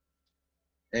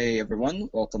Hey everyone,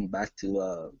 welcome back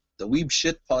to the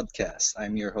Weebshit podcast.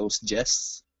 I'm your host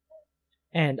Jess,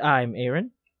 And I'm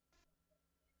Aaron.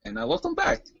 and welcome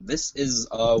back. This is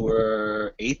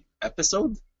our eighth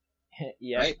episode,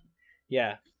 Yep, right?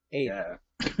 yeah, eight. Yeah,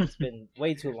 It's been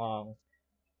way too long,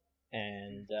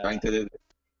 and trying to do.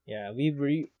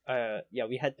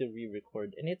 we had to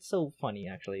re-record, and it's so funny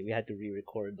actually. We had to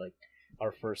re-record like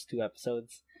our first two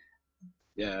episodes.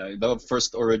 Yeah, the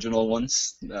first original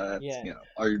ones that Yeah,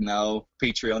 are now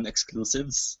Patreon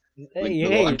exclusives. hey, Link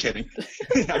below. I'm hey. kidding.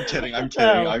 I'm kidding. I'm kidding.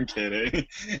 Well, I'm kidding.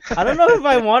 I don't know if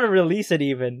I want to release it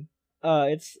even.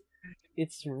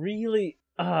 It's really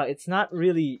it's not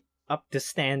really up to Is that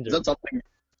standard. something?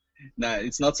 Nah,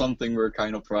 it's not something we're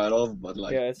kind of proud of, but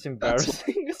like Yeah, it's that's what.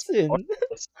 embarrassing as sin.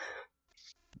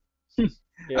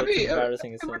 Yeah, I it's mean,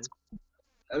 embarrassing as sin.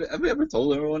 have you ever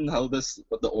told everyone how this,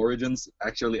 what the origins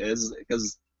actually is?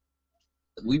 Because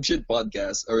Weebshit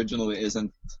podcast originally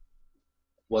isn't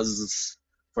was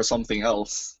for something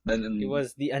else. It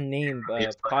was the unnamed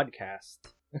podcast.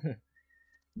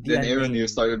 The Then Aaron, you unnamed.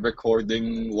 started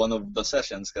recording one of the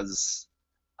sessions because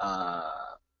uh,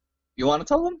 you want to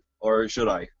tell them, or should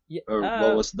I? Yeah, Or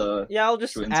what was the yeah.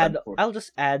 true intent for? I'll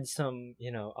just add some.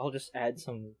 I'll just add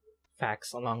some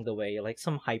facts along the way, like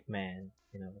some hype man.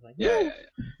 Like Yeah, woo,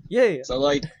 yeah, yeah. yeah, So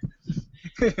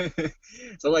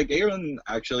like, Aaron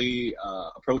actually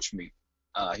approached me.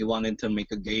 He wanted to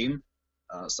make a game,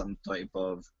 some type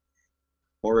of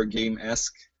horror game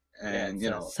esque, yeah. and It's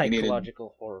a he needed.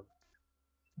 psychological horror.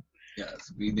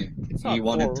 Yes, we did. It's He not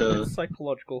wanted horror. to. It's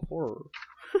psychological horror.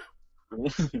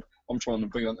 I'm trying to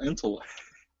bring on intellect,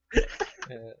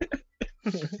 Uh,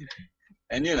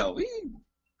 and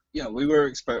we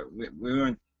were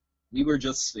we were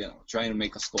just trying to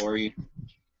make a story,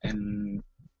 and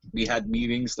we had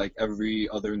meetings like every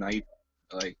other night.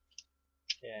 Like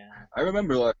yeah, I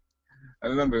remember,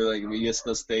 like we used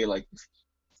to stay like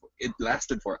it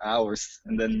lasted for hours,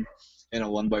 and then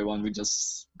one by one we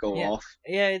just go yeah, off.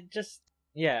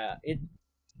 yeah.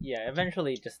 Yeah.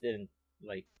 Eventually, it just didn't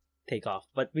like take off,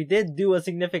 but we did do a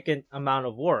significant amount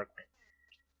of work.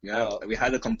 Yeah, Uh, we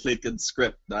had a completed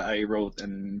script that I wrote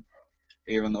and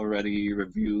Aaron already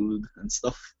reviewed and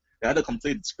stuff. We had a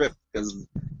completed script because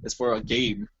it's for a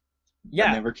game that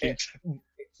yeah, never came.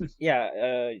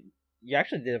 yeah. You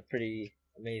actually did a pretty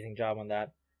amazing job on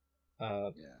that. Yeah,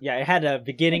 Yeah, it had a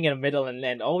beginning and a middle and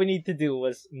end. All we need to do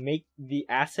was make the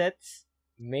assets,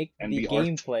 make and the the art.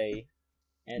 gameplay,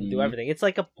 and do Mm, everything. It's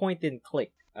like a point and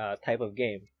click type of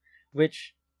game,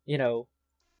 which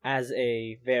as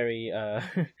a very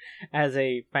as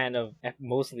a fan of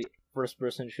mostly first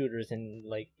person shooters and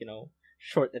like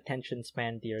short attention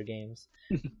span tier games,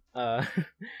 uh,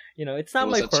 it's it not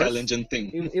was my a first. challenging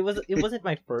thing. It wasn't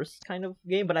my first kind of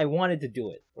game, but I wanted to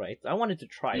do it, right? I wanted to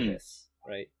try Mm, this,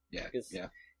 right? yeah, Because yeah.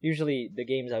 usually the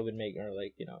games I would make are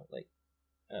like like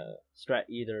strat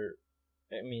either.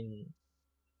 I mean,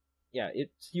 yeah,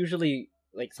 it's usually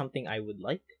like something I would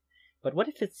like. But what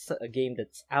if it's a game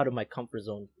that's out of my comfort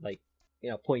zone, like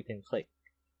point and click,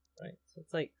 right? So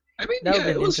it's like I mean, that would yeah,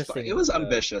 be it an was fun. It interesting. was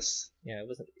ambitious. Yeah, it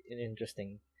was an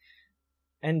interesting.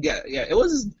 And Yeah, yeah, it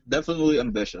was definitely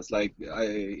ambitious. Like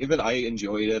I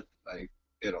enjoyed it. Like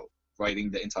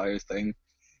writing the entire thing.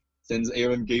 Since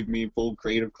Aaron gave me full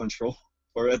creative control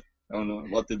for it, I don't know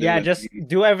what to do. yeah, And just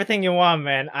do everything you want,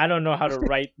 man. I don't know how to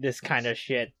write this kind of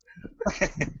shit.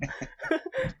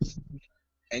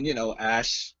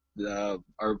 Ash,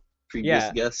 our previous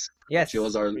Yeah. guest, she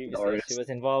was Yes, our lead previous guest. She artist. was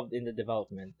involved in the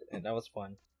development, and that was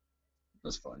fun. It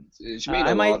was fun. She made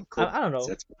I a lot might. of cool I don't know.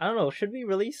 sets. I don't know. Should we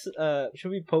release?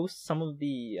 Should we post some of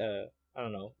the? I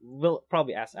don't know. We'll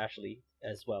probably ask Ashley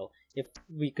as well if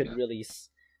we could Yeah, release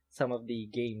some of the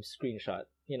game screenshot.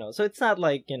 So it's not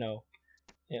like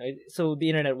so the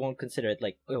internet won't consider it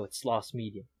like it's lost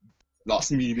media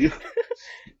lost media.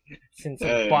 since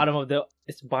Yeah,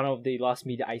 it's bottom of the lost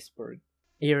media iceberg.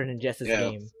 Aaron and Jess's yeah,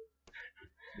 game.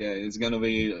 yeah. It's gonna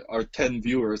be our 10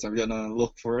 viewers are gonna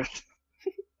look for it.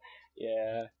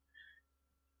 Yeah.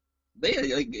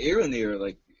 They like Aaron here,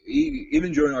 like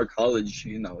even during our college,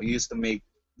 he used to make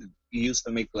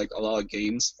like a lot of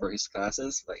games for his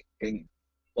classes. Like,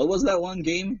 what was that one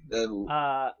game?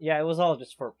 Yeah, it was all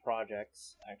just for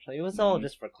projects, actually. It was all Mm,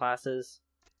 just for classes.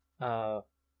 Uh,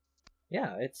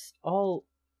 yeah, it's all.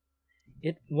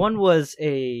 One was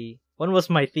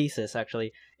my thesis,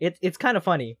 actually. It's kind of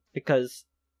funny because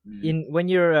mm, in when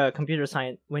you're a computer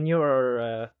science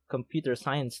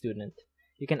student,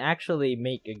 you can actually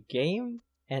make a game,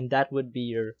 and that would be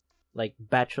your like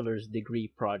bachelor's degree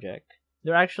project.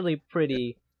 They're actually yeah,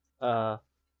 pretty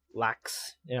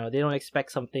lax. They don't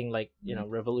expect something like mm,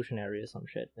 revolutionary or some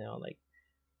shit. Like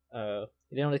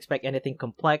they don't expect anything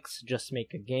complex. Just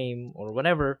make a game or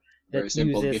whatever that Very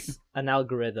simple game. uses an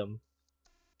algorithm.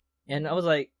 And I was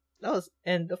like,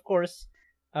 and of course,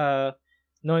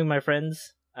 knowing my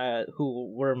friends,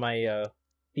 who were my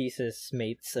thesis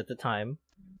mates at the time,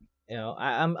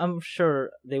 I'm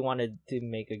sure they wanted to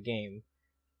make a game,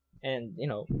 and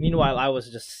meanwhile I was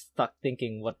just stuck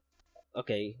thinking, what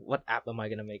app am I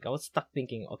gonna make? I was stuck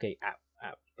thinking, okay, app,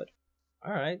 but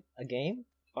all right, a game,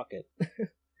 fuck it.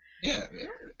 Yeah,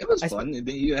 it was fun.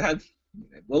 You had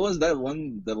what was that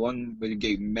one? The one where you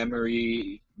gave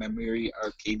memory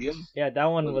Arcadium. Yeah, that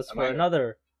one was for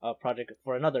another project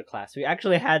for another class. We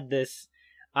actually had this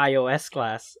iOS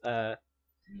class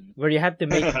where you had to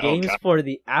make games for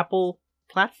the Apple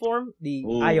platform, the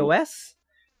iOS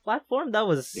platform. That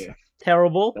was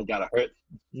terrible. That gotta hurt.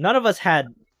 None of us had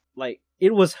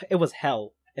it was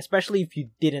hell, especially if you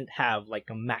didn't have like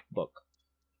a MacBook.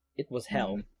 It was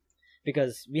hell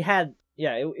because we had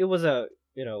it was a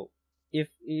if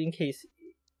in case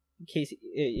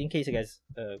you guys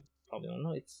probably don't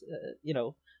know, it's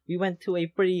we went to a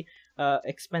pretty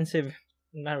expensive,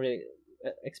 not really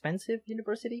expensive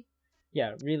university.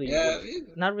 Yeah, really.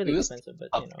 Not really expensive, but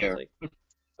it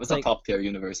was a top tier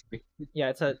university.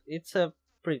 Yeah, it's a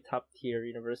pretty top tier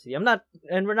university.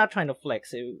 We're not trying to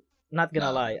flex. Not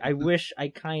gonna lie, I wish I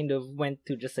kind of went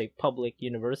to just a public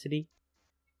university,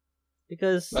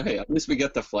 because but hey, at least we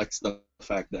get to flex the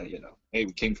fact that hey,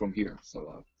 we came from here.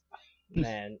 So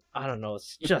man, I don't know,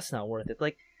 it's just not worth it.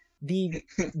 Like the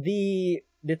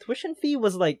tuition fee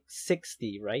was like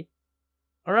 60, right?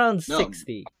 Around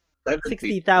 60.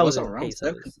 60,000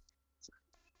 pesos.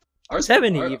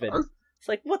 70 even. It's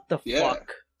like, what the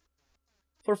fuck?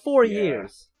 For 4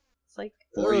 years. It's like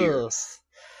 4 years.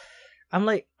 I'm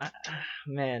like,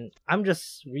 man, I'm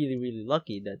just really, really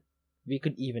lucky that we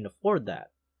could even afford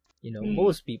that.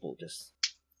 Most people just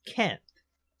can't.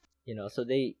 So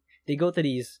they go to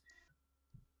these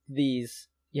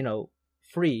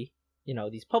free,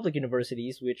 these public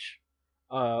universities, which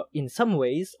in some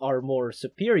ways are more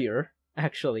superior,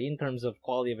 actually, in terms of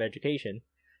quality of education.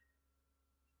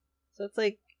 So it's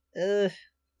like,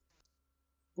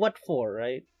 what for,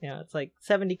 right? It's like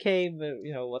 70K, but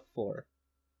what for?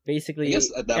 Basically,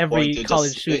 every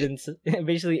college student,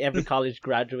 basically every college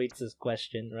graduates this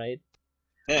question, right?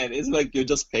 Yeah, it's like you're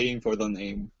just paying for the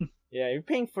name. Yeah, you're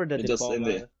paying for the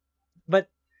diploma.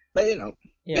 But we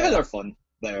had our fun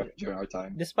there during our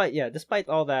time. Despite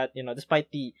all that, despite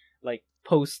the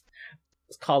post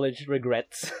college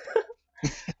regrets,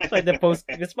 despite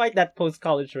that post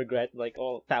college regret,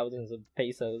 all thousands of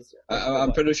pesos.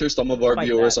 I'm pretty sure some of our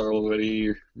viewers are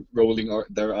already rolling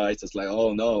their eyes. It's like,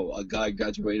 oh no, a guy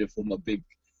graduated from a big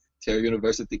tier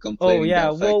university complaining. Oh yeah,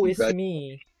 woe is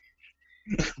me.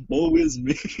 Woe is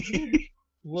me.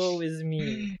 Woe is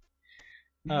me.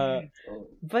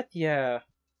 But yeah.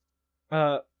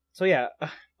 So yeah.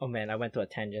 Oh man, I went to a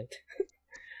tangent.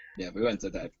 Yeah, we went to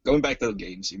that. Going back to the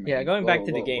games. Going back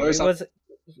to the game. It was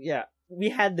we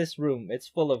had this room. It's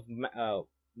full of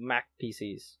Mac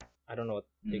PCs. I don't know what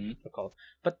they're called,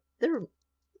 but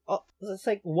it's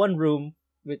like one room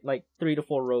with 3 to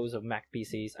 4 rows of Mac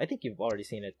PCs. I think you've already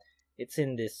seen it. It's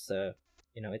in this,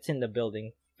 it's in the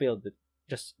building filled with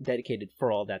just dedicated for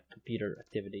all that computer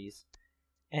activities,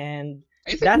 and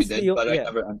I think we did, but I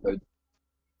never entered.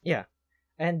 Yeah,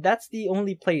 and that's the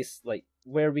only place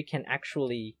where we can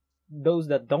actually, those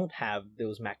that don't have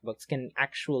those MacBooks can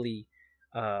actually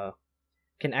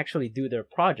do their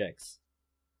projects.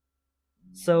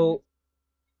 So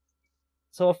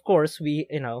of course we,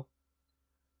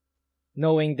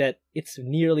 knowing that it's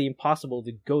nearly impossible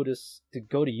to go to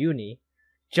uni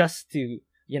just to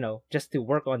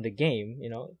work on the game,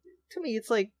 to me it's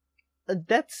like a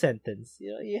death sentence.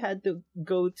 You had to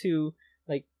go to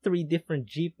 3 different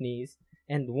jeepneys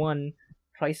and 1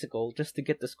 tricycle just to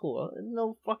get to school.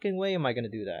 No fucking way am I gonna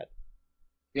do that.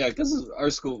 Yeah, because our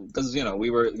school, because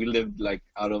we lived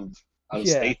out of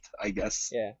state, I guess.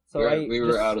 Yeah, so we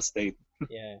were out of state.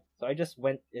 Yeah, so I just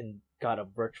went and got a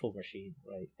virtual machine,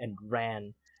 right, and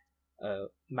ran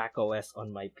Mac OS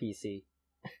on my PC,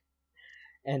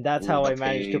 and that's how I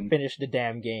managed to finish the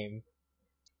damn game.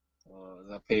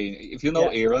 The pain. If you know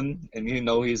Aaron, and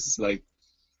he's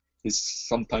he's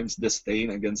sometimes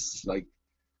disdain against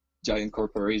giant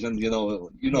corporations, you know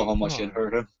how much it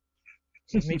hurt him.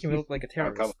 Make him look like a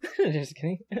terrorist. Just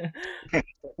kidding.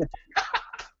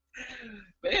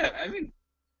 But yeah, I mean,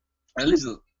 at least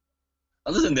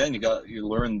other than that, you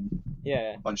learn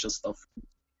a bunch of stuff.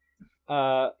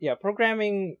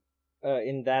 Programming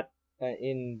in the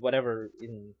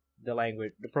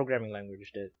language, the programming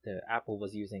language that Apple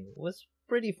was using was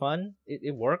pretty fun.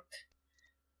 It worked.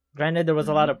 Granted, there was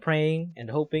a lot of praying and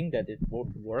hoping that it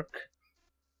would work.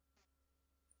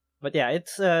 But yeah,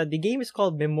 it's the game is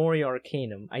called Memoria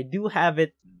Arcanum. I do have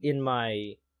it in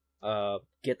my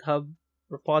GitHub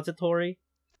repository.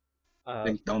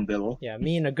 Link down below. Yeah,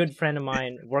 me and a good friend of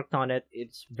mine worked on it.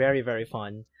 It's very, very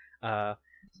fun.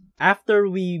 After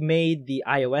we made the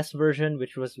iOS version,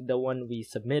 which was the one we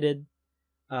submitted,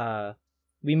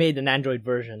 we made an Android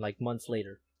version like months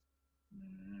later.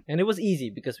 And it was easy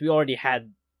because we already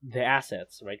had the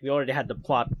assets, right? We already had the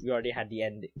plot, we already had the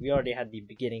end, we already had the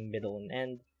beginning, middle, and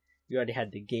end. We already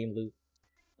had the game loop.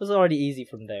 It was already easy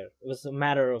from there. It was a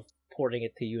matter of porting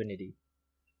it to Unity.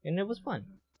 And it was fun.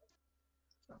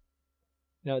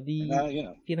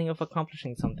 The feeling of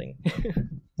accomplishing something.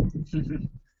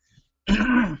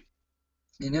 And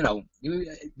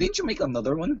didn't you make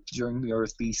another one during your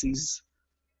thesis?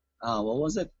 What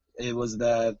was it? It was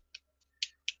that.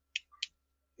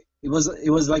 It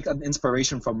was like an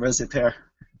inspiration from Resitaire.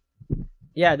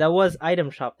 Yeah, that was Item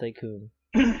Shop Tycoon.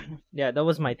 Yeah, that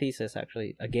was my thesis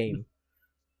actually. A game.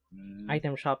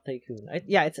 Item Shop Tycoon.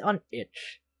 It's on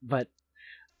itch, but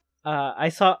I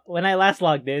saw when I last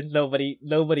logged in,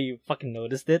 nobody fucking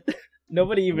noticed it.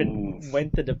 Nobody even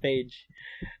went to the page.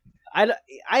 I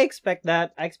expect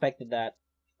that. I expected that,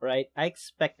 right?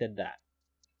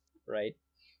 Right?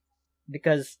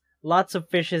 Because lots of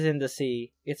fishes in the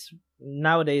sea.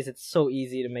 Nowadays it's so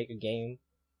easy to make a game.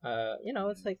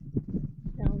 It's like,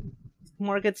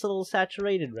 market's a little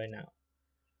saturated right now.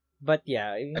 But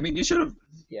yeah, I mean, you should have.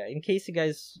 Yeah, in case you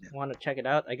guys want to check it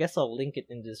out, I guess I'll link it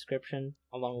in the description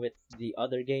along with the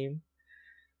other game.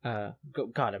 God,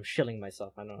 I'm shilling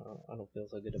myself. I don't feel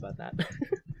so good about that.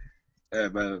 Yeah,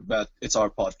 but it's our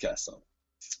podcast, so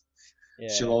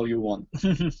chill all you want.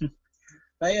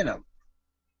 But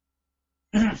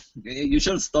you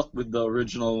should have stuck with the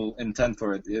original intent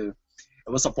for it. It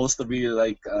was supposed to be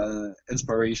like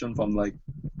inspiration from like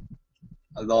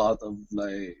a lot of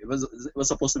like it was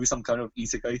supposed to be some kind of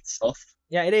isekai stuff.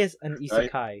 Yeah, it is an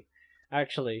isekai, right?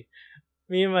 Actually.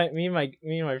 Me and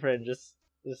my friend just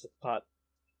thought,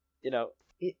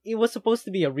 it was supposed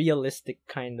to be a realistic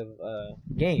kind of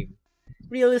game.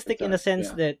 Realistic in the sense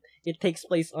that it takes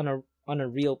place on a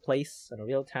real place, on a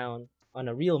real town, on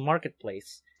a real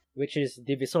marketplace, which is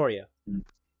Divisoria.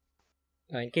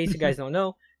 In case you guys don't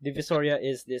know, Divisoria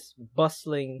is this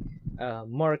bustling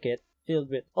market filled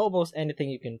with almost anything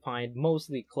you can find,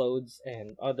 mostly clothes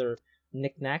and other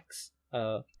knickknacks.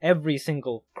 Every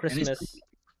single Christmas,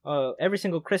 every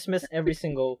single Christmas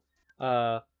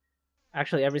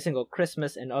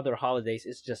and other holidays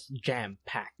is just jam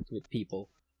packed with people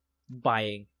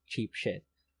buying cheap shit.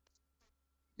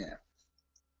 Yeah.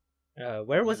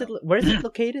 Where is it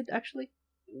located actually?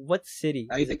 What city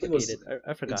I think it located?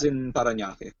 I forgot. It's in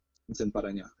Paranaque.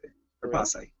 Or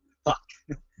Pasay. Fuck.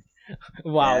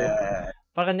 Wow. Yeah.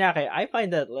 Paranaque. I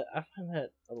find that a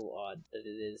little odd that it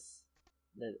is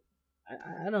that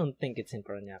I don't think it's in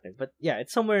Paranaque, but yeah,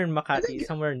 it's somewhere in Makati,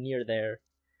 somewhere near there.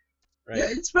 Right? Yeah,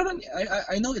 it's Paranaque.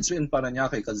 I know it's in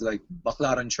Paranaque because like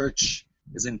Baclaran Church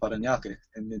is in Paranaque,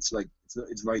 and it's like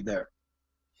it's right there.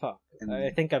 Fuck. And I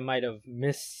think I might have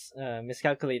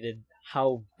miscalculated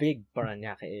how big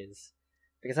Paranaque is,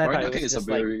 because I thought it was just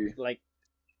like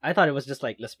I thought it was just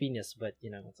like Las Piñas, but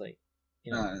it's like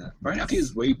Paranaque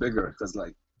is way bigger because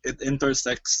like it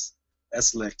intersects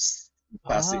SLEX.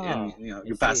 Pass it, and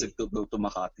you pass it to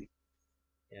Makati.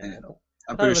 Yeah, and,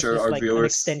 I'm pretty sure our like viewers an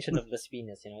extension of Las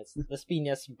Piñas. It's Las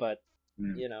Piñas, but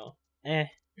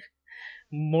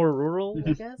more rural,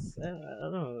 I guess. I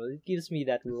don't know. It gives me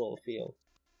that rural feel.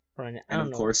 And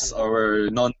of course, our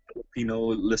non-Filipino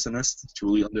listeners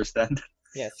truly understand.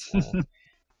 Yes,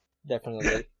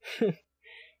 definitely.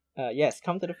 Yes,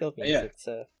 come to the Philippines. Yeah. It's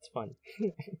fun.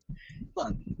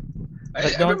 Fun.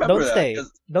 But don't stay.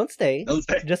 Don't stay.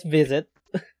 Just visit.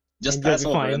 Just pass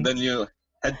over, and then you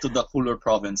head to the cooler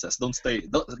provinces. Don't stay.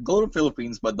 Go to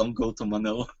Philippines, but don't go to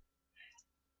Manila.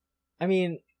 I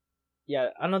mean,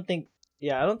 I don't think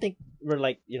we're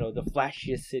like the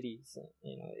flashiest cities.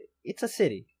 It's a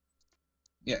city.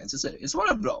 Yeah, it's a city. It's one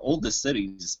of the oldest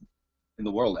cities in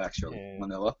the world, actually. Yeah.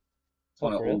 Manila. It's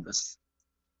one of the oldest.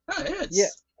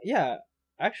 Yeah,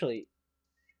 actually.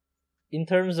 In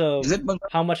terms of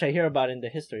how much I hear about in the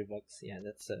history books,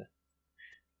 that's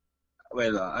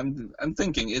Well, I'm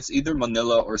thinking it's either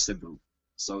Manila or Cebu,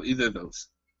 so either of those.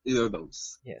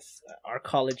 Yes, our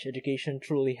college education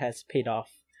truly has paid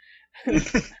off.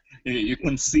 You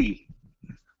can see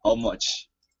how much.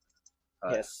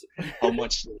 Yes. How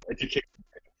much education?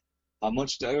 How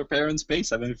much do our parents pay?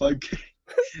 75K.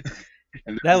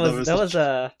 that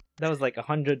was like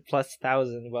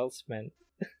 100,000 well spent.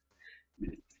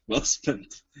 well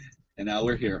spent. And now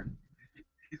we're here,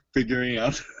 figuring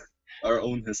out our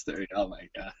own history. Oh my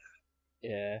god.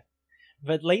 Yeah.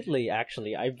 But lately,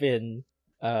 actually, I've been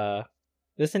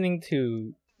listening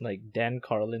to like Dan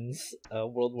Carlin's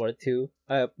World War II,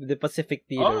 the Pacific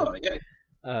Theater, Oh yeah,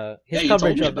 yeah. his You told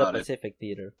coverage me of the about it. Pacific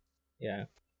Theater. Yeah,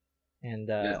 and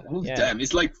Yeah. Oh yeah, damn,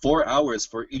 it's like 4 hours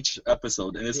for each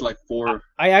episode, and it's like four.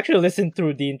 I actually listened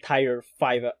through the entire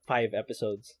five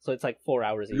episodes, so it's like 4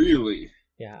 hours each. Really?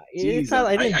 Yeah, it's Jesus, not.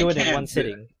 I didn't I do it in can't one do it.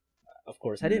 sitting. Of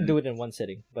course, I didn't do it in one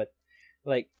sitting, but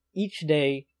like each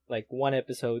day, like one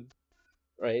episode,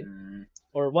 right?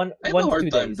 Or I have a 1 to hard 2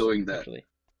 time days doing that. actually.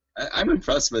 I'm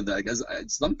impressed with that because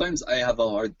sometimes I have a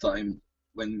hard time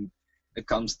when it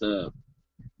comes to.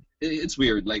 It's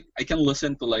weird. Like I can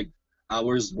listen to like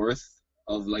hours worth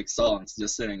of like songs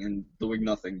just sitting and doing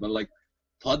nothing, but like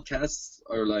podcasts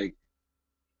are like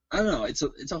I don't know. It's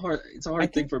a hard thing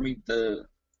think for me to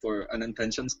for an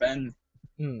attention span.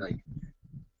 mm, Like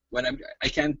when I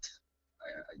can't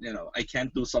I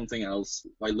can't do something else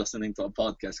while listening to a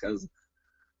podcast because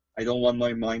I don't want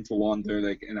my mind to wander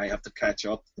like and I have to catch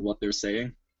up to what they're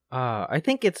saying. I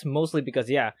think it's mostly because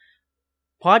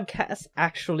podcasts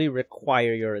actually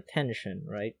require your attention,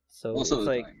 right? So Most it's of the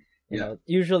like time, you yeah. know,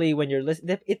 usually when you're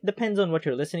listening, it depends on what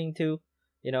you're listening to.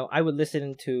 You know, I would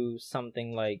listen to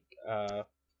something like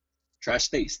Trash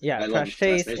Taste. yeah, I love Trash Trash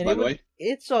Taste, Taste, and by it the would way.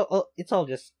 it's all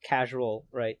just casual,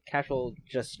 right? Casual,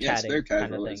 just Yes, chatting very kind of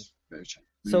casual. thing. It's very casual.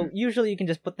 So usually you can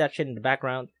just put that shit in the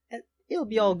background, and it'll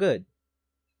be all good.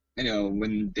 You know,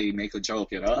 when they make a joke,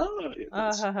 Ah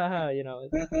it's ha ha ha, you know,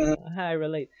 I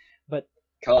relate. But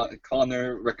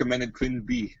Connor recommended Queen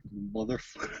B,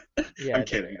 motherfucker. yeah, I'm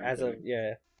kidding. I'm as of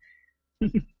kidding. yeah,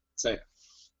 So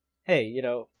hey, you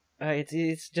know, it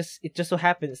just so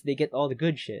happens they get all the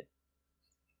good shit.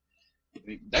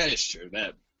 that is true.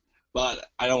 That, but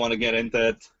I don't want to get into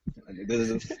it. This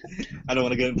is, I don't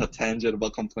want to get into a tangent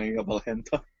about complaining about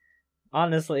hentai.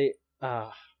 Honestly,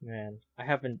 man, I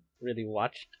haven't really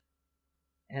watched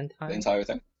The hentai. entire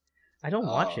thing. I don't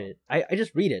watch it. I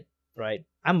just read it, right?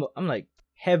 I'm like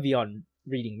heavy on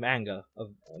reading manga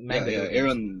of Yeah, manga yeah. movies.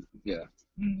 Aaron, yeah.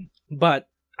 But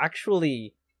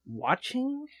actually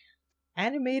watching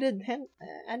animated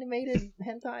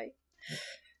hentai,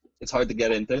 It's hard to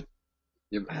get into.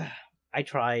 You- I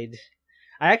tried.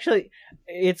 I actually,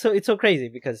 it's so crazy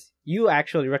because you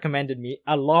actually recommended me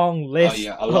a long list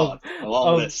yeah, a lot, a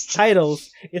long of list. titles.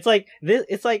 It's like this.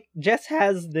 It's like Jess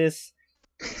has this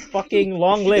fucking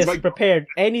long list like- prepared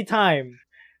anytime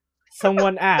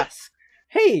someone asks,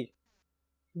 "Hey,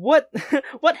 what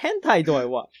what hentai do I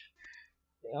watch?"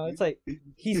 You know, it's like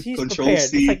he's Control prepared.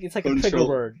 C, It's like a trigger Control-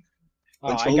 word. Oh,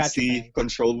 I Control got you, C, man.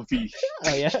 Control V.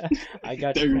 Oh yeah, I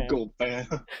got There you, you man. go, bam.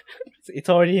 It's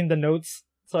already in the notes.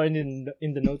 It's already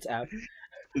in the notes app.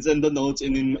 It's in the notes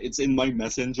and it's in my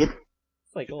messenger.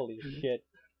 It's like holy shit.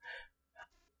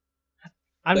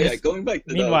 I'm But just. going back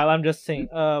to Meanwhile, I'm just saying.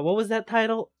 What was that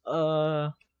title?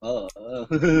 the.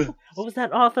 What was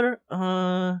that author?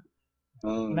 I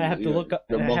have to yeah, look up.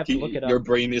 Your I have monkey, to look it up. your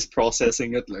brain is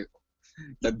processing it like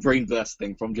that brain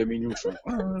blasting from Jimmy Neutron.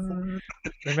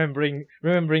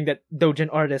 remembering that Dojin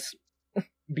artists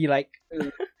be like,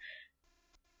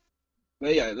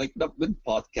 But yeah, like with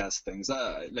podcast things,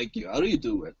 like you, how do you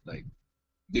do it? Like,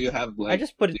 do you have like? I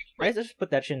just put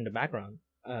that shit in the background.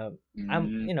 I'm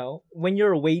Mm, you know, when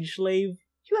you're a wage slave,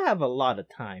 you have a lot of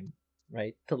time,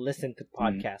 right, to listen to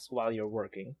podcasts while you're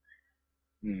working,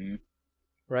 mm,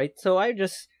 right? So I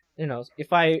just, you know,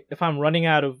 if I'm running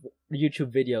out of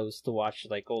YouTube videos to watch,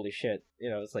 like holy shit, you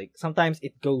know, it's like sometimes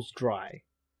it goes dry,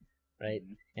 right?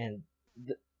 And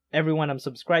everyone I'm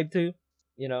subscribed to,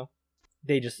 you know,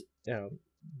 they just, you know,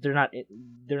 they're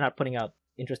not putting out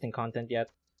interesting content yet,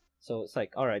 so it's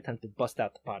like, all right, time to bust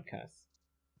out the podcast.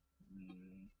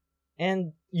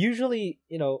 And usually,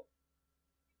 you know,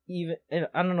 even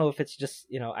I don't know if it's just,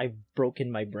 you know, I've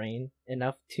broken my brain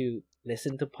enough to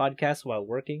listen to podcasts while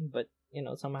working, but you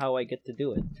know, somehow I get to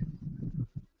do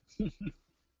it.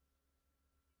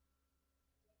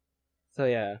 So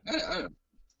yeah, I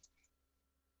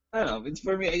don't know. It's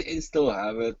for me. I still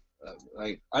have it.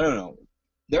 Like I don't know.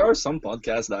 There are some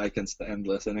podcasts that I can stand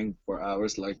listening for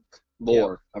hours. Like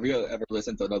Lore. Have you ever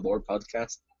listened to the Lore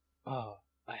podcast? oh,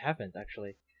 I haven't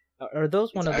actually. Are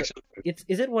those one It's of the? actually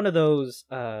Is it one of those?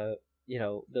 You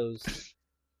know, those.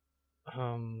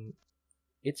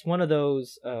 It's one of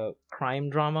those crime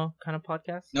drama kind of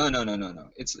podcasts. no.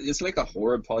 It's like a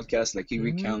horror podcast. Like he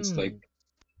recounts like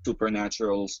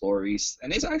supernatural stories,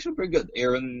 and it's actually pretty good.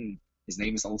 Aaron, his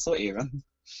name is also Aaron.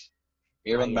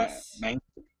 Aaron yes. Mang.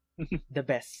 The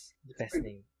best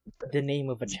name, the name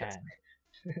of a Chan.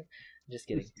 Just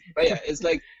kidding. But yeah, it's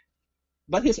like,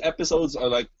 but his episodes are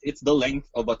like, it's the length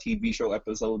of a TV show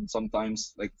episode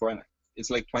sometimes. Like it's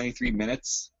like 23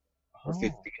 minutes or Oh.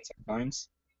 15 sometimes.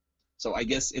 So I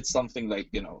guess it's something like,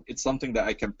 it's something that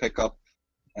I can pick up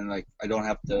and like I don't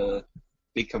have to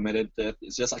be committed to it.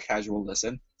 It's just a casual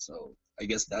listen. So I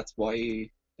guess that's why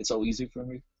it's so easy for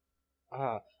me.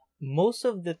 Most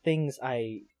of the things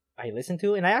I listen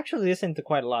to, and I actually listen to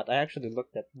quite a lot. I actually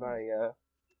looked at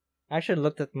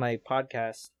my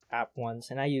podcast app once,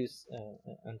 and I use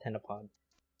AntennaPod.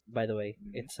 By the way,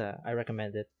 it's I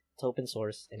recommend it. It's open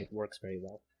source and it works very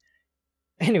well.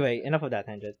 Anyway, enough of that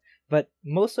tangent. But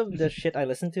most of the shit I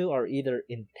listen to are either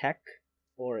in tech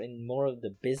or in more of the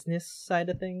business side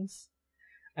of things.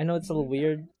 I know it's a little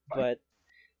weird, but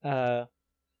I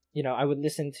would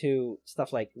listen to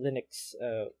stuff like Linux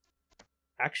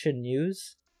Action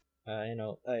News.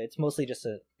 It's mostly just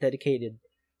a dedicated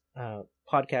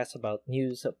podcast about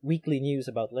weekly news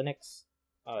about Linux.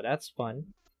 Oh, that's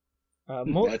fun.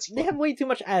 They have way too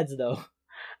much ads though.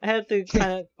 I have to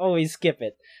kind of always skip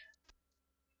it.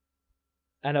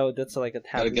 I know that's like a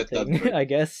taboo thing, I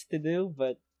guess, to do,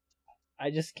 but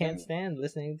I just can't stand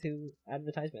listening to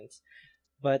advertisements.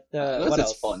 But what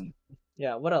else? Fun.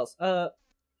 Yeah, what else?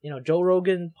 Joe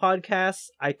Rogan podcasts.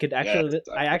 I could actually,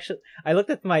 I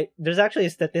looked at there's actually a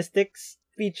statistics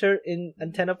feature in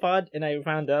AntennaPod, and I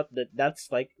found out that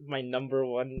that's like my number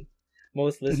one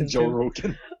most listened Joe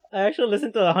Rogan. I actually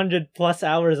listened to 100+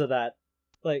 hours of that.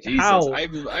 Like, Jesus, how?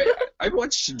 I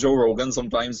watch Joe Rogan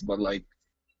sometimes, but like,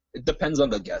 it depends on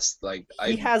the guest. Like,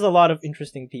 he has a lot of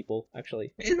interesting people,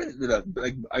 actually.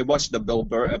 Like, I watched the Bill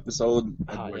Burr episode,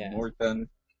 Edward Norton.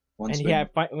 And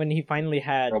when he finally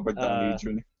had Robert Downey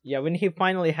Jr. Yeah, when he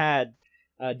finally had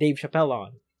Dave Chappelle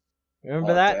on.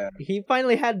 Remember that? Damn. He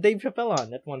finally had Dave Chappelle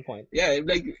on at one point. Yeah,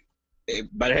 like,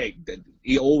 but hey,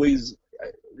 he always,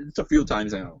 it's a few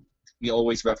times, he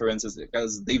always references it,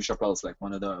 because Dave Chappelle is like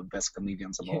one of the best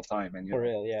comedians of all time, and for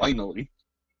real, yeah. Finally.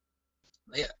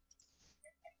 Yeah.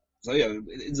 So yeah,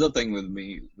 it's the thing with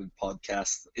me with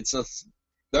podcasts. It's just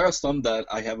there are some that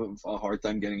I have a hard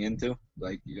time getting into,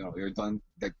 like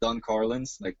Don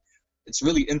Carlin's. Like, it's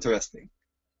really interesting.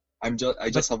 I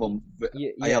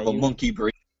have a monkey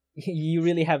brain. You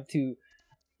really have to,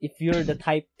 if you're the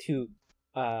type to,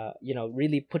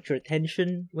 really put your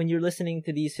attention when you're listening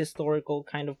to these historical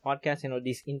kind of podcasts,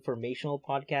 these informational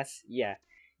podcasts. Yeah,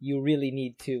 you really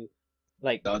need to,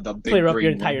 like, the clear up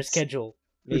your entire schedule.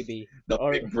 Maybe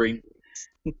big brain.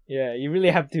 Yeah, you really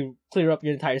have to clear up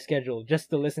your entire schedule just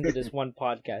to listen to this one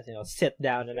podcast. Sit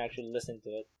down and actually listen to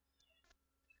it.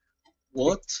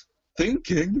 What?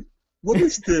 Thinking? What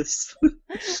is this?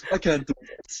 I can't do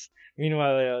this.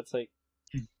 Meanwhile, it's like,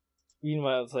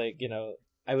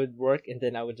 I would work and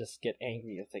then I would just get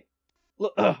angry. It's like,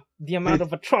 look, the amount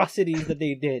of atrocities that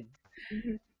they did.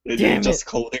 Damn just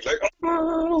coding like,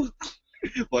 oh!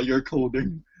 While you're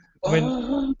coding.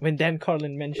 When Dan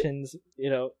Carlin mentions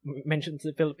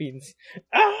the Philippines,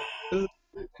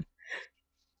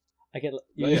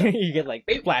 you get like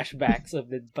flashbacks of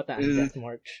the Bataan Death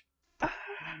March.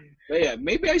 But yeah,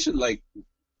 maybe I should like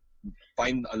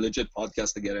find a legit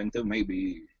podcast to get into.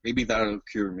 Maybe that'll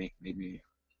cure me. Maybe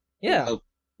help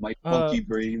my monkey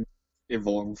brain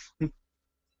evolve.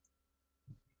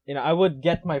 I would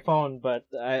get my phone, but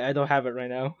I don't have it right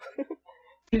now.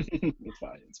 It's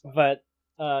fine. But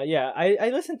I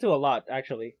listen to a lot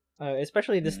actually,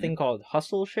 especially this thing called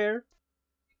Hustle Share.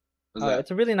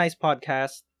 It's a really nice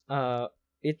podcast.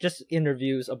 It just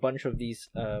interviews a bunch of these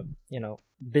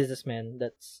businessmen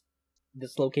that's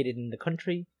located in the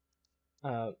country.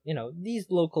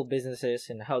 These local businesses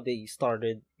and how they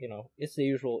started. It's the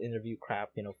usual interview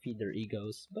crap. Feed their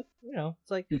egos, but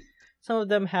it's like some of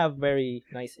them have very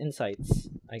nice insights,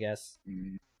 I guess.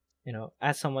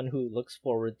 As someone who looks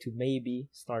forward to maybe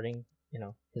starting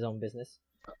his own business,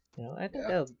 I think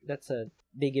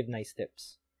they give nice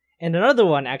tips. And another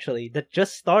one actually that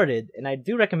just started, and I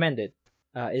do recommend it,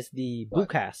 is the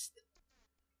Boocast.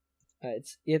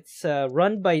 It's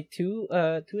run by two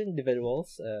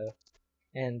individuals,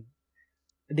 and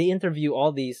they interview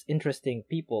all these interesting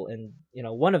people, and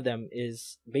one of them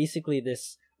is basically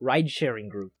this ride sharing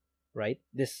group, right?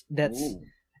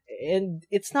 And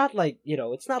it's not like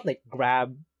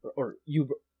Grab or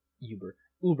Uber,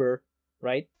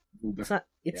 right? Uber.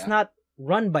 It's not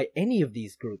run by any of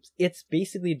these groups. It's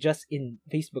basically just in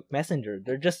Facebook Messenger.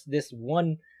 They're just this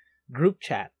one group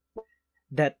chat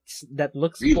that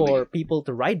looks for people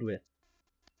to ride with.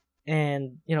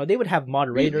 And they would have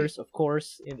moderators, of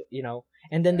course,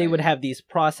 and then they would have these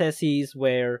processes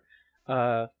where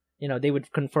they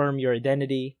would confirm your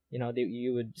identity.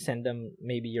 You would send them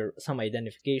maybe some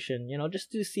identification,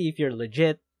 just to see if you're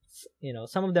legit.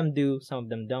 Some of them do, some of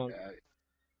them don't. Yeah,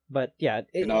 But yeah,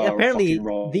 in our fucking apparently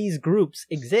role. these groups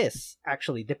exist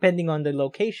actually, depending on the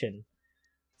location.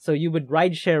 So you would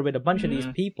ride share with a bunch of these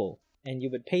people, and you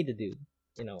would pay the dude,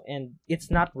 and it's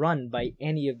not run by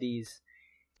any of these,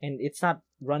 these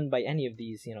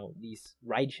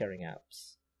ride sharing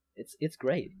apps. It's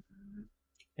great.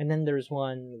 And then there's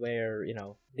one where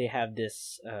they have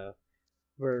this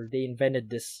where they invented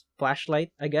this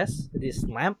flashlight, I guess, this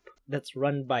lamp that's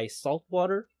run by salt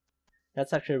water.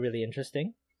 That's actually really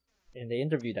interesting, and they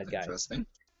interviewed that guy. Interesting.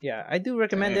 Yeah, I do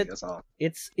recommend it. That's all.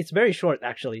 It's very short,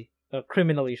 actually,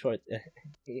 criminally short,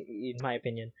 in my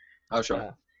opinion. How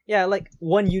short? Yeah, like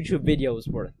one YouTube video is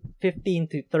worth 15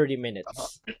 to 30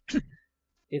 minutes.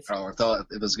 I thought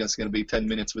it was just gonna be 10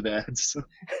 minutes with ads.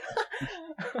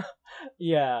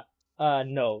 Yeah.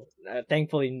 No.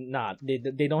 Thankfully not.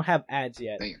 They don't have ads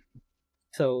yet. Damn.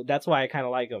 So that's why I kind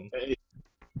of like them. Hey.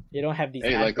 They don't have these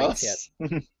Hey, ad like breaks us.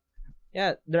 yet.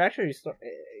 Yeah, they're actually.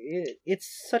 It's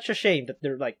such a shame that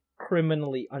they're like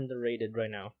criminally underrated right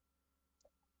now.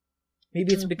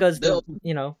 Maybe it's because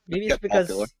maybe it's because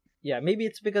popular. maybe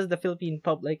it's because the Philippine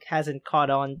public hasn't caught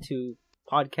on to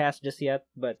podcasts just yet.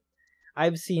 But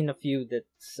I've seen a few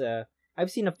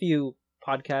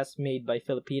podcasts made by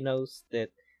Filipinos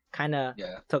that kind of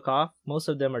took off. Most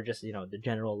of them are just the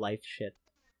general life shit,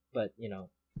 but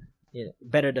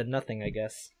better than nothing, I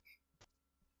guess.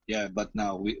 Yeah, but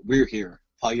now we're here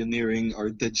pioneering our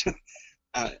digital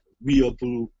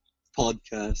Weeaboo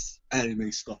podcast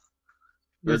anime stuff.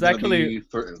 There's actually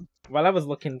while I was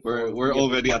looking for we're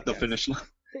already at the finish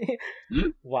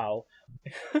line. Wow.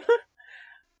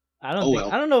 I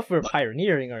don't know if we're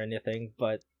pioneering or anything,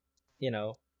 but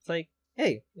it's like,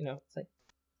 hey, it's like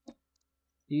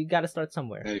you got to start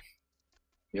somewhere. Hey,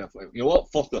 yeah, you know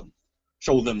what? Fuck them.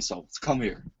 Show themselves. Come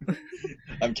here.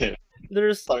 I'm kidding.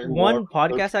 There's one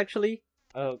podcast actually.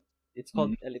 It's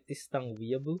called Elitistang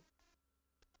Weeaboo,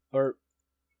 or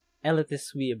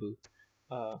Elitist Weeaboo.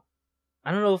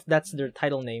 I don't know if that's their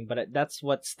title name, but that's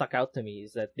what stuck out to me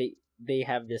is that they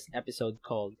have this episode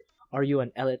called "Are You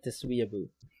an Elitist Weeaboo?"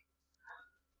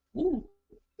 Ooh,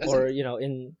 or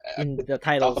in the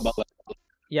titles,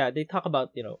 they talk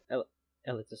about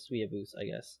elitist weeaboos, I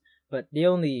guess, but they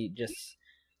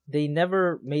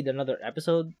never made another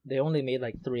episode. They only made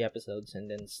like 3 episodes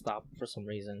and then stopped for some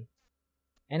reason,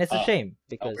 and it's a shame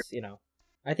because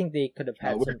I think they could have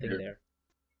had something there.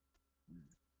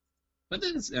 But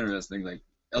it's interesting, like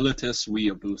elitist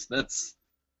weeaboos. That's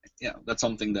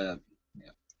something that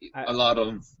a lot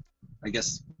of, I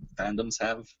guess, fandoms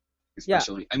have.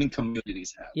 Especially, I mean,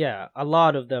 communities have. Yeah, a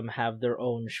lot of them have their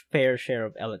own fair share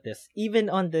of elitists. Even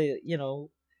on the,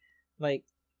 like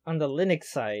on the Linux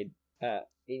side,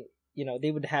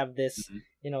 they would have this,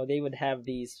 they would have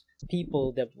these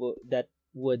people that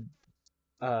would,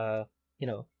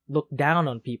 look down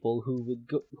on people who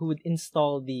would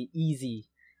install the easy,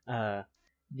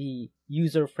 the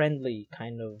user-friendly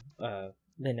kind of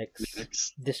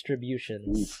Linux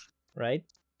distributions, Oof. Right?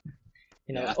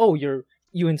 Oh,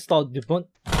 you installed Ubuntu.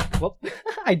 Whoop!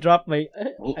 I dropped my.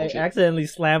 I accidentally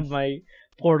slammed my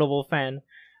portable fan.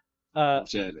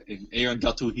 Shit, Aaron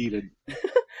got too heated.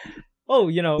 Oh,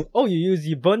 you use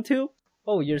Ubuntu?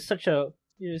 Oh, you're such a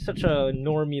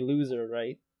normie loser,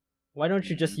 right? Why don't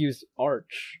you just use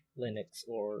Arch Linux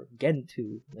or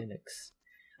Gentoo Linux?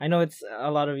 I know it's a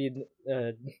lot of you.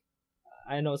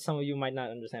 I know some of you might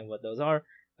not understand what those are.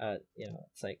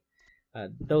 It's like.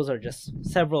 Those are just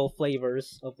several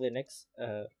flavors of Linux.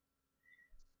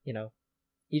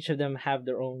 Each of them have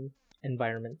their own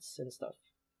environments and stuff.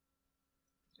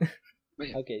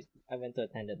 Okay, I went to a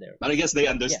tangent there. But I guess they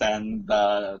understand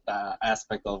the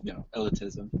aspect of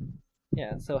elitism.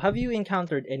 Yeah. So, have you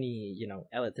encountered any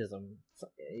elitism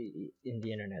in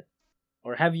the internet,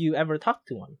 or have you ever talked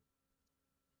to one?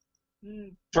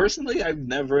 Personally, I've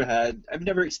never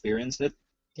experienced it.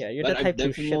 Yeah, you're the type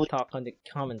to shit talk on the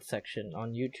comment section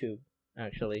on YouTube,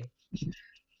 actually.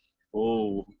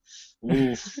 Oh,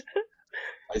 oof.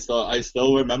 I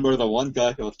still remember the one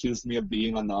guy who accused me of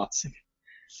being a Nazi.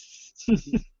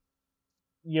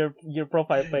 Your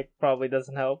profile pic probably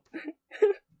doesn't help.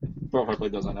 Probably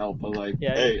doesn't help, but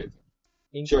hey,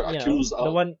 sure, accuse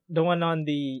the one on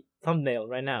the thumbnail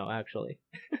right now, actually.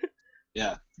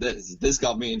 Yeah, this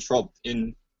got me in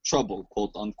trouble,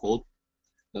 quote unquote.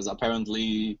 Because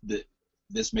apparently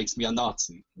this makes me a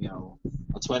Nazi, a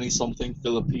 20-something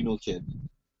Filipino kid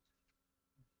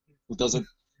who doesn't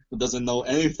know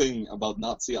anything about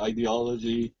Nazi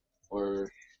ideology or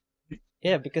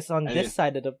Yeah, because on And this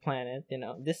side of the planet,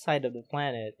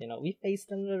 we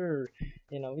faced another,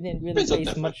 we didn't really it's a face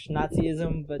different. much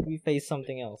Nazism, but we faced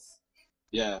something else.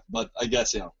 Yeah, but I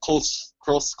guess cross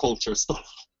culture stuff.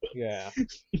 Yeah.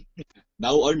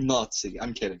 Now I'm Nazi.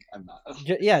 I'm kidding. I'm not.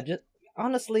 Just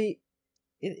honestly,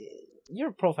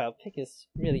 your profile pic is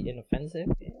really inoffensive.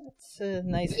 It's a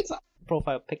nice It's a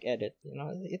profile pic edit. It's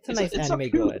a it's a nice it's a anime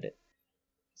girl cute. edit.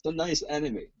 It's a nice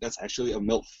anime. That's actually a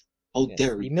MILF. How Yes,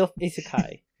 dare the you? MILF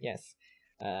Isekai. Yes.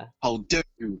 How dare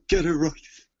you? Get it right.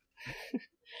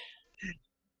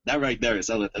 That right there is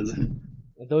elitism.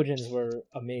 The dojins were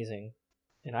amazing.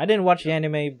 I didn't watch the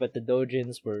anime, but the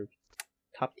dojins were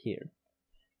top tier.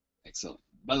 Excellent.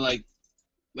 But like,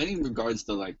 when in regards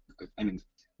to like, I mean,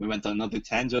 we went on another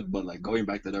tangent, but like going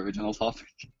back to the original topic.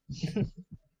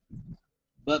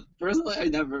 But personally, I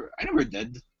never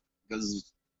did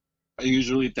because I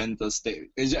usually tend to stay.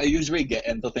 'Cause I usually get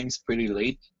into things pretty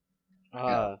late.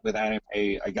 With anime,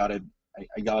 I got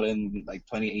in like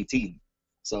 2018.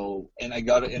 So, and I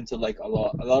got into like a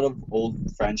lot of old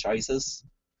franchises,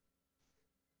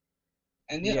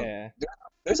 and Yeah.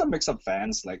 there's a mix of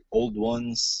fans, like old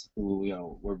ones who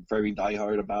were very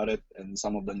diehard about it, and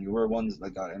some of the newer ones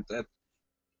that got into it.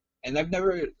 And I've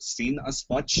never seen as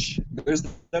much. There's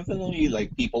definitely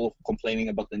like people complaining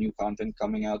about the new content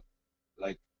coming out,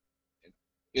 like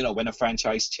when a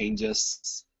franchise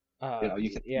changes, you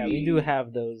can Yeah, we do see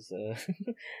have those those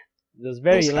those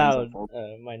very kinds of loud folks.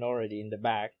 minority in the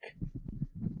back.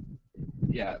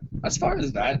 Yeah, as far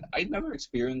as that, I never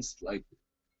experienced like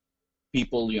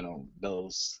people,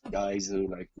 those guys who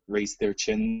like raise their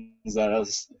chins at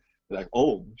us, like,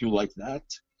 oh, you like that?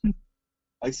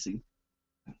 I see.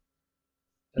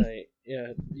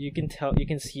 Yeah, you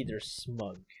can see their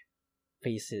smug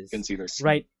You can faces see their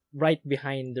right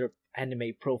behind their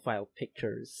anime profile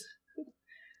pictures.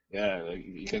 yeah, like,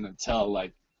 you can tell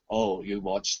like, oh, you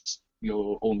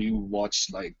only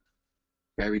watched like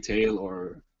Fairy Tail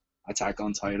or Attack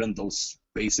on Titan, those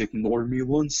basic normie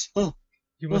ones. Huh,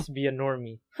 You huh. must be a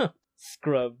normie. Huh,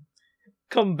 scrub.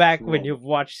 Come back when Well, you've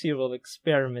watched Serial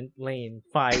Experiment Lane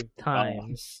 5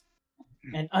 times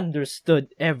and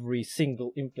understood every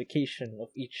single implication of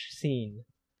each scene.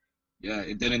 yeah,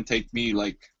 it didn't take me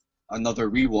like another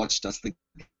rewatch. That's the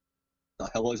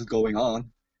hell is going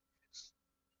on.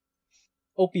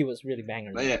 OP was really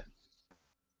banger But though.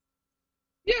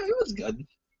 yeah, it was good.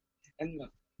 And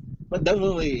but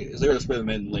definitely Zero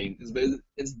Experiment Lane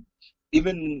is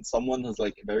even someone who's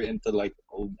like very into like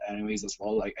old animes as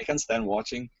well. Like I can stand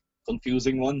watching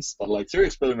confusing ones, but like Zero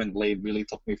Experiment Lane really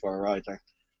took me for a ride. Like,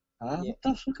 Yeah, what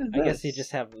the fuck is I guess you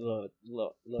just this? have low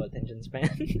attention span.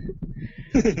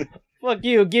 Fuck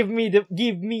you! Give me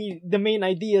the main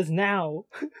ideas now.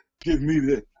 Give me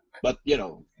the. But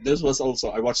this was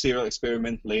also I watched Zero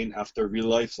Experiment Lane after real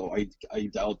life, so I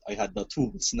doubt I had the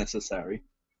tools necessary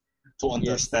to Yes,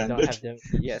 you understand don't it. have them.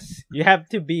 Yes, you have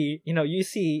to be. You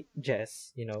see,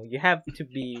 Jess. You have to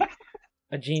be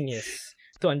a genius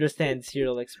to understand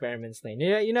serial experiments lane.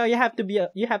 You have to be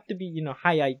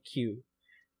high IQ.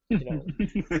 You know,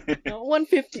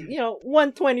 150,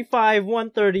 125,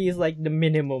 130 is like the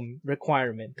minimum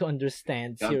requirement to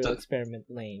understand You have serial to experiment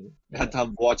lane. you had to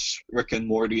have watched Rick and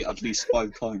Morty at least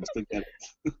 5 times to get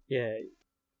it. Yeah,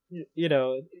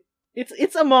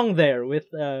 it's among there with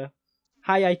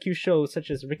high IQ shows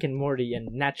such as Rick and Morty and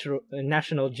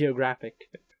National Geographic.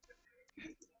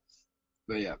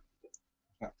 But yeah,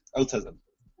 autism.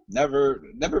 Never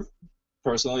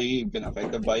personally been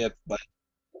affected by it, but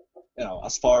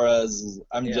as far as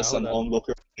I'm Yeah, just hold an up.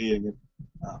 onlooker seeing it.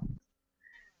 Uh,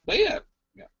 but yeah.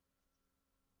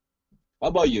 What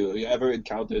about you? You ever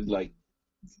encountered like,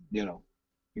 you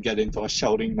get into a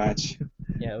shouting match,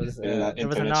 Yeah, it was in an there was a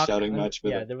internet knock. shouting match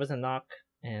with Yeah, there was a knock,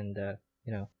 and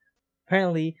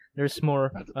apparently there's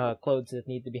more clothes that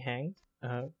need to be hanged.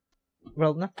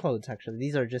 Well, not clothes actually.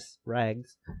 These are just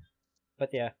rags. But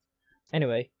yeah.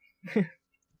 Anyway,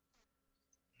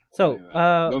 so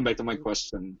going back to my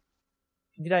question.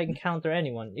 did I encounter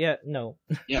anyone? Yeah, no.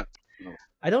 Yeah. No.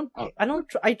 I don't. Oh,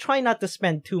 I try not to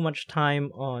spend too much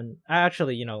time on.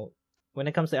 Actually, when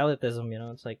it comes to elitism,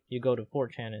 it's like you go to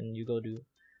 4chan and you go to,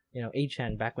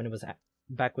 8chan back when it was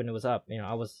up.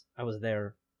 I was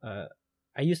there.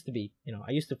 I used to be.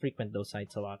 I used to frequent those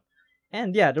sites a lot,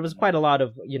 and yeah, there was quite a lot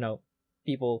of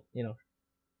people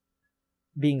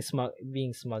being smug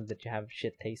that you have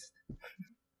shit taste,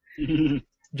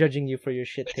 judging you for your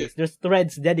shit taste. There's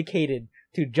threads dedicated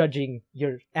to judging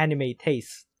your anime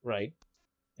taste, right?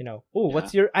 Oh, yeah.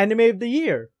 what's your anime of the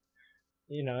year?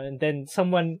 And then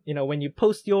someone, when you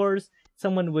post yours,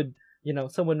 someone would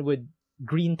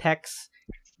green text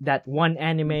that one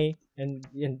anime,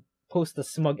 and post a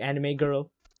smug anime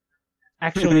girl,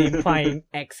 actually implying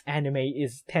X anime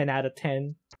is 10 out of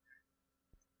 10.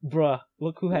 Bruh,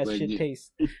 look who has But, shit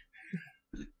taste.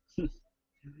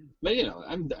 but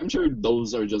I'm sure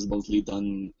those are just mostly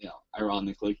done,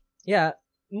 ironically. Yeah,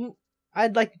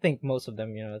 I'd like to think most of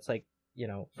them, it's like,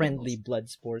 friendly most. blood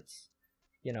sports.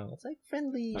 It's like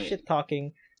friendly Oh, yeah. shit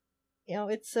talking.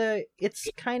 It's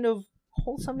kind of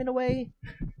wholesome in a way,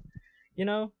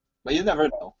 But you never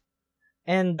know.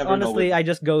 And Never know honestly, with I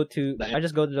just go to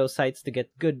the- those sites to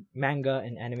get good manga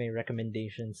and anime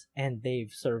recommendations, and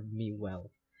they've served me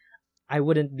well. I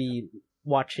wouldn't be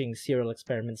watching Serial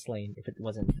Experiments Lane if it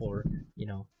wasn't for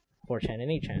 4chan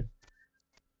and 8chan.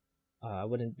 I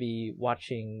wouldn't be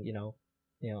watching,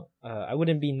 I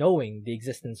wouldn't be knowing the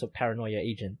existence of Paranoia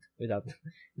Agent without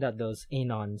without those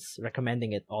anons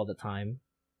recommending it all the time.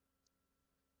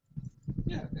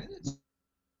 Yeah, it's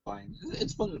fine.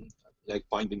 It's fun, like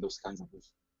finding those kinds of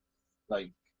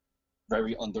like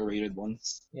very underrated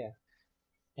ones. Yeah,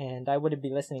 and I wouldn't be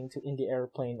listening to Indie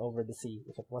Airplane Over the Sea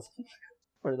if it wasn't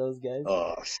for those guys.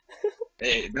 Oh,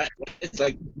 hey, that is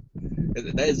like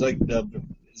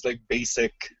it's like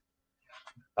basic.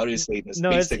 How do you say this? No,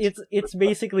 Basic. it's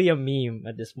basically a meme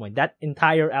at this point. That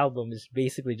entire album is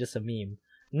basically just a meme.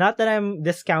 Not that I'm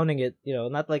discounting it,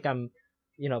 not like I'm,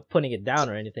 putting it down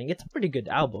or anything. It's a pretty good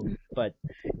album, but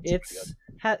it's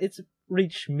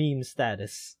reached meme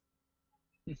status,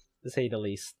 to say the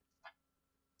least.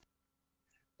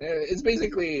 It's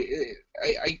basically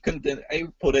I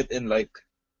put it in like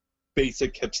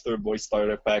basic hipster boy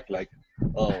starter pack. Like,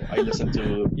 oh, I listen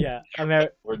to Yeah,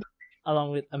 or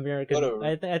along with American. whatever.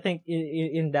 I think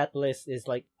in that list is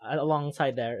like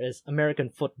alongside there is American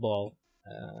football.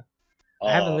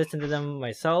 I haven't listened to them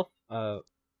myself,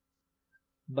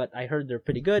 but I heard they're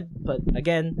pretty good. But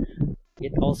again,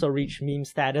 it also reached meme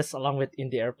status along with In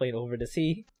the Airplane Over the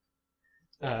Sea,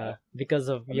 because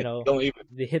of don't even.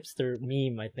 the hipster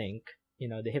meme. I think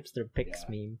the hipster pics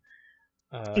Yeah.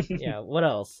 meme. Yeah. What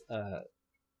else? I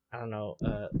don't know.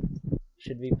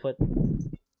 Should we put?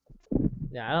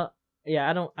 I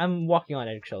don't. I'm walking on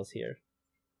eggshells here.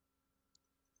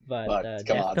 But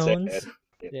Come on, say Deftones,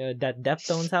 it. that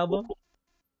Deftones album.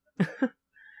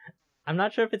 I'm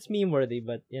not sure if it's meme worthy,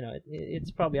 but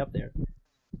it's probably up there.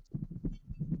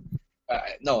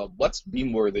 No, what's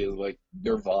meme worthy is like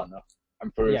Nirvana.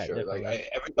 I'm pretty Yeah, sure. definitely. Like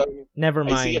every time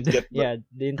Nevermind. get Yeah,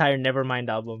 the entire Nevermind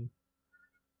album.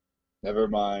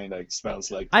 Nevermind, like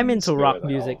smells like. I'm Teen into Spirit, rock like,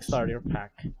 music oh. starter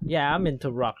pack. Yeah, I'm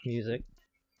into rock music.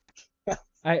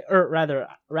 I'm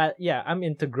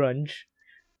into grunge.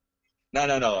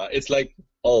 No. It's like,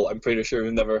 oh, I'm pretty sure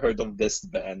you've never heard of this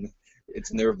band.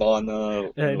 It's Nirvana.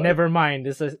 and, like, Nevermind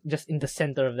is just in the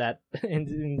center of that.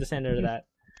 in the center of that.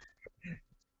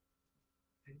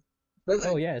 but,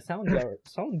 Oh yeah,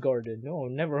 Soundgarden. No,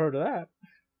 never heard of that.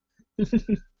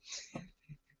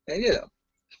 and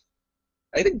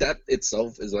I think that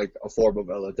itself is like a form of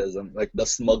elitism, like the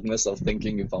smugness of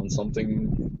thinking you found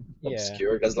something Yeah.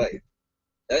 obscure, because like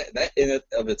that in it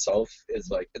of itself is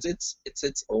like it's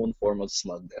its own form of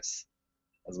smugness.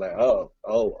 It's like, oh,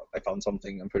 I found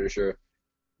something. I'm pretty sure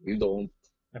you don't.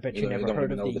 I bet You you don't- you never don't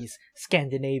heard even of know these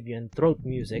Scandinavian throat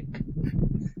music.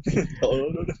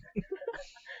 No.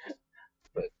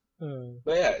 Hmm.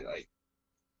 But yeah, like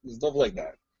stuff like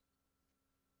that.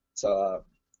 So,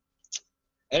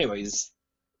 anyways,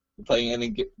 you playing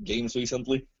any games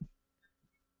recently?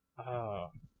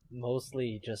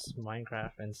 Mostly just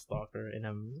Minecraft and Stalker, and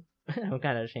I'm I'm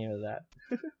kind of ashamed of that.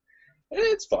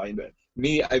 It's fine, but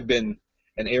me, I've been,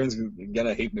 and Aaron's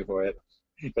gonna hate me for it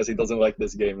because he doesn't like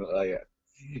this game.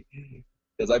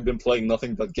 Because I've been playing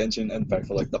nothing but Genshin Impact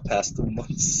for like the past 2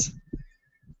 months.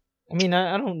 I mean,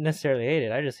 I don't necessarily hate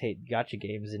it. I just hate gacha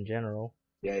games in general.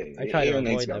 Yeah, I try to Aaron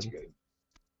hates avoid gacha them. games.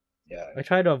 Yeah, I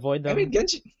try to avoid I them mean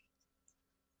Genshin,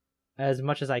 as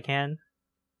much as I can.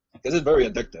 because it's very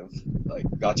addictive. Like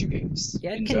gacha games.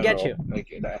 Yeah, it in can get general, you. Like,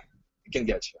 it can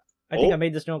get you. I think Oh. I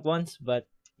made this joke once, but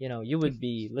you would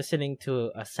be listening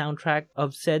to a soundtrack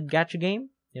of said gacha game.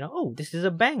 Oh, this is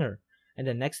a banger, and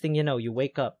the next thing you know, you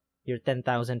wake up, you're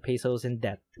 10,000 pesos in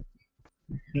debt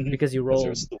because you Because rolled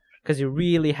you're stupid. because you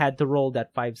really had to roll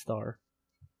that 5-star.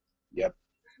 Yep.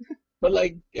 But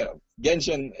like,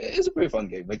 Genshin is a pretty fun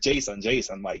game. Like Jason,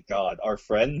 my God, our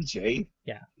friend Jay.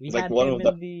 Yeah, we It's like had one him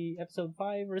of in the episode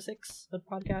 5 or 6 of the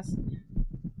podcast.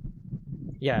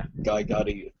 Yeah, Guy got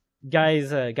it.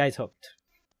 guys hooked.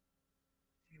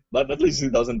 But at least he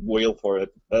doesn't wail for it.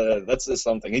 That's just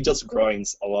something. He just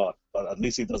grinds a lot, but at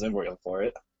least he doesn't wail for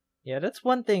it. Yeah, that's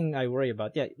one thing I worry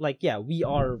about. Yeah, we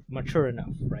are mature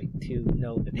enough, right, to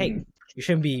know that hey, you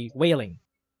shouldn't be wailing.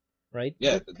 right?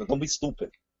 Yeah, But don't be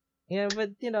stupid. yeah,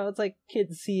 but it's like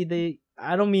kids see the.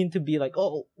 I don't mean to be like,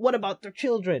 oh, what about their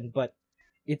children? But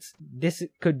this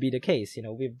could be the case.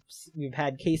 We've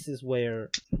had cases where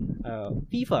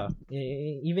FIFA,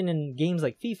 even in games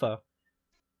like FIFA,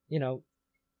 you know,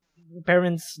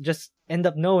 parents just end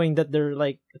up knowing that they're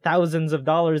like thousands of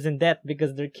dollars in debt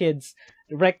because their kids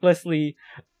recklessly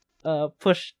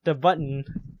push the button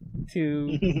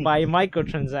to buy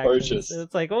microtransactions. So Purchase.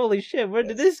 it's like, holy shit, where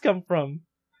did Yes. this come from?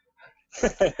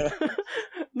 But yeah,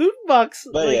 loot box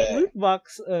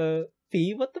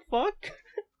fee, what the fuck?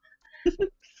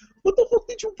 what the fuck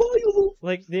did you buy?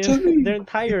 Like Tell me. their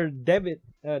entire debit,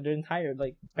 their entire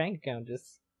like bank account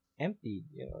just empty.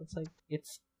 It's like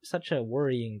it's such a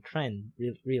worrying trend,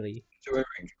 really.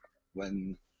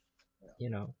 When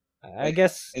I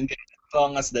guess as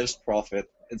long as there's profit,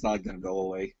 it's not gonna go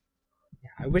away.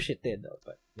 I wish it did though,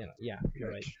 but yeah,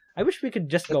 you're right. I wish we could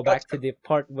just go back to the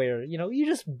part where you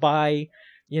just buy,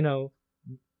 you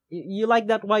like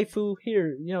that waifu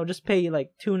here, just pay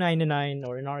like $2.99,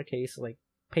 or in our case, like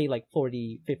pay like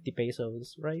 40-50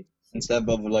 pesos, right? Instead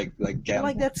of like I gamble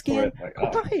like that for skin. it, like,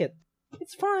 I'll buy it.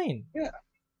 It's fine. Yeah.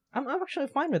 I'm actually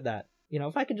fine with that.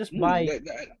 If I could just buy yeah,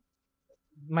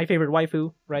 my favorite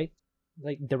waifu, right?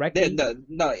 Like directly.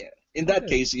 no, yeah. In that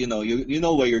case, you know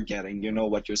what you're getting. You know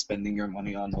what you're spending your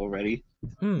money on already.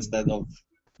 Instead of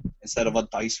a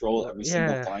dice roll every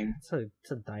single time.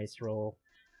 It's a dice roll.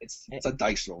 It's a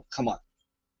dice roll. Come on.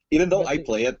 Even though I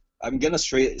play it, I'm gonna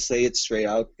say it straight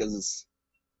out because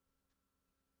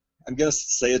I'm gonna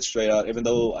say it straight out. Even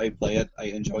though I play it, I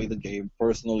enjoy the game.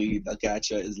 Personally, the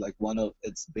gacha is like one of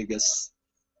its biggest.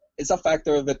 It's a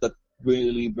factor of it that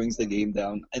really brings the game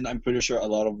down, and I'm pretty sure a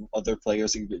lot of other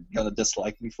players are gonna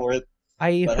dislike me for it.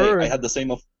 I heard. I had the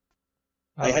same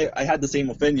I had the same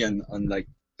opinion on like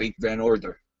Fate Grand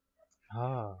Order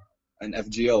and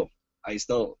FGO. I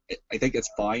think it's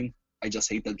fine. I just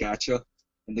hate the gacha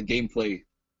and the gameplay.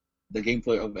 The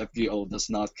gameplay of FGO does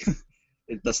not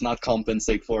it does not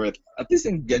compensate for it. At least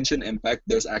in Genshin Impact,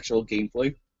 there's actual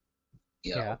gameplay.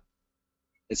 Yeah.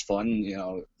 It's fun.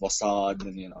 Facade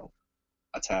and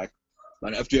attack.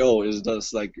 But FGO is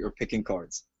just like you're picking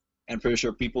cards. And I'm pretty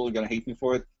sure people are gonna hate me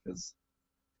for it because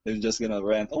they're just gonna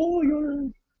rant. Oh,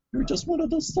 you're just one of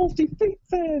those salty Fate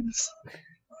fans.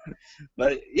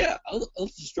 But yeah, I'll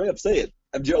straight up say it.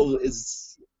 FGO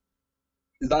is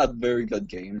not a very good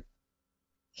game.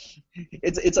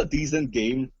 It's a decent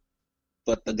game,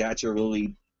 but the gacha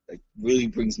really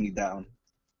brings me down.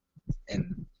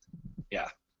 And yeah,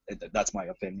 that's my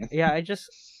opinion. Yeah,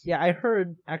 I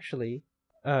heard actually,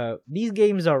 these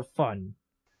games are fun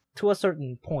to a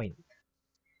certain point.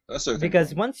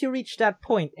 Because once you reach that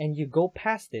point and you go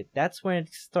past it, that's when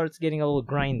it starts getting a little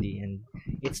grindy and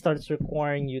it starts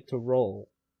requiring you to roll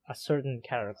a certain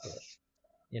character,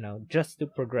 just to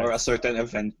progress. Or a certain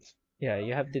event. Yeah,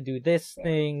 you have to do this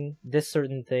thing, this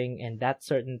certain thing, and that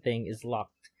certain thing is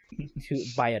locked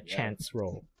by a chance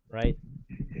roll, right?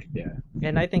 Yeah.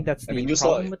 And I think that's the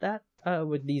problem with that,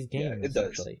 with these games, it does.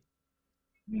 actually.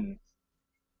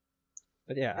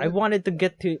 But yeah, I wanted to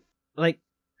get to, like,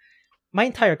 my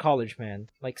entire college, man,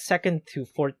 like second to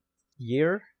fourth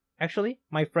year, actually,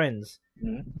 my friends,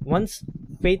 once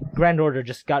Fate Grand Order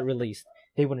just got released,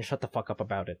 they wouldn't shut the fuck up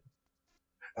about it.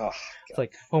 Oh, it's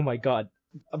like, oh my god.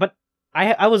 But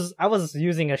I was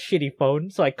using a shitty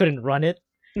phone, so I couldn't run it.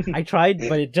 I tried,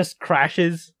 but it just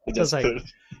crashes. It just I was like,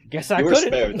 guess I you were couldn't.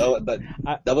 spared.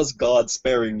 That was God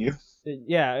sparing you.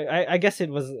 Yeah, I guess it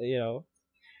was,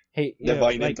 hey,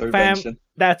 divine intervention. Fam,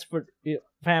 that's for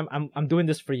fam. I'm doing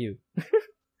this for you.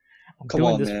 Come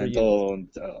on, man.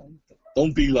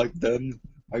 Don't be like them.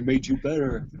 I made you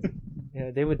better.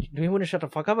 Yeah, they wouldn't shut the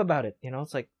fuck up about it.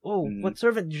 It's like, oh, what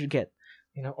servant did you get?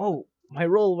 Oh, my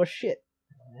roll was shit.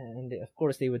 And of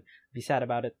course they would be sad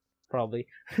about it, probably.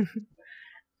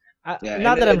 Yeah,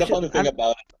 not that I'm the funny thing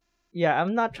about it. Yeah,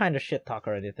 I'm not trying to shit talk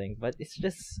or anything, but it's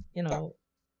just,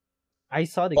 I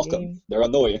saw the game. They're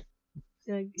annoying.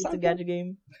 It's a gacha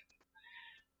game.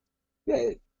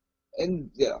 Yeah, and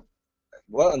yeah,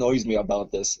 what annoys me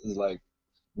about this is like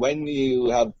when you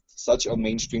have such a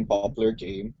mainstream popular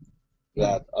game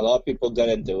that a lot of people get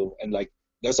into, and like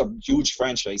there's a huge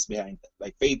franchise behind it.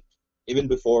 Like Fate, even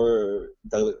before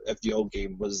the FGO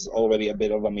game, was already a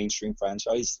bit of a mainstream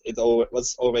franchise. It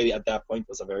was already at that point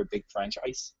was a very big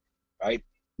franchise, right?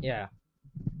 Yeah.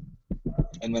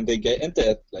 And when they get into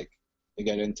it, like they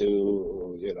get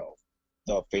into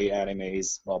the Fate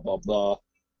animes, blah blah blah,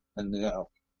 and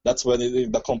that's when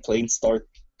the complaints start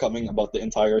coming about the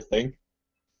entire thing.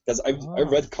 Because I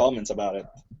read comments about it.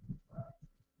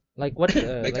 Like what?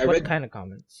 Like what kind of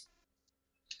comments?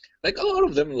 like a lot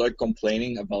of them like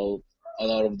complaining about a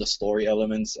lot of the story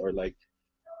elements, or like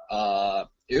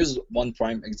here's one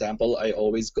prime example I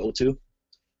always go to.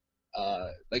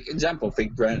 Like example,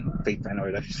 Fate Brand,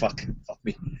 or like fuck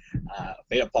me,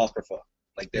 Fate Apocrypha.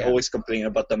 Like they Yeah. always complain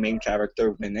about the main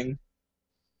character winning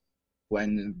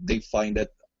when they find it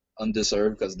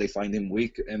undeserved because they find him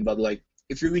weak. And but like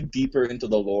if you read deeper into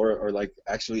the lore, or like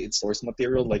actually its source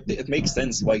material, like it makes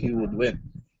sense why he would win.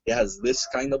 He has this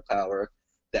kind of power.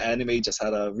 The anime just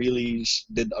had a really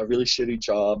did a really shitty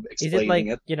job Is it explaining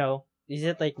like, it. is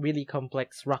it like really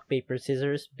complex rock, paper,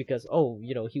 scissors? Because, oh,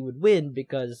 he would win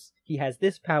because he has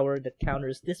this power that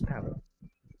counters this power.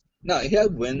 No, he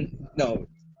had win. No,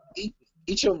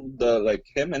 each of the like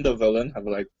him and the villain have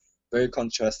like very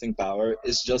contrasting power.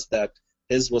 It's just that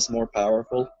his was more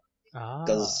powerful Ah,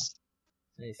 because,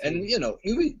 I and see.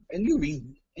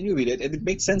 you read it, and it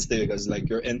makes sense to you because like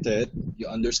you're into it, you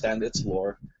understand its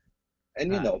lore,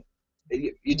 and Ah,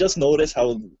 you just notice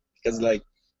how, because like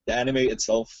the anime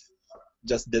itself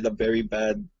just did a very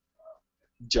bad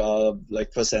job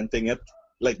like presenting it.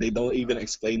 Like they don't even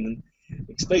explain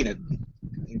it.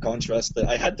 In contrast,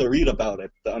 I had to read about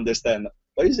it to understand.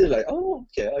 Why is it like, oh,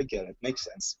 okay, I get it, makes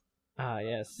sense.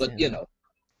 yes, But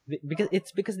because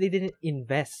it's because they didn't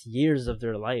invest years of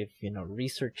their life,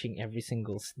 researching every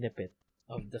single snippet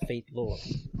of the Fate lore.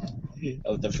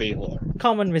 of the Fate lore.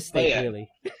 Common But mistake, yeah, really.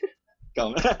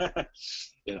 come,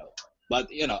 you know. But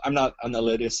I'm not an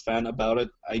elitist fan about it.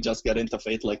 I just got into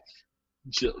Fate like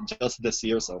just this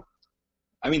year, so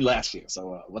I mean last year.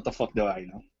 So what the fuck do I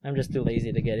know? I'm just too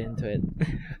lazy to get into it.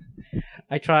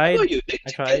 I How tried. about you?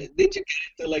 I tried. Did you get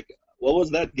into like what was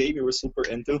that game you were super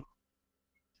into?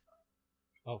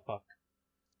 Oh fuck.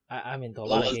 I'm into a What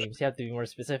lot of was that? games. You have to be more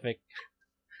specific.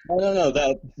 No,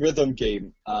 that rhythm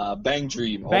game. Bang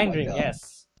Dream. Oh Bang my Dream, god.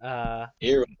 yes.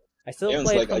 Aaron, I still Aaron's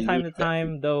play it like a from time huge to Bang Dream.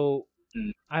 time, though.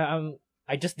 Mm,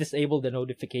 I just disabled the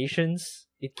notifications.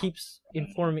 It keeps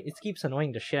informing. It keeps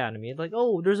annoying the shit out of me. It's like,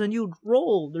 oh, there's a new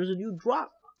roll. There's a new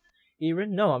drop.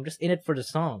 Aaron, no, I'm just in it for the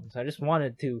songs. I just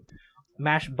wanted to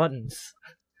mash buttons.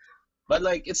 But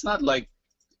like, it's not like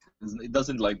it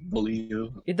doesn't like bully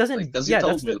you. It Like, doesn't. cause you Yeah,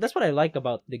 told me. that's what I like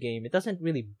about the game. It doesn't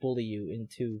really bully you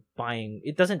into buying.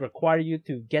 It doesn't require you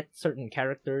to get certain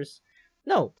characters.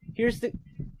 No, here's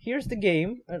the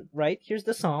game, right? Here's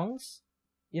the songs.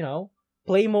 You know,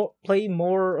 play more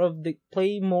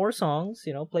songs.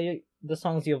 Play the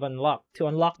songs you've unlocked to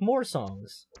unlock more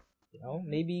songs.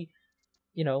 Maybe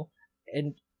you know,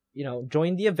 and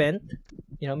join the event.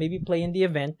 Maybe play in the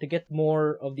event to get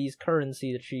more of these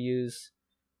currency that you use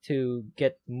to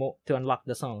get more to unlock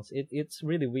the songs. It's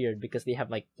really weird because they have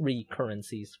like 3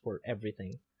 currencies for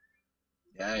everything.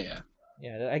 Yeah, yeah.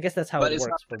 Yeah, I guess that's how But it it's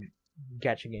not. works for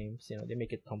gacha games. They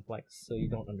make it complex so you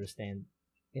don't understand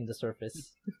in the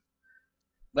surface.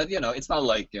 But it's not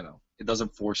like it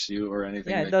doesn't force you or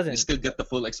anything. Yeah, it Like you doesn't. still get the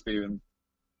full experience.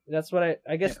 That's what I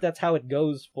Yeah. guess that's how it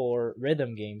goes for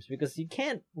rhythm games because you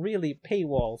can't really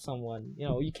paywall someone.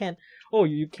 You can't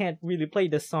really play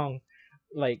this song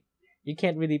like you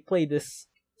can't really play this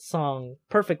song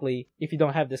perfectly if you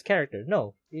don't have this character.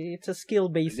 No, it's a skill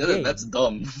based Yeah, that's game.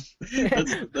 dumb.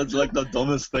 That's like the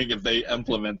dumbest thing if they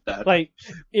implement that.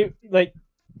 like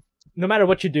no matter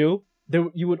what you do,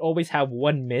 you would always have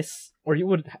one miss, or you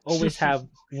would always have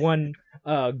one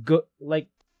good like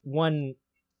one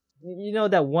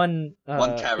that one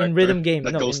One in character rhythm game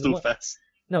that no goes in too one fast.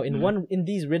 no in Mhm. one in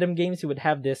these rhythm games you would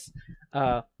have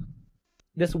uh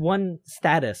this one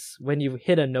status when you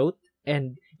hit a note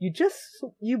and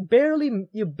you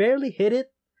barely hit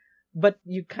it, but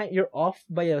you're off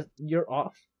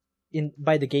in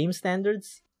by the game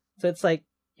standards. So it's like,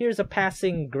 here's a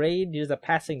passing grade, here's a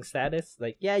passing status.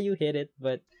 Like, yeah, you hit it,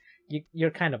 but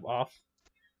you're kind of off,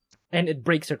 and it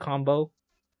breaks your combo.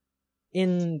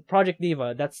 In Project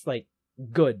Diva, that's like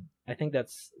good. I think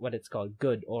that's what it's called,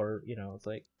 good, or it's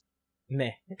like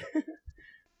meh.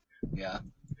 Yeah.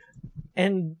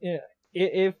 And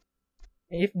if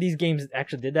these games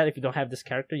actually did that, if you don't have this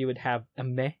character, you would have a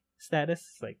meh status.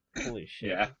 It's like, holy shit.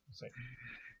 Yeah. It's like,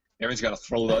 Aaron's gonna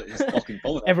throw his fucking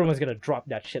phone out. everyone's gonna drop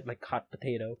that shit like hot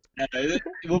potato. Yeah, it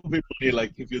would be funny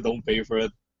like if you don't pay for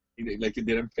it, like you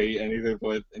didn't pay anything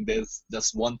for it, and there's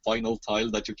just one final tile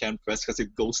that you can't press because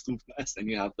it goes too fast, and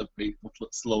you have to pay to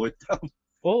slow it down.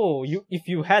 Oh, if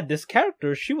you had this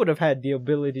character, she would have had the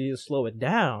ability to slow it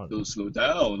down. To slow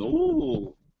down.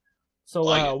 Ooh, So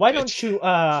buy it, why bitch. don't you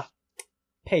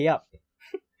pay up?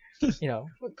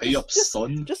 Pay up,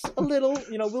 son. Just a little.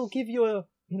 We'll give you a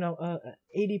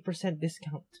 80%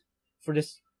 discount for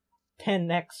this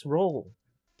 10x roll.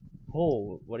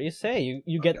 Oh, what do you say?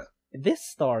 You get Okay. this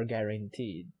star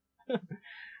guaranteed.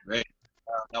 Right.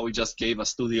 Now we just gave a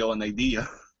studio an idea.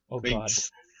 Oh god.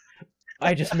 Thanks.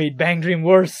 I just made Bang Dream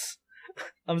worse.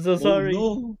 I'm so sorry.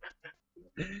 Oh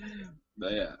no.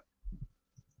 But yeah.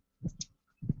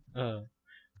 Oh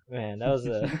man, that was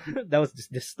a that was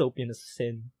just dystopian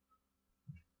sin.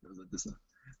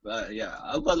 But yeah,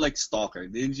 how about like Stalker?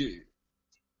 Did you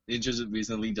just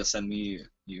recently just send me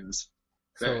news?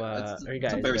 So are you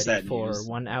guys very ready sad for news.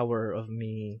 1 hour of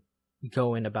me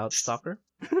going about Stalker?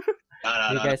 Nah,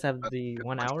 Do you nah, guys nah. have the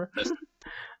 1 hour? Just-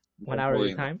 1 hour of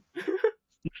your Going. time?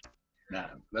 Nah,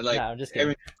 but like Nah, I'm just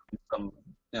kidding. some,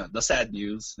 the sad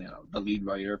news. The lead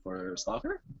writer for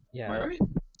Stalker. Am I Yeah, right?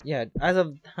 yeah. As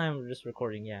of the time of this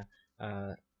recording, yeah.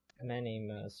 A man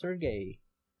named Sergey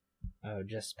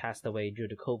just passed away due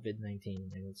to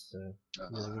COVID-19, and it's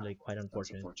really quite That's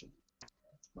unfortunate. unfortunate.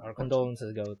 Our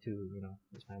condolences go to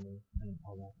his family and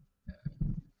all that.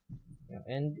 Yeah,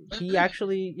 and he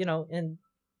actually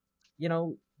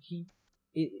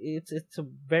it's a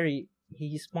very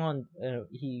he spawned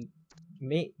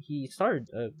he started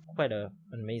quite an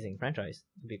amazing franchise,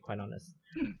 to be quite honest.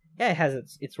 Yeah, it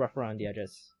has its rough around the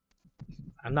edges.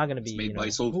 I'm not gonna be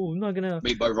I'm not gonna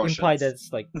made by Russians. imply that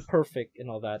it's like perfect and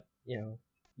all that.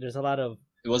 There's a lot of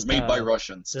It was made by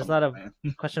Russians. there's a lot of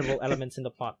questionable elements in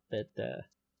the plot that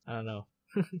I don't know.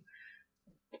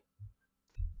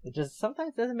 It just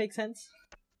sometimes doesn't make sense.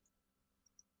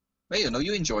 But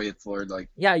you enjoy it for like.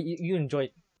 Yeah, you enjoy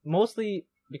it mostly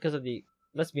because of the.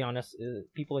 Let's be honest,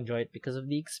 people enjoy it because of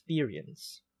the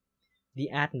experience, the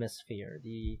atmosphere,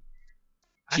 the.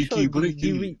 Cheeky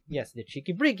bricky. Yes, the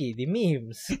cheeky bricky, the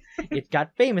memes. It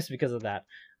got famous because of that,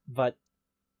 but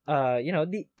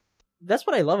that's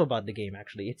what I love about the game.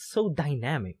 Actually, it's so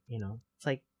dynamic. It's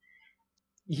like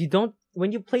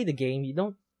when you play the game, you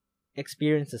don't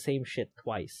experience the same shit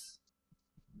twice,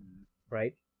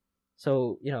 right?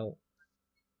 So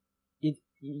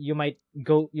you might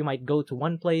go to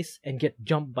one place and get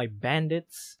jumped by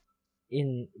bandits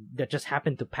that just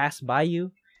happen to pass by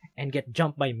you, and get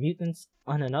jumped by mutants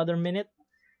on another minute.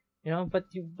 But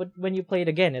when you play it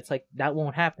again, it's like that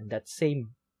won't happen. That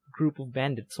same group of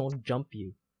bandits won't jump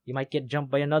you. You might get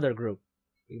jumped by another group.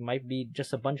 It might be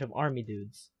just a bunch of army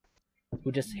dudes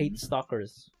who just hate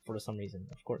stalkers for some reason.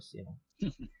 Of course, Yeah.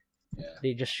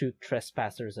 They just shoot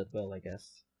trespassers at will, I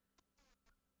guess.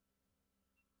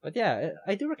 But yeah,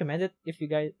 I do recommend it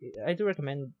I do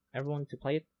recommend everyone to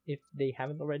play it if they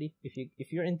haven't already.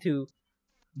 If you're into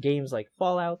games like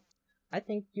Fallout, I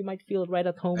think you might feel right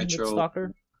at home with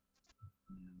Stalker.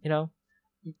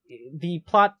 The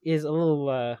plot is a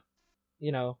little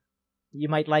you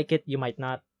might like it, you might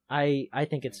not. I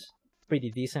think it's pretty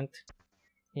decent.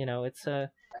 It's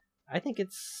I think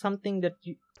it's something that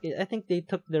I think they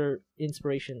took their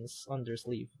inspirations on their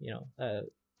sleeve.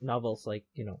 Novels like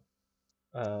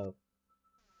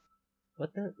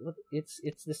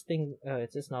it's this thing.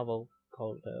 It's this novel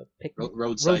called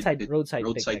Roadside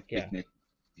Picnic. Picnic.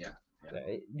 Yeah.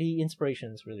 The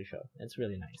inspirations really show. It's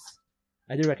really nice.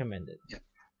 I do recommend it. Yeah.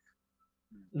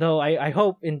 Though I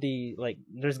hope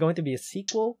there's going to be a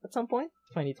sequel at some point,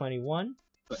 2021.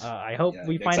 I hope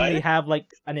we finally have like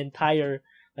an entire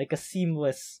a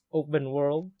seamless open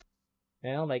world,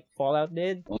 like Fallout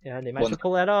did. They managed to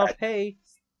pull that off. Hey,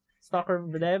 Stalker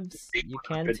devs, you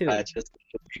can too.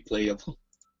 Playable.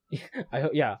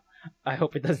 I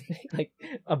hope it doesn't take like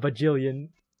a bajillion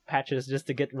patches just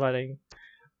to get running.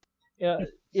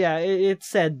 It's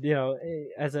said,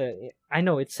 I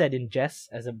know it's said in jest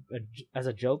as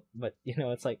a joke, but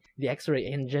it's like the X-ray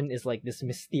engine is like this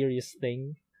mysterious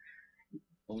thing.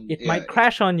 It might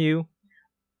crash on you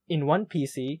in one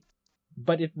PC,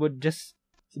 but it would just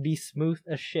be smooth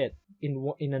as shit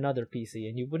in another PC,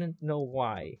 and you wouldn't know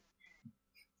why.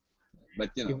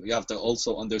 But you have to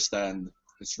also understand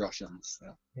it's Russians.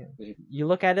 Yeah. You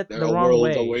look at it the wrong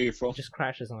way, it just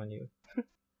crashes on you.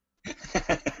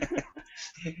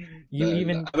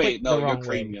 The wrong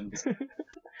Ukrainians.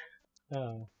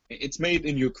 Way. It's made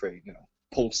in Ukraine,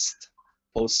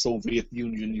 post-Soviet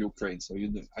Union Ukraine. So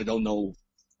I don't know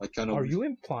what kind of. Are you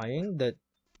implying that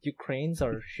Ukrainians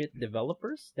are shit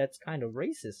developers? That's kind of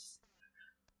racist.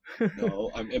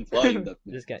 No, I'm implying that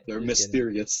they're just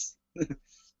mysterious.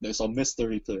 There's some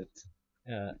mystery to it.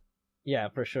 Yeah,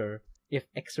 for sure. If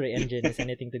X-ray engine is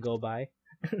anything to go by.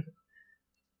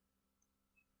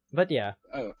 But yeah,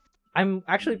 I'm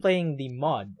actually playing the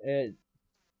mod.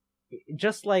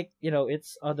 Just like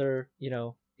it's other,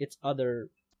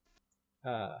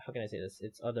 how can I say this?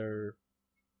 It's other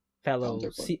fellow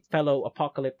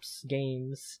apocalypse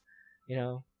games,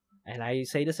 And I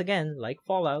say this again, like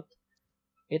Fallout,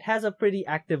 it has a pretty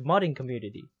active modding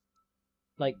community,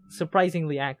 like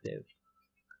surprisingly active.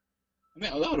 I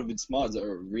mean, a lot of its mods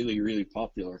are really, really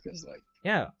popular because, like,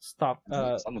 Yeah, stock.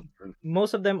 some of them.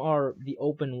 Most of them are the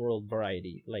open world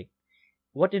variety. Like,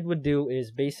 what it would do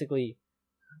is basically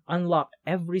unlock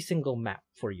every single map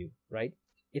for you, right?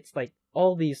 It's like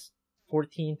all these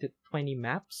 14 to 20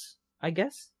 maps, I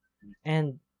guess.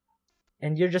 And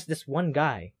you're just this one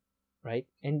guy, right?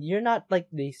 And you're not like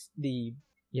the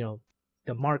you know,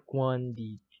 the Mark 1,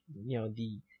 the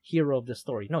the hero of the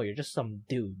story. No, you're just some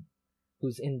dude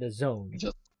who's in the zone.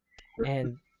 Just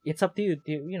And it's up to you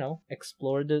to,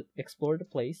 explore the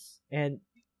place. And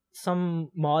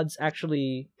some mods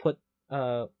actually put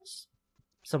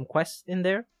some quests in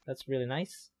there. That's really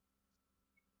nice.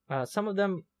 Some of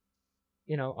them,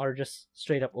 are just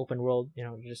straight up open world.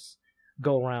 Just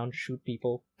go around, shoot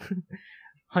people,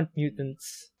 hunt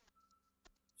mutants.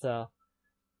 So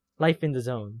life in the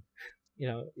zone.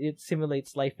 It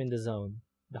simulates life in the zone.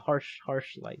 The harsh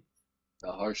life.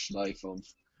 the harsh life of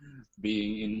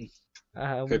being in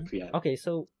Um, Pripyat. okay,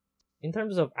 so in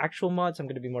terms of actual mods, I'm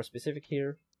going to be more specific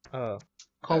here.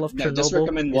 Call of Yeah, just Chernobyl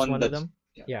recommend is one one of that. them.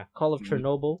 Yeah. Yeah, Call of Mhm.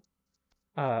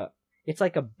 Chernobyl. It's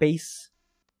like a base.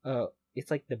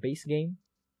 It's like the base game.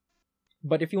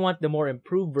 But if you want the more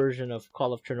improved version of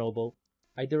Call of Chernobyl,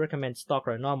 I do recommend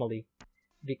Stalker Anomaly,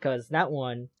 because that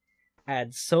one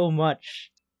adds so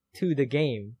much to the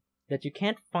game that you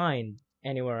can't find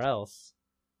anywhere else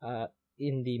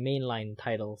in the mainline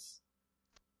titles.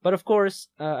 But of course,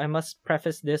 I must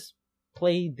preface this: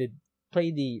 play the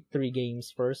 3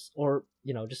 games first, or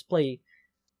just play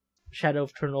Shadow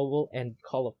of Chernobyl and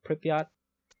Call of Pripyat.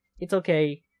 It's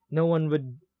okay. No one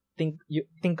would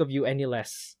think of you any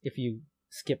less if you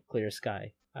skip Clear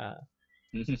Sky.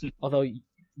 Although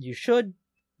you should.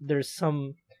 There's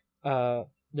some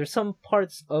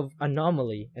parts of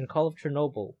Anomaly and Call of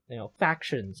Chernobyl,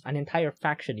 factions, an entire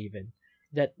faction even,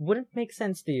 that wouldn't make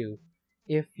sense to you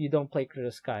if you don't play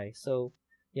Clear Sky. So,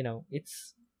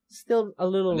 it's still a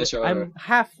little. Unless you're I'm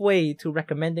halfway to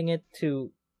recommending it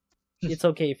to. It's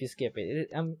okay if you skip it.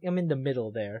 I'm in the middle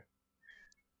there.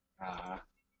 Yeah,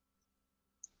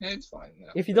 it's fine.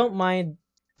 Yeah, If you fair. don't mind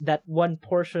that one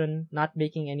portion not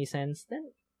making any sense,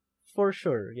 then for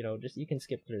sure, just you can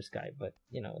skip Clear Sky. But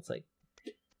it's like,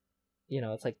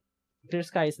 Clear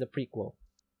Sky is the prequel,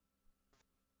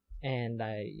 and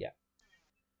yeah.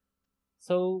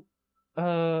 So,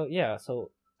 yeah. So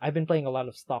I've been playing a lot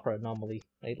of Stalker Anomaly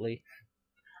lately.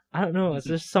 I don't know. It's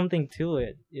just something to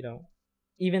it,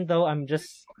 Even though I'm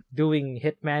just doing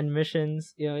Hitman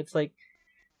missions, it's like,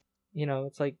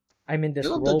 I'm in You this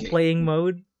love the role game. playing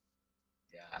mode.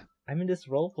 Yeah. I'm in this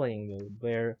role playing mode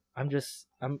where I'm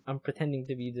pretending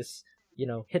to be this,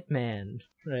 hitman,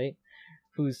 right?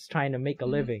 Who's trying to make a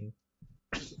Mhm. living.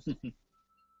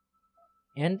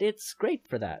 And it's great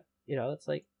for that. It's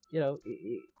like,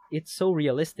 it's so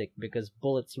realistic because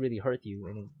bullets really hurt you,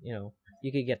 and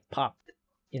you could get popped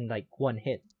in like one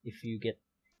hit if you get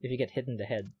hit in the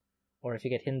head, or if you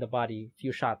get hit in the body,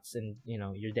 few shots and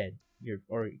you're dead.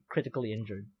 Or critically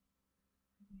injured.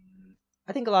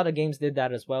 I think a lot of games did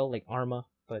that as well, like Arma,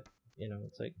 but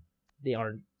it's like they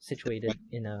aren't situated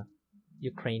in a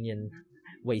Ukrainian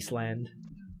wasteland.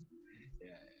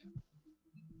 Yeah.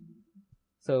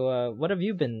 So, what have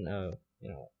you been?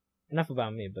 Enough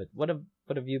about me. But what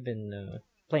have you been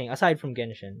playing aside from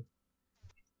Genshin?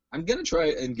 I'm gonna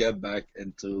try and get back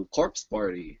into Corpse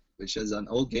Party, which is an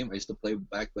old game I used to play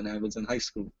back when I was in high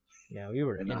school. Yeah, we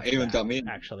were And into Aaron that got me in.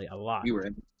 actually a lot. We were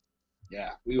in.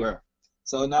 Yeah, we were.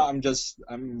 So now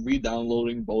I'm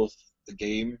re-downloading both the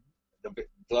game, the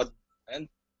Blood and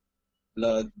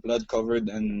Blood Covered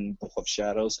and Book of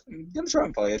Shadows. I'm gonna try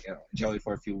and play it, enjoy it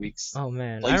for a few weeks. Oh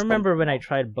man, Play I some. remember when I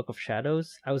tried Book of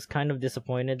Shadows, I was kind of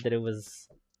disappointed that it was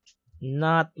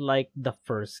not like the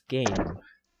first game.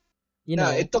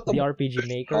 Yeah, it took a The RPG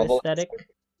Maker novel. aesthetic.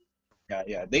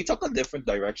 Yeah. They took a different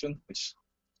direction, which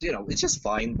it's just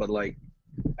fine. But like,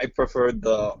 I prefer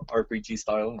the RPG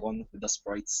style one with the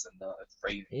sprites and the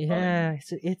frame. Yeah,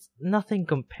 it's nothing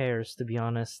compares, to be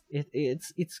honest.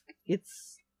 It's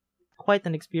quite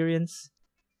an experience.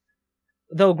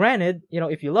 Though granted,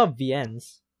 if you love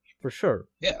VNs, for sure.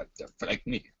 Yeah, like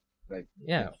me.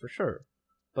 Yeah, for sure.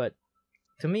 But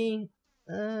to me,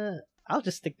 I'll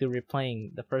just stick to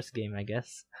replaying the first game, I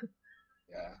guess.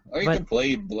 Yeah, or you But can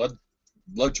play Blood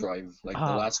Drive like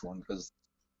the last one because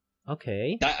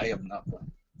okay. that I have not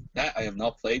played. That I have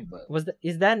not played, but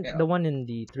Is that yeah. the one in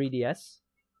the 3DS?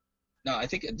 No, I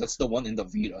think that's the one in the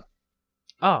Vita.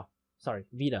 Oh, sorry,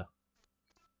 Vita.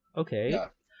 Okay. Yeah.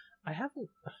 I haven't.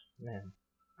 Man,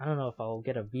 I don't know if I'll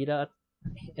get a Vita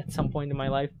at some point in my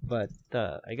life, but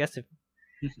I guess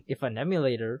if an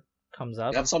emulator comes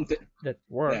up You have something. that Yeah,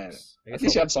 works, I at guess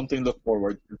least you I'll, have something to look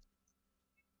forward to.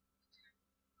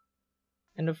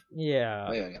 and if yeah,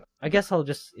 Oh, yeah. I guess I'll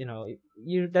just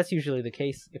that's usually the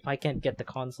case. If I can't get the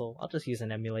console, I'll just use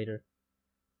an emulator.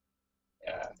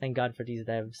 Yeah. Thank God for these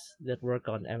devs that work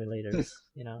on emulators.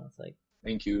 It's like,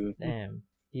 Thank you. damn,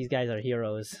 these guys are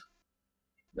heroes.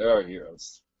 There are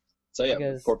heroes. So yeah,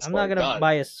 Because Corpse I'm not Party. gonna God,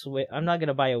 buy I'm not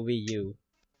gonna buy a Wii U.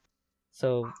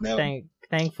 So no.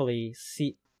 thankfully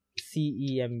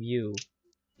CEMU,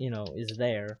 is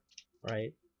there,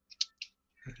 right?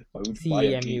 Why would you buy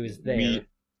a CEMU is there.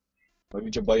 Why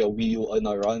would you buy a Wii U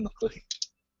unironically?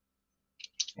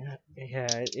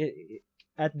 Yeah,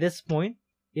 at this point,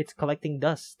 it's collecting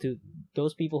dust. To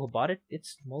those people who bought it,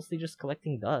 it's mostly just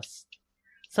collecting dust.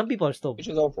 Some people are still Which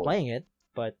is awful. playing it,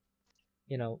 but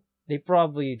they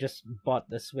probably just bought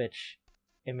the Switch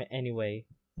anyway.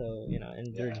 So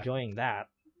and they're enjoying that.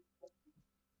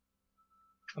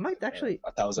 I might actually.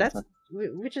 1,000. That's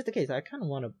which is the case. I kind of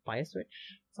want to buy a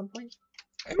Switch at some point.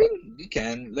 I mean, you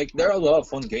can. Like, there are a lot of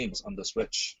fun games on the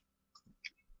Switch.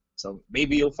 So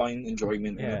maybe you'll find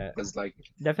enjoyment in it. Because, like,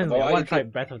 definitely, I want to try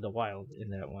Breath of the Wild in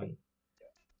that one.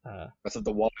 Breath of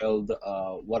the Wild.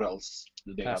 What else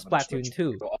do they have? Splatoon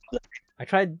 2. I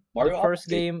tried Mario the first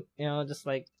Odyssey. game. Just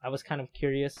like I was kind of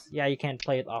curious. Yeah, you can't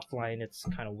play it offline. It's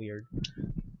kind of weird.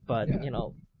 But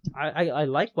I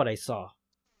like what I saw,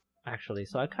 actually.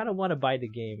 So I kind of want to buy the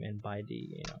game and buy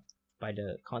the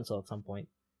console at some point.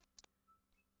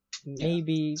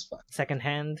 Maybe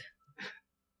secondhand.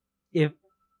 If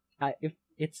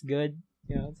it's good,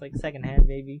 it's like secondhand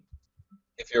maybe.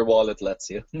 If your wallet lets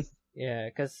you. Yeah,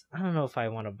 because I don't know if I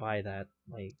want to buy that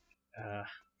like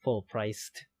full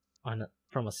priced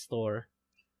from a store.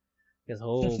 Because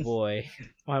oh boy,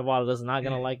 my wallet is not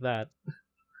gonna like that.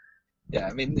 Yeah,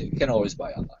 I mean, you can always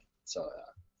buy online. So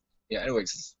yeah.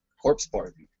 Anyways, Corpse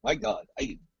Party. My God,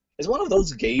 it's one of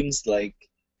those games like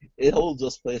it holds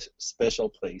a special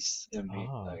place in me.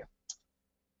 Oh. Like,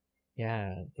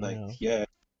 yeah, yeah.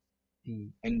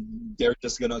 And they're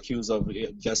just gonna accuse of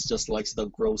Jess just likes the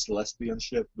gross lesbian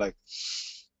shit. Like,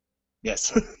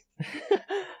 yes.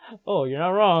 Oh, you're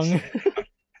not wrong.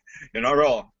 You're not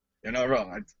wrong. You're not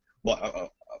wrong.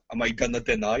 Am I gonna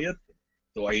deny it?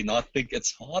 Do I not think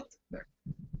it's hot?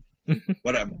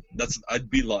 Whatever. I'd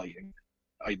be lying.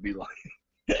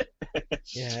 Yeah,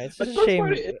 it's But just a Corpse shame.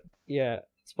 Party, Yeah,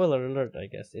 spoiler alert. I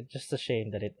guess it's just a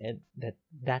shame that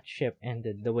that ship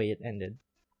ended the way it ended.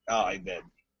 Oh, I did.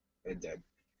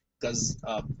 Because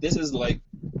this is like,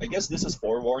 I guess this is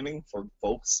forewarning for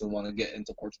folks who want to get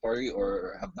into Corpse Party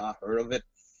or have not heard of it.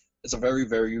 It's a very,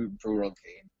 very brutal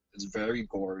game. It's very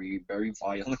gory, very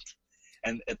violent,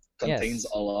 and it contains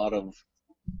a lot of.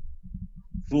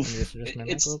 Oof,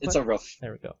 it's a rough.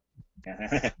 There we go.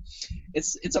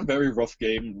 It's a very rough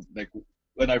game. Like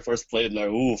when I first played, like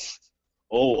oof,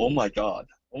 oh my god,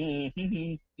 I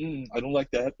don't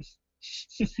like that.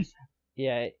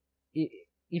 Yeah,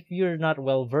 if you're not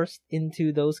well versed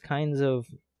into those kinds of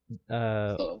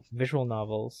visual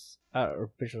novels,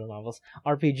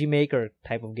 RPG Maker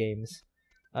type of games,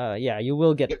 you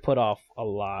will get put off a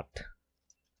lot.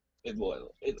 It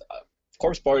will.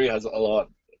 Corpse Party has a lot.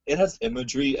 It has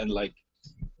imagery and like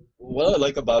what I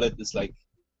like about it is like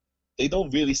they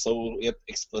don't really show it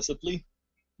explicitly,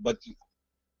 but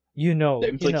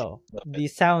the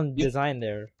sound design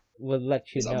there will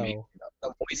let you know. Amazing.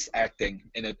 The voice acting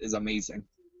in it is amazing,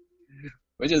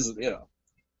 which is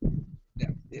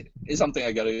it's something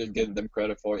I gotta give them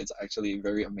credit for. It's actually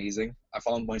very amazing. I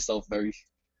found myself very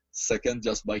sickened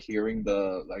just by hearing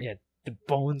the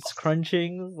bones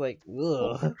crunching, like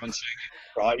ugh. Crunching,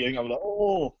 crying. I'm like,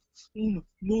 oh no,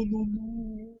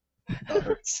 that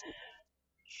hurts.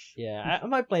 Yeah, I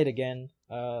might play it again.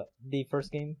 The first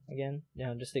game again,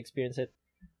 just to experience it.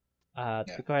 To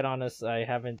be quite honest, I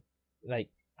haven't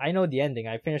I know the ending.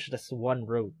 I finished this one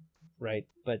road, right?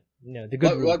 But the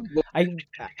good road. I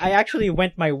actually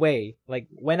went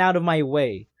out of my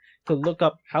way to look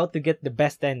up how to get the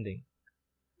best ending.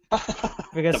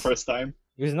 Because the first time.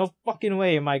 There's no fucking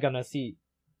way am I gonna see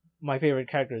my favorite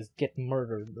characters get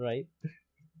murdered, right?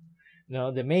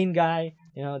 The main guy,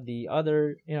 the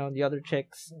other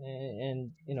chicks,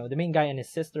 and the main guy and his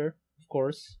sister, of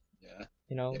course. Yeah.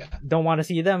 Don't want to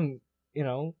see them,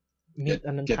 meet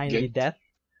an untimely death.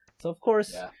 So of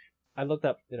course, I looked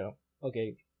up,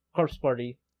 okay, Corpse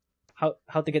Party, how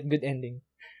to get good ending.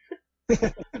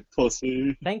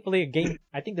 Pussy. Thankfully,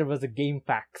 I think there was a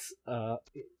GameFAQs.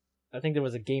 I think there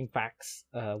was a GameFAQs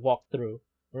walkthrough.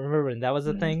 Remember when that was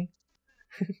a thing?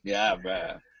 Yeah,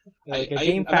 man.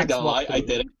 I'm not gonna lie, I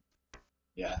did it.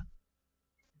 Yeah.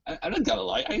 I'm not gonna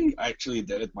lie, I actually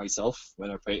did it myself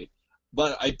when I played.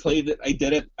 but I played it. I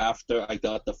did it after I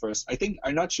got the first. I think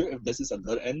I'm not sure if this is a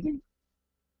good ending.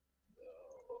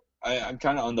 I'm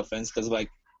kind of on the fence because like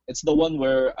it's the one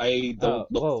where I don't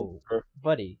look Whoa, for.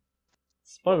 buddy.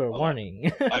 Well, Spoiler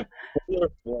warning. I'm spoiler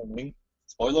warning.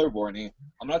 Spoiler warning.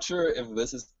 I'm not sure if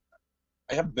this is.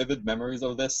 I have vivid memories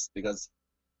of this because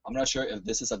I'm not sure if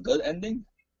this is a good ending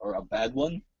or a bad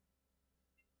one.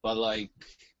 But like,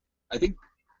 I think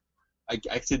I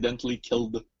accidentally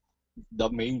killed the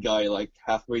main guy like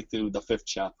halfway through the fifth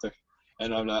chapter,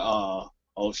 and I'm like,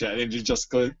 oh shit, and it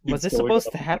just Was keeps this going supposed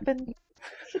up. to happen?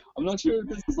 I'm not sure if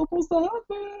this is supposed to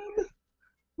happen.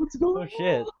 What's Oh going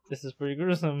shit, on? this is pretty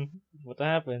gruesome. What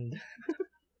happened?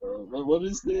 What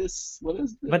is this? What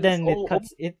is But this? then it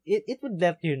cuts. It would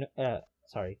let you.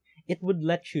 Sorry. It would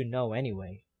let you know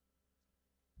anyway.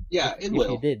 Yeah, it If you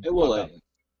will. did It will. fuck up.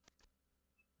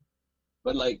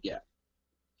 But like, yeah.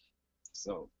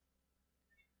 So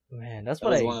Man, that's that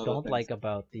what was I one of the don't things. like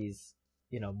about these,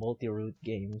 multi-root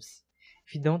games.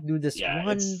 If you don't do this Yeah,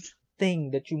 one it's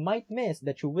thing that you might miss,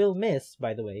 that you will miss,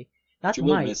 by the way, what not you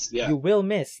will might, miss. Yeah, you will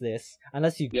miss this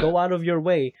unless you yeah, go out of your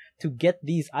way to get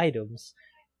these items.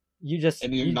 and you're You just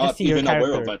not see your even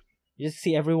aware of character, it, you just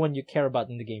see everyone you care about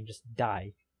in the game just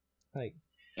die. Like,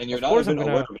 and you're of not course I'm even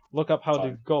aware gonna of it. look up how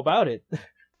to Sorry. go about it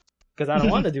because I don't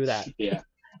want to do that. Yeah,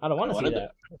 I don't I want don't to see want to do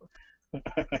that.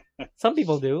 it. Some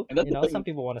people do, And that's the some thing.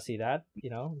 people want to see that,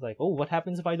 like, oh, what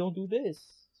happens if I don't do this?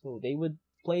 So they would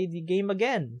play the game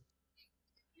again.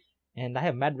 And I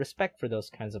have mad respect for those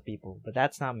kinds of people, but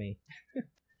that's not me.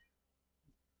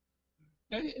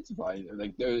 Yeah, it's fine.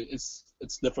 Like it's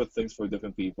different things for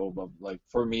different people, but like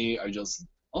for me, I just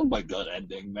oh my god,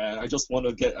 ending man. I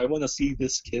want to see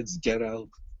this kids get out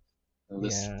of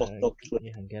this Yeah, fucked up place.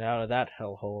 yeah, get out of that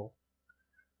hellhole.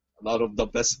 A lot of the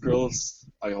best girls.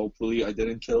 I hopefully I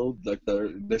didn't kill. Like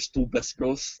there's two best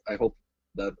girls. I hope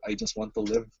that I just want to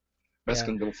live. Rest Yeah.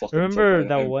 can go fuck themselves. Remember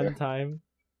that I don't one care. time?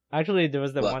 Actually, there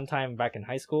was that But one time back in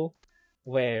high school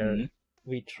where mhm.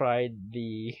 we tried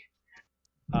the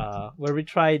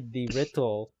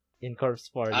ritual in Corpse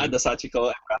The Party.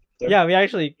 Sachiko after. Yeah, we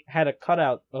actually had a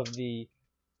cutout of the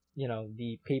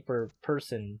paper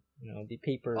person, the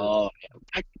paper Oh, yeah.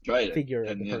 I tried it, figure of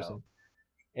and the person,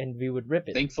 and we would rip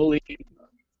it. thankfully,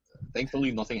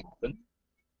 thankfully nothing happened.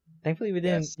 Thankfully, we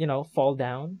didn't, Yes. fall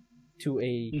down to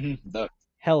a The,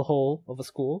 hellhole of a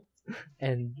school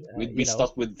and, we'd be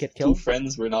stuck with get two killed.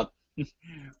 friends. We're not.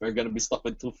 We're gonna be stuck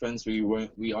with two friends. We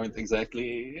aren't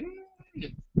exactly.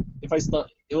 If I stuck,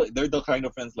 they're the kind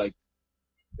of friends like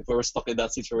if we were stuck in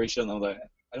that situation, I'm like,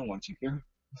 I don't want you here.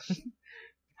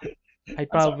 I'd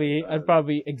I'm sorry.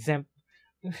 probably exempt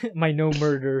my no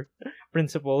murder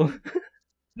principle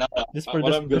No, just for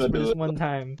what this I'm gonna do is one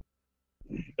time.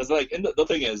 because like, and the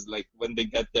thing is like when they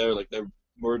get there, like they're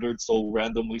murdered so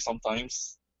randomly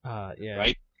sometimes, Yeah,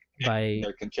 right? by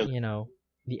They can kill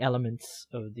the elements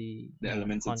of the the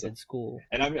elements itself. haunted school.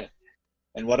 And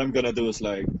and what I'm gonna do is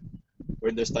like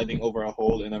when they're standing over a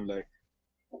hole, and I'm like,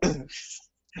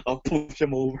 I'll push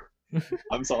them over.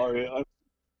 I'm sorry.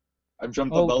 I'm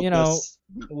dreamt Oh, about this.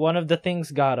 one of the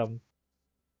things got him.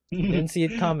 Didn't see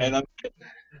it coming. And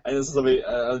this is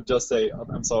I'll just say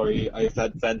I'm sorry. I've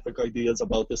had fanfic ideas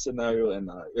about this scenario, and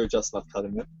you're just not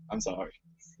cutting it. I'm sorry.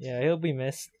 Yeah, he'll be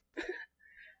missed.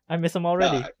 I miss him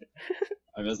already. Yeah,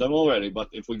 I miss them already. But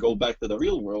if we go back to the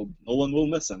real world, no one will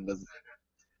miss him.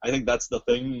 I think that's the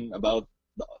thing about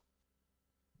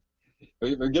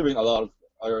we're giving a lot of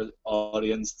our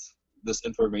audience this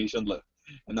information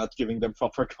and not giving them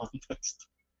proper context.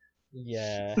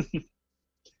 Yeah.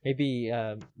 Maybe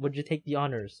would you take the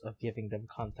honors of giving them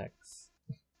context?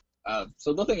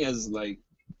 So the thing is, like,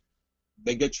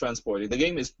 they get transported. The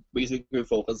game is basically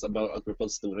focused about a group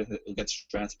of students who gets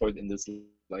transported in this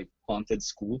like haunted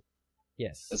school.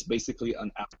 Yes. It's basically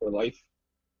an afterlife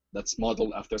that's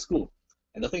modeled after school.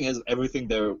 And the thing is, everything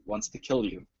there wants to kill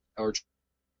you or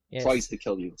Yes. tries to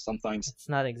kill you. Sometimes It's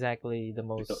not exactly the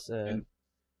most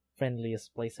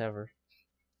friendliest place ever.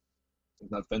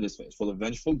 not friendly. It's full of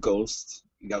vengeful ghosts.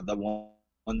 You got that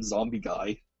one zombie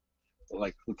guy,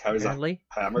 like who carries Apparently.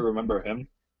 a hammer. Remember him?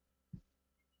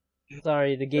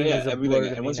 Sorry, the game is a everything. blur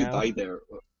to And me once you now. die there,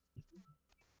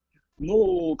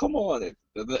 no, come on!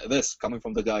 This coming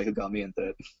from the guy who got me into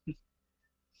it.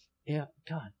 Yeah,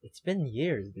 God, it's been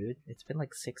years, dude. It's been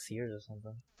like 6 years or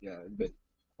something. Yeah, but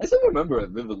I still remember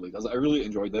it vividly because I really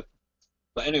enjoyed it.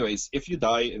 But anyways, if you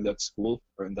die in that school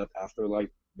or in that afterlife,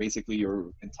 basically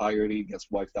your entirety gets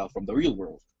wiped out from the real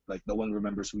world. Like no one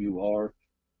remembers who you are,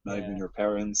 not even your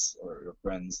parents or your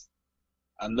friends,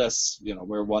 unless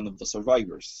we're one of the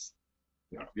survivors.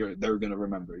 They're gonna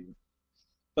remember you.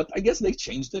 But I guess they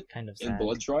changed it Kind of in sad.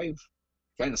 Blood Drive.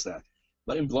 kind of sad.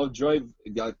 But in Blood Drive,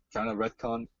 it got kind of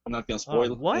retcon. I'm not gonna Oh,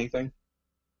 spoil what? anything.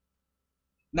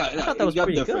 No, I no, thought that it was got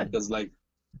pretty different good. because like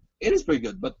it is pretty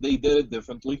good, but they did it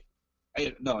differently.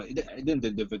 No, it didn't do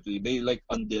it differently. They like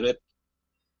undid it.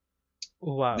 This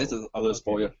Wow. is a little Okay.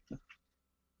 spoiler.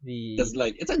 Because The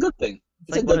like it's a good thing.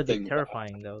 It's It's a like one good of the thing.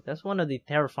 terrifying though. That's one of the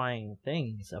terrifying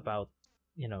things about,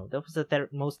 that was the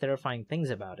most terrifying things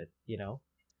about it.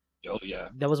 Oh yeah,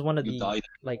 That was one of you the died.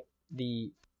 like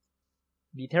the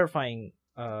terrifying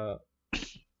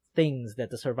things that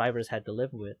the survivors had to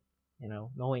live with.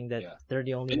 Knowing that Yeah, they're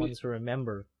the only and ones who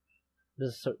remember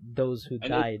those who and it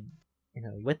died,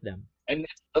 with them. and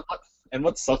it, and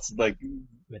what sucks like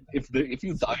With them. if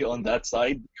you die on that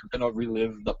side, you're gonna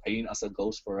relive the pain as a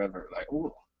ghost forever. Like,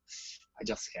 oh, I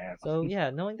just can't. So yeah,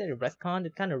 knowing that it retconned,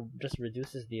 it kind of just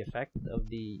reduces the effect of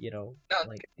the No,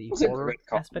 like it the wasn't horror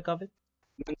retcon. aspect of it.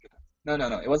 No.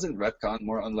 It wasn't retcon.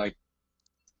 More on like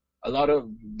a lot of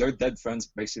their dead friends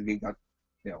basically got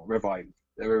revived.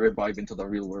 They were revived into the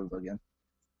real world again.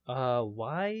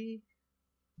 Why?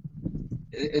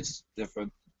 It's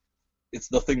different. It's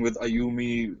the thing with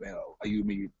Ayumi.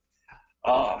 Ayumi.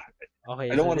 Ah,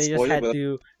 Okay, I don't so want to spoil it, but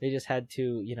they just had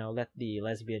to, let the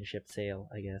lesbian ship sail,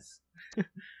 I guess.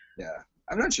 yeah,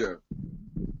 I'm not sure.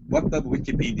 What the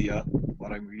Wikipedia?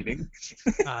 What I'm reading?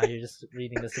 You're just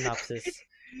reading the synopsis.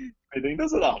 I think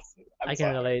that's enough. I'm I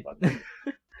can sorry, relate.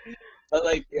 but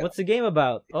like, yeah, What's the game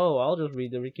about? Oh, I'll just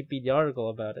read the Wikipedia article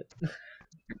about it.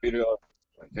 Wikipedia.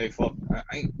 Like, hey, fuck,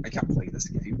 I can't play this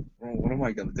game. What am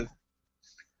I gonna do?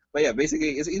 But yeah,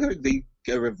 basically, it's either they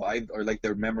get revived or like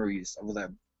their memories of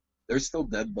them. They're still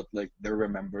dead, but like they're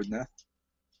remembered now.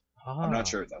 I'm not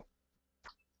Ah, sure though.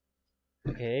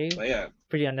 okay. But yeah,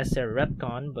 Pretty unnecessary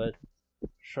retcon, but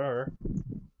sure,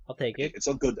 I'll take it. it's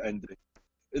a good ending.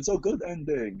 It's a good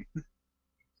ending.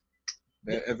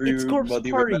 It's Corpse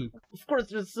Everybody remember. Party. Of course,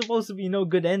 there's supposed to be no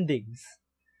good endings.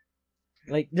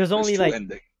 Like, there's There's only two like,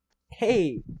 endings.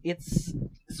 hey, it's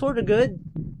sort of good.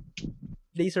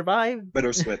 They survive,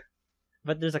 Bittersweet.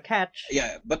 but there's a catch.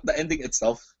 Yeah, but the ending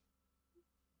itself.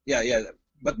 Yeah.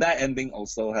 But that ending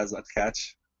also has a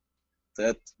catch.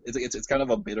 That it's kind of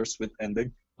a bittersweet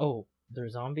ending. Oh, they're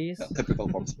zombies. No, typical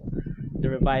Corpse Party. The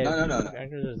revived No.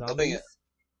 characters are The thing zombies. is,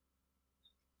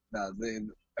 no,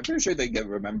 I'm pretty sure they get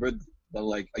remembered, but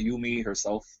like Ayumi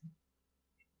herself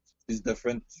is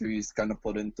different. She's kind of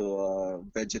put into a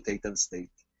vegetative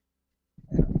state.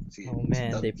 Yeah, Oh she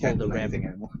man, they can't pulled the do anything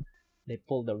rem. anymore. They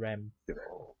pulled the rem.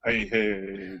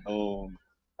 Hey, no.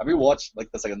 Have you watched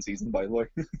like the second season, by the way?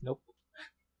 Nope.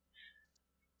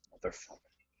 Motherfucker.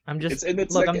 I'm just It's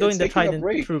look. like I'm doing it's the taking tried a and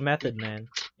break. true method, man.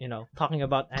 Talking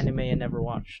about anime I never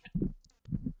watched.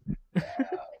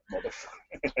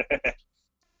 Motherfucker.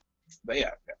 But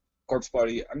yeah, Corpse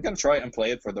Party. I'm gonna try and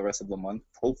play it for the rest of the month.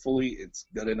 Hopefully, it's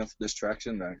good enough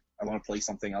distraction. I want to play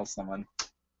something else naman.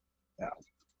 Yeah,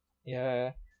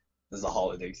 Yeah. this is the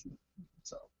holidays,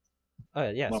 so Oh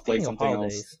yeah. I want to play Speaking of something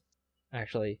holidays,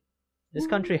 actually, this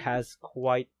country has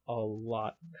quite a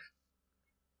lot.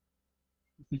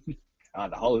 else.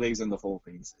 The holidays in the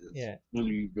Philippines is Yeah.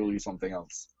 really something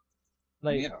else.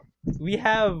 Like Yeah, we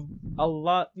have a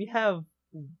lot. We have,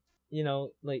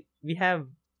 we have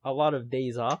a lot of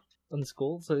days off in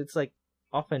school, so it's like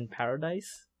often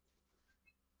paradise.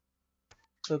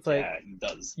 So it's like yeah, it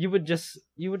does. you would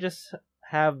just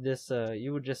have this.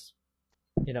 You would just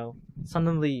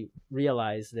suddenly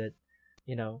realize that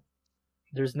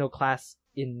there's no class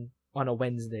on a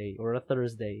Wednesday or a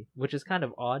Thursday, which is kind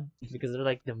of odd because they're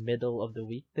like the middle of the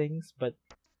week things. But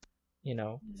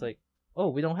it's like, oh,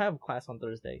 we don't have class on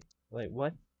Thursday. Like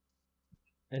what?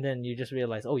 And then you just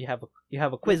realize, oh, you have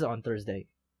a quiz on Thursday.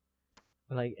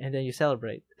 Like, and then you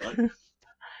celebrate.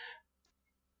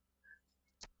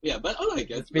 Yeah, but I like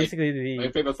it. It's basically my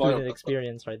the favorite part student of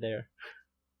experience right there.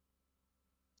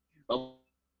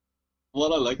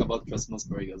 what I like about Christmas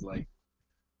break is like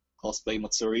cosplay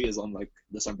Matsuri is on like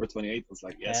December 28th. It's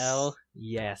like yes, Hell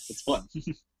yes. it's fun.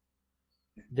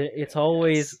 It's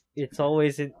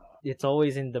Yes.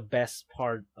 always in the best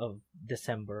part of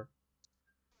December,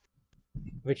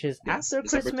 which is Yes, after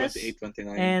December Christmas 28th,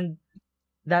 29th. and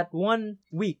that 1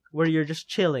 week where you're just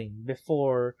chilling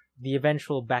before the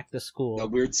eventual back to The school.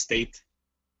 weird state.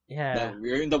 Yeah,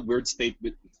 We're in the weird state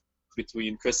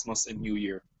between Christmas and New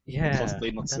Year. yeah.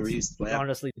 Cosplay Matsuri is That's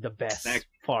honestly the best snack,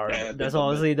 part. yeah, That's the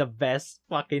honestly the best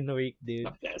fucking week, the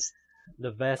dude. best.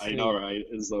 The best I week. know, right?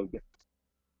 It's so good.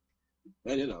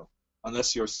 And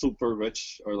unless you're super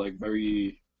rich or like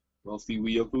very wealthy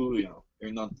weeaboo,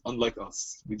 you're not unlike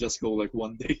us. We just go like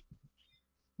 1 day,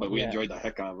 but we Yeah. enjoy the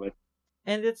heck out of it.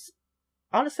 And it's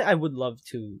honestly, I would love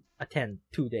to attend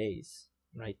 2 days.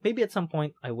 right? Maybe at some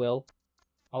point I will.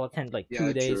 I'll attend like Yeah,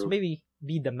 2 days, true. maybe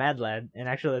be the mad lad and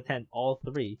actually attend all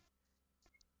three.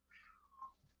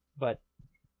 But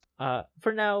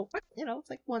for now, it's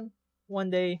like one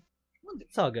day. One day,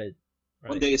 It's all good,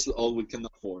 one right? day is all we can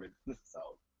afford. So,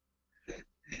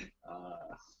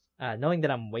 uh, Knowing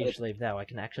that I'm but wage slave now, I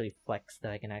can actually flex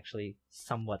that I can actually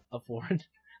somewhat afford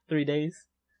 3 days.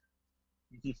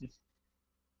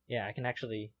 Yeah, I can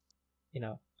actually, you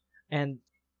know, and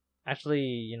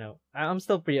actually, I'm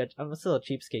still a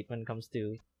cheapskate when it comes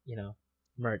to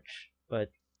merch, but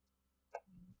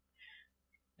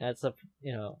that's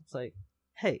it's like,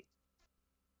 hey,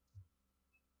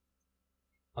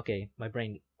 okay,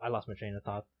 I lost my train of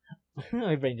thought.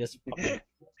 My brain just fucking,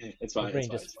 it's my fine. It's brain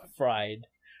fine. just It's fine. fried,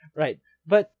 right?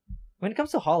 But when it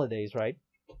comes to holidays, right?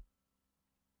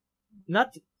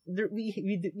 Not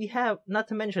we have, not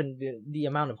to mention the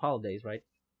amount of holidays, right?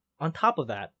 On top of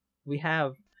that, we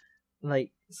have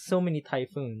like so many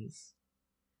typhoons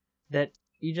that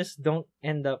you just don't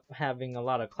end up having a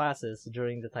lot of classes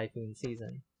during the typhoon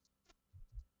season,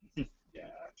 Yeah,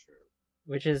 true.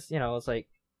 which is it's like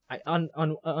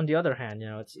on the other hand,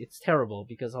 it's terrible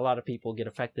because a lot of people get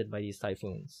affected by these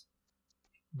typhoons.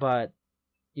 But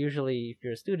usually, if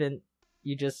you're a student,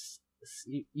 you just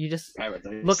you just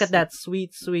look at Paradise. that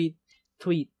sweet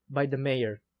tweet by the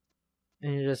mayor,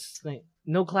 and you just think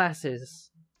no classes,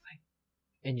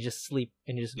 and you just sleep,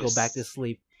 and you just go back to Yes.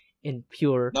 sleep in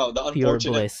pure No, pure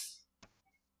bliss.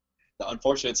 the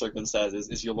unfortunate circumstance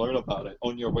is you learn about it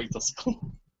on your way to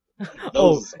school.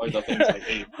 Oh, Those are the things I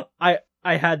hate.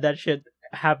 I had that shit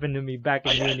happen to me back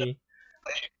I in had the uni.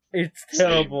 It's same.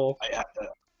 terrible. I had the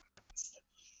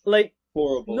Like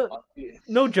horrible.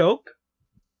 no joke.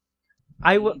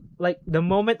 Like the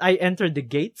moment I entered the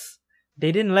gates,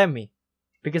 they didn't let me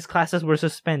because classes were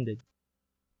suspended.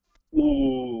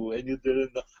 Ooh, and you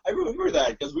didn't know. I remember that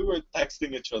because we were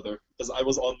texting each other because I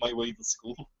was on my way to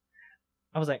school.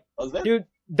 I was like, Was that? dude,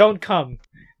 don't come.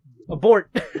 Abort.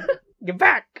 Get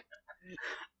back.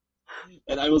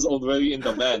 And I was already in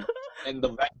the van, and the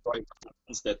van driver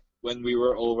announced that when we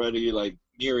were already like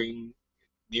nearing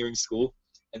school,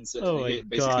 and so Oh my he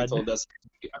basically god. told us,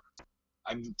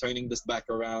 "I'm turning this back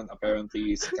around. Apparently,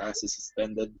 his class is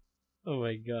suspended." Oh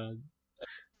my god.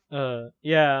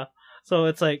 Yeah. So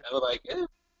it's like, And we're like, "Eh,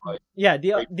 right, yeah,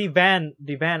 great." the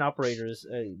van operators,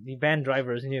 the van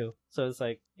drivers knew. So it's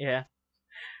like, yeah,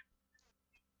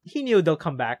 he knew they'll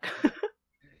come back.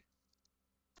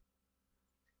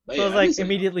 But So yeah, it's at like least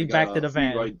immediately I got back to a the free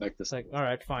van. ride back to It's like, school. all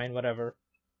right, fine, whatever.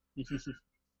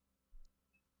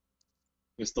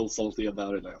 You're still salty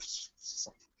about it. Like,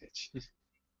 son of a bitch.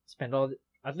 Spend all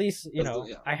at least Yeah,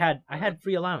 I had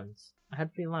free allowance. I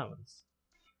had free allowance.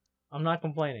 I'm not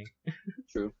complaining.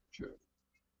 true, true.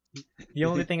 The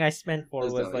only thing I spent for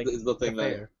It's the, was like it's the the thing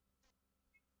that, fare.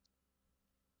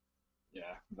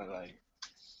 yeah, but like,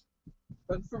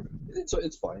 but for,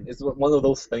 it's fine. It's one of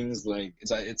those things like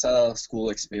it's a school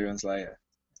experience. Like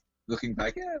looking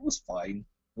back, yeah, it was fine.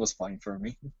 It was fine for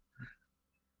me.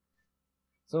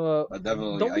 So But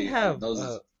definitely, don't we I have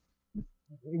those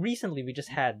recently we just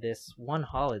had this one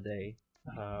holiday.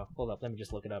 Hold up, let me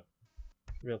just look it up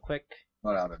real quick.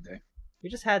 not out of there. We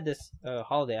just had this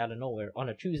holiday out of nowhere on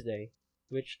a Tuesday,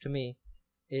 which to me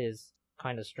is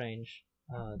kind of strange.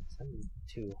 December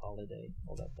 2 holiday.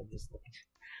 Hold up, I'm just looking.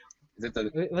 Is it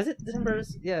the Was it December?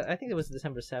 Yeah, I think it was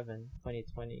December 7,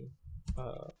 2020.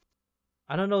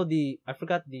 I don't know I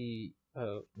forgot the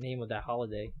name of that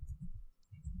holiday.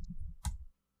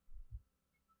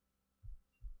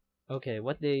 Okay,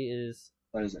 what day is?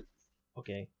 what is it?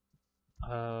 Okay.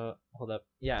 Hold up.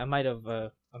 Yeah, I might have.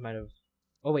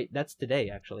 Oh wait, that's today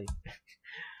actually.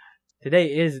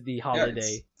 Today is the Yeah, it's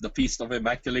holiday the Feast of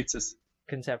Immaculate.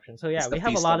 Conception. So It's yeah, the we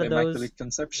have a Feast lot of of those. Immaculate Yeah,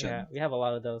 Conception. we have a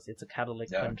lot of those. It's a Catholic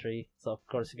Yeah, country, so of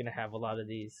course you're gonna have a lot of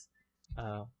these.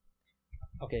 Uh,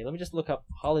 okay, let me just look up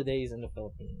holidays in the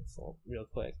Philippines real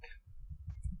quick.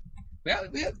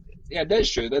 yeah,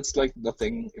 that's true. That's like the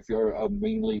thing. If you're a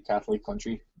mainly Catholic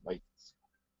country, like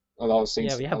a lot of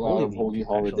Yeah, things, we a have lot Holy of Week holy actually.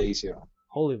 holidays here.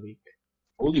 Holy Week,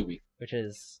 Holy Week, which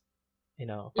is you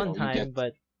fun know, you get time,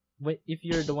 but if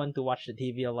you're the one to watch the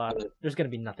TV a lot, there's gonna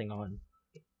be nothing on.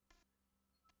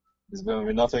 there's gonna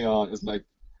be nothing on. It's like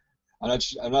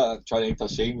I'm not trying to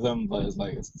shame them, but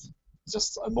it's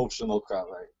just emotional crap.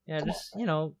 Like, Yeah, come on, just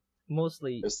man.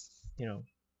 mostly There's,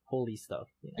 holy stuff,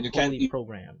 and holy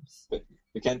programs.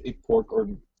 you can't eat pork or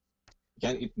you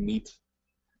can't eat meat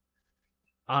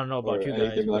I don't know about or you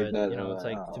guys, anything like but that. it's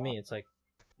like to me, it's like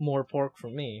more pork for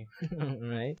me,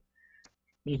 right?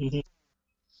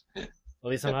 At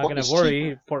least I'm Yeah, not pork gonna is cheaper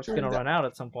worry. Pork's during gonna that. run out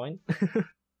at some point.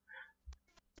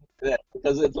 Yeah,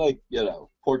 because it's like,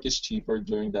 pork is cheaper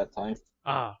during that time.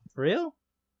 Ah, for real?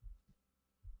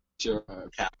 Sure,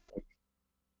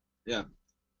 yeah,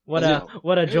 What because a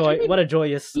what a I joy! mean, What a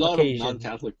joyous a lot of occasion!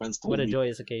 non-Catholic friends What told a me.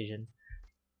 joyous occasion!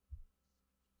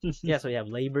 Yeah, so we have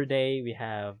Labor Day. We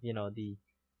have the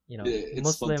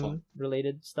It's fun time. Muslim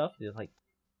related stuff. There's like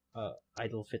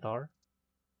Idul Fitr.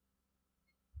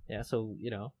 Yeah, so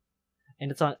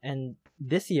and it's on and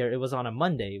this year it was on a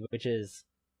Monday, which is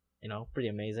pretty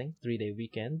amazing. 3-day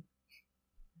weekend.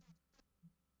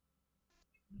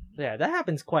 So yeah, that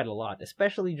happens quite a lot,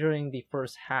 especially during the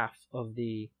first half of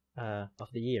the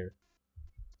year.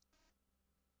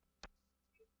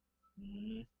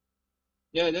 Mm.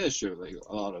 Yeah, that is true. Like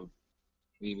a lot of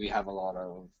we have a lot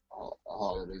of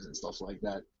holidays and stuff like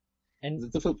that. And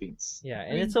It's the Philippines. yeah, I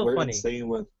and it's mean, so we're funny. insane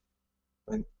with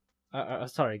when.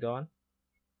 Sorry, go on.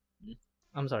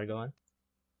 I'm sorry, go on.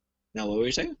 Now, what were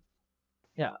you saying?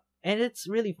 Yeah, and it's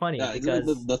really funny Yeah, it's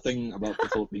because the thing about the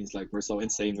Philippines. Like we're so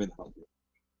insane with holidays.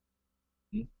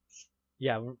 Hmm?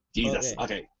 yeah, Jesus. okay.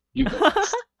 Okay, you go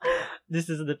first. This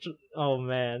is oh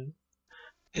man,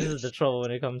 this is the trouble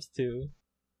when it comes to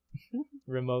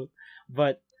remote.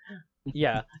 But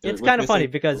yeah, it's kind of funny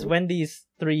Witnessing. because when these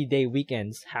 3-day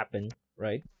weekends happen,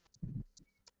 right?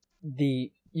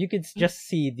 You could just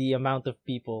see the amount of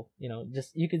people,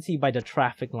 just you can see by the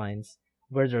traffic lines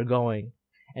where they're going,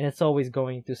 and it's always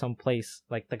going to some place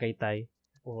like Tagaytay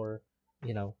or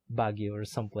Baguio or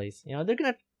someplace. They're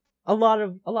gonna a lot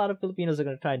of Filipinos are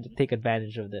gonna try to take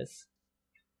advantage of this.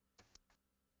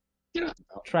 Yeah.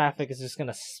 Traffic is just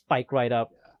gonna spike right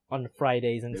up on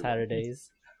Fridays and It will. Saturdays.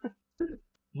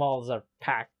 Malls are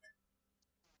packed.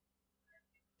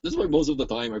 This is why most of the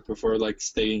time I prefer like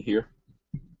staying here.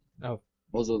 Oh,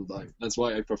 Most of the time. That's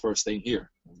why I prefer staying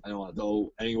here. I don't want to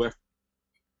go anywhere.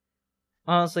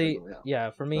 honestly, So, yeah,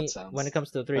 yeah. For me, that when it sounds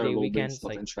comes to 3-day terrible being weekends, stuck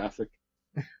like in traffic.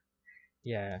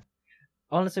 yeah,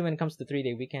 honestly, when it comes to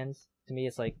 3-day weekends, to me,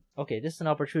 it's like, okay, this is an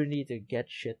opportunity to get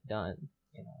shit done.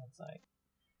 It's like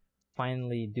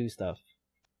finally do stuff,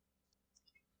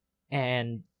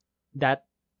 and that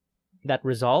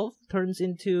resolve turns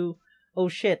into, oh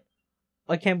shit,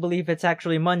 I can't believe it's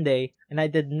actually Monday and I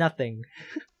did nothing.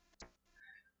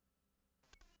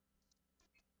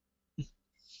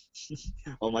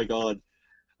 Oh my God.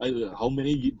 How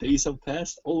many days have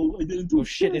passed? Oh, I didn't do Oh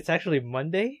shit, shit. it's actually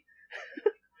Monday,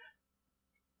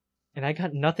 and I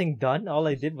got nothing done. All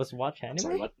I did was watch anime.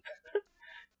 Sorry, what?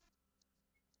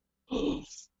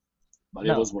 But it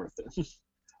No, was worth it.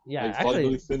 yeah, I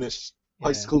finally actually, finished yeah.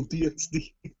 High School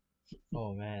DxD.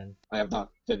 Oh man. I have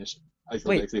not finished High School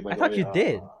Wait, DxD, by I the thought way. you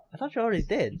did. I thought you already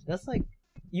did. That's like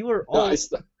you were No, all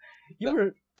you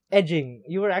were edging.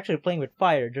 You were actually playing with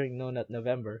fire during No Nut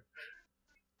November.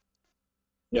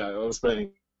 yeah, I was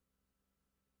playing.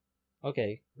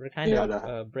 Okay, we're kind Yeah, of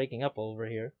that breaking up over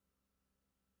here.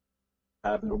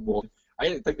 happened.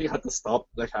 I think they had to stop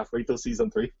like halfway through season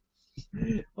 3.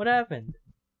 What happened?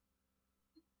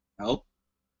 Hello?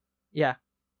 Yeah.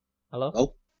 Hello?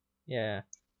 Hello? Yeah.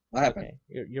 What happened?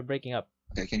 Okay. You're breaking up.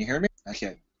 Okay, can you hear me?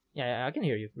 Okay. Yeah, I can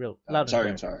hear you real I'm loud and sorry,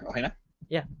 clear. I'm sorry. Okay, now?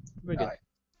 Yeah, we're good. Alright.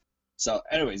 So,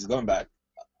 anyways, going back.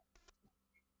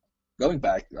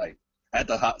 Like, I had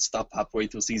to stop halfway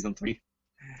through season 3.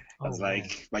 Oh Because, man.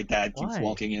 like, my dad keeps Why?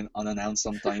 walking in unannounced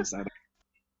sometimes. And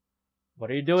What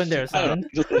are you doing there, I don't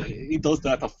son? know, he does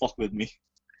that to fuck with me.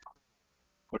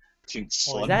 Watching, Oh, is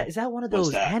son. that one of What's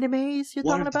those that? animes you're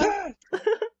What talking is about? that?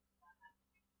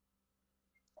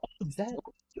 Is that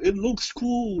It looks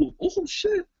cool. Oh,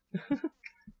 shit.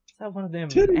 one of them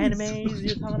Titties. animes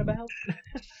you're talking about?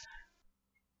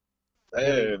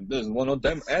 Damn, this is one of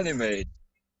them anime.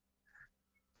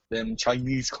 Them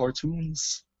Chinese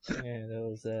cartoons. Yeah,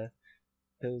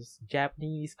 those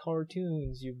Japanese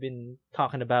cartoons you've been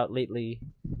talking about lately.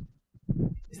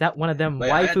 Is that one of them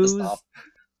Like, I had to waifus? stop.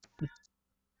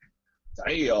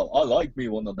 Damn, I like me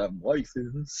one of them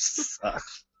waifus.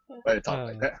 I talk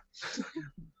like that.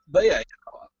 But yeah,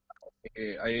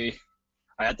 I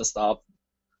had to stop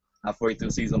halfway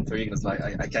through season 3 because like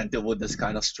I can't deal with this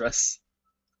kind of stress.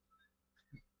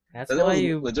 That's It why was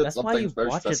you. legit That's why you sometimes very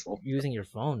watch stressful. it using your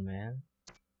phone, man.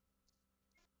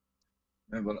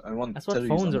 Yeah, but I want That's what titties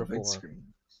phones on the are big for. screen.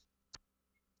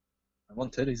 I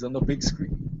want titties on the big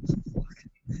screen.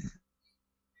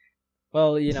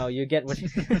 Well, you get what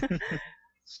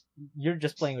you're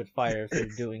just playing with fire if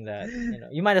you're doing that.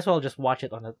 You might as well just watch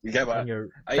it on your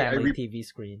family TV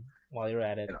screen while you're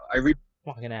at it.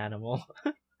 Fucking animal.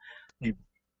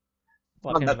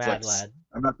 Fucking on mad Netflix. lad.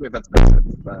 I'm not sure if that's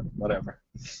Netflix, but whatever.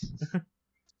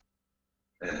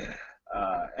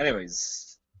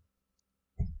 Anyways.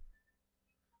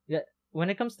 Yeah. when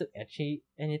it comes to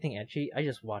anything ecchi, I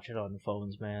just watch it on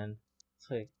phones, man. It's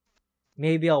like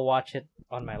maybe I'll watch it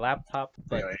on my laptop,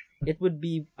 but Really. it would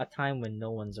be a time when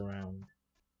no one's around,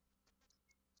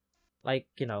 like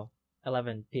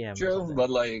 11 p.m. or True, something. but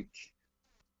like,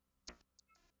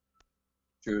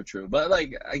 true. But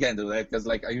like, I can't do that because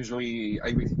like I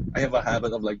have a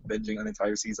habit of like binging an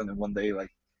entire season in one day.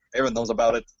 Like, everyone knows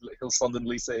about it. Like, I'll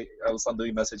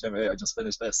suddenly message him, hey, I just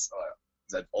finished this.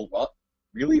 Is that, oh, what?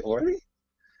 Really? Already?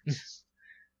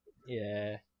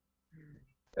 Yeah.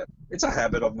 Yeah. It's a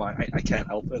habit of mine. I can't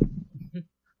help it.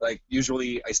 Like,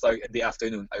 usually I start in the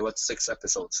afternoon. I watch 6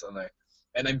 episodes,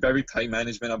 and I'm very time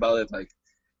management about it. Like,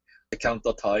 I count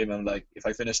the time, and like, if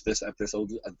I finish this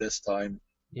episode at this time,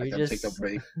 I You can take a just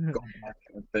break, go back,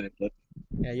 and finish it.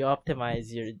 yeah, you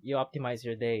optimize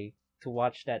your day to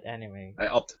watch that anime. I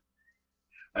opt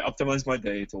I optimize my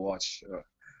day to watch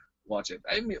it.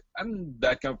 I'm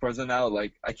that kind of person now.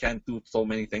 Like, I can't do so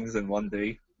many things in one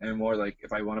day anymore. Like,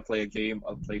 if I want to play a game,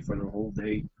 I'll play for the whole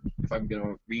day. If I'm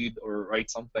gonna read or write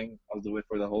something, I'll do it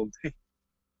for the whole day.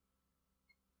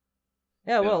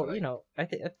 Yeah, well, Like, I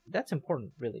think that's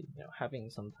important, really.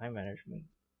 Having some time management.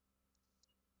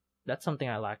 That's something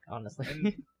I lack, honestly.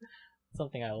 and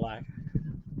Something I lack.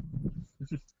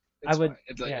 I it's would, fine.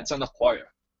 It's like yeah, it's an acquire.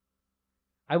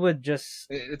 I would just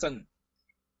It's an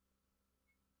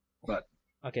but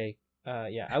okay.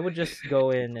 Yeah, I would just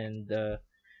go in and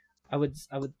I would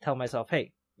tell myself,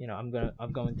 hey, I'm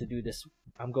going to do this.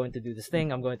 I'm going to do this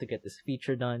thing. I'm going to get this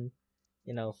feature done.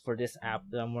 For this app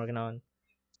that I'm working on.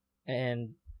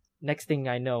 And next thing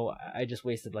I know, I just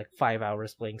wasted like 5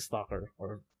 hours playing Stalker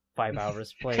or 5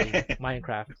 hours playing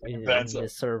Minecraft when you in glance up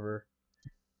this server.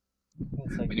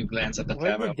 It's like, when you glance at the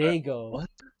where camera, did they go? what?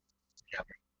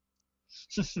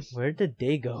 Where did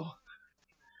they go?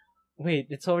 Wait,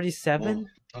 it's already Oh, 7?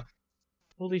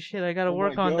 Holy shit, I gotta oh my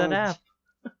work on that god. app.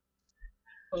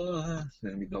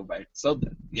 Let me go back. So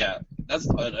yeah, that's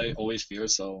what I always fear.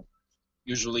 So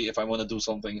usually, if I want to do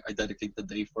something, I dedicate the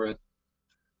day for it.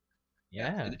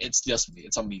 Yeah, Yeah. it's just me.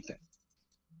 It's a me thing.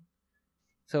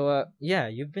 So, yeah,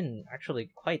 you've been actually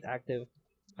quite active.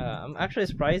 I'm actually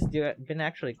surprised you've been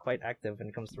actually quite active when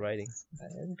it comes to writing.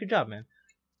 Good job, man.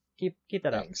 Keep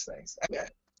that up. Thanks. Okay,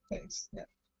 thanks. Yeah.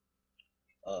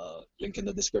 Link in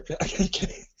the description.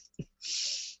 Okay.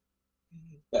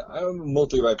 Yeah, I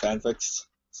mostly write fanfics,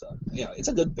 so yeah, it's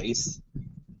a good base.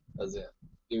 Cause yeah,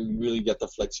 you really get to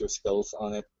flex your skills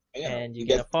on it. And, And you you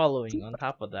get a get following on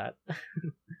top of that.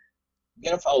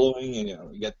 a following,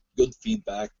 and you get good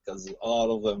feedback because a lot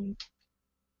of them.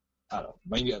 I don't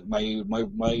know.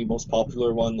 My most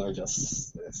popular one are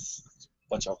just this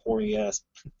bunch of horny ass.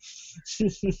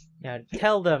 Yeah,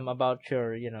 tell them about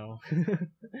your,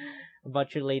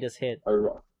 about your latest hit,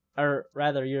 Are, or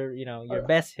rather your are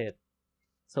best hit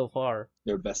so far.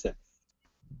 their best hit.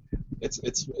 It's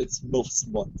MILF's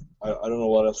month. I don't know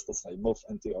what else to say. MILF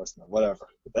NTR's month, whatever.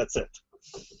 That's it.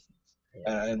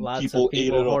 Yeah, And lots of people ate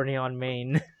people it up. horny on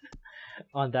main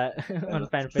on that on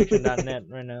And fanfiction.net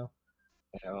right now.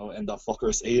 and the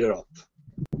fuckers ate it up.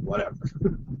 Whatever.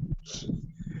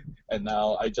 And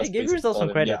now I Hey, just give basically yourself told some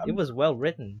him, credit. yeah, It was well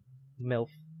written, MILF,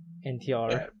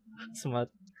 NTR, yeah. smut.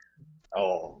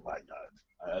 Oh my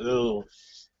god.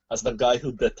 As the guy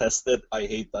who detested, I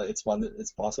hate that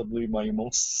it's possibly my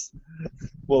most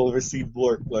well received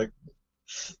work. Like,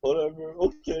 whatever,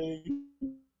 okay,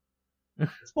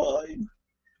 it's fine.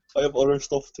 I have other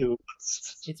stuff too.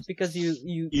 It's because you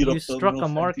you Eat you up the struck a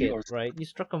MILF market, NTRs. right? You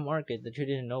struck a market that you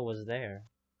didn't know was there.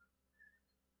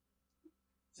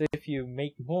 So if you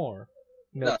make more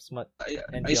No, MILF, smut, I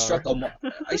NTR, struck a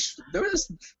there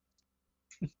is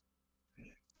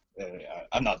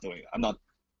I'm not doing it.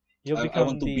 you'll I want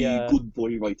become to the be good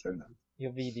boy writer now.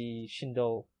 you'll be the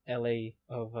Shindo LA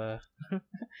of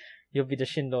you'll be the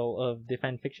Shindo of the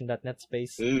fanfiction.net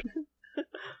space. Uh,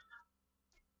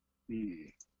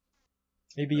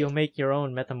 Maybe you'll make your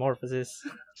own metamorphosis.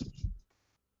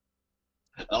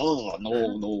 oh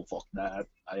no, fuck that.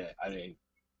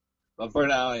 But for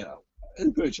now, it's a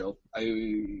good show. I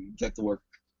get to work,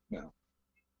 and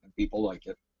people like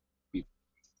it.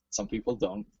 Some people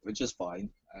don't, which is fine.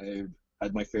 I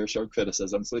had my fair share of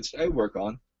criticisms, which I work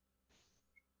on,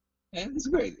 and it's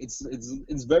great. It's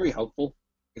very helpful,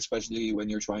 especially when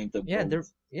you're trying to Yeah, build.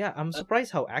 I'm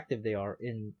surprised how active they are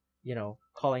in,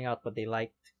 calling out what they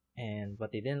liked and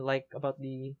what they didn't like about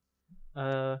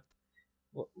uh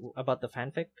the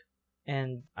fanfic.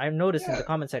 And I've noticed in Yeah, the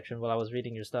comment section while I was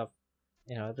reading your stuff,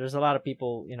 there's a lot of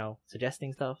people,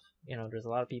 suggesting stuff. There's a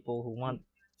lot of people who want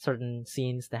certain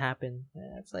scenes to happen.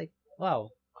 And it's like, wow,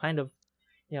 kind of,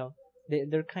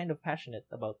 they're kind of passionate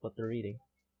about what they're reading.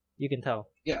 You can tell.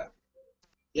 yeah.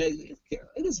 yeah,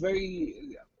 it is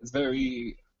very, it's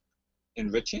very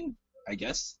enriching, I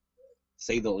guess,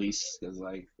 say the least. Because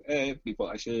like, people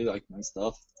actually like my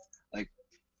stuff. Like,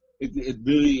 it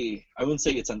really, I wouldn't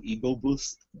say it's an ego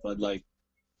boost, but like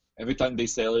every time they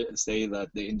say that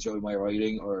they enjoy my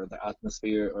writing or the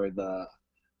atmosphere or the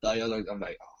dialogue, I'm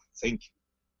like, oh, thank you.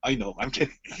 I know, I'm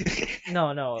kidding.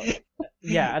 No.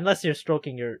 Yeah, unless you're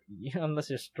stroking your, unless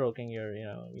you're stroking your,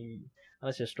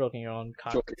 unless you're stroking your own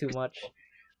cock too much.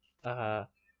 Uh,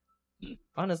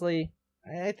 honestly,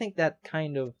 I think that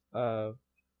kind of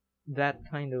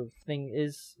thing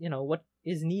is, what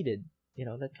is needed.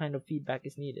 That kind of feedback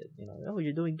is needed. Oh,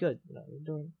 you're doing good.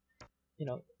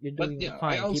 You're But doing I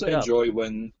fine. also Keep it up. enjoy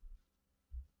when,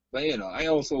 but I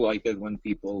also like it when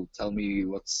people tell me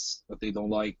what they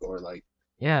don't like or like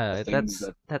the Yeah, things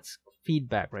that's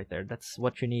feedback right there. That's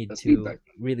what you need that's to feedback.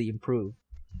 really improve.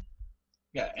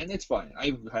 Yeah, and it's fine.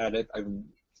 I've had it. I've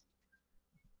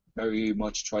very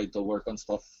much tried to work on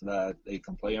stuff that they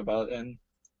complain about, and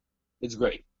it's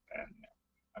great. And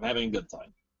I'm having a good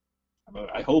time.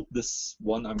 I hope this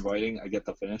one I'm writing I get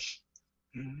to finish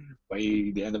by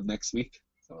the end of next week.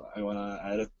 So I wanna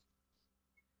add it.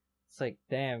 It's like,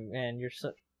 damn, man, you're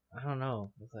so. I don't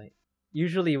know. It's like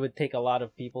usually it would take a lot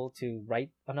of people to write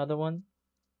another one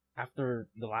after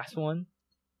the last one.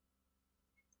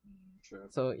 Sure.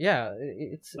 So yeah,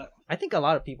 it's. But, I think a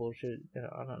lot of people should.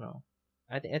 I don't know.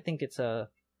 I think it's a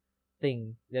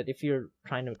thing that if you're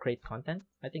trying to create content,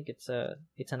 I think it's a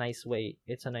nice way.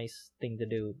 It's a nice thing to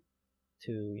do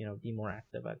to be more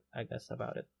active. I guess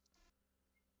about it.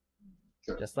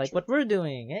 sure, Just like sure. what we're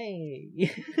doing. Hey.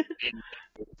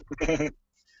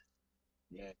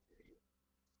 Yeah.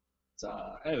 So,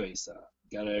 anyways,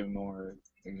 got any more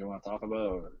things you want to talk about?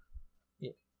 Or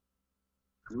Yeah.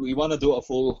 we want to do a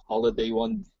full holiday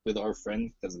one with our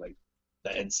friend because like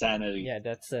the insanity. Yeah, of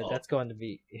that's going to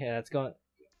be. Yeah, that's going.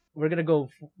 We're gonna go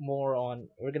more on.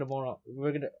 We're gonna more on.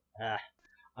 We're gonna. Ah,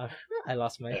 uh, I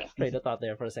lost my yeah. train of thought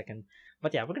there for a second.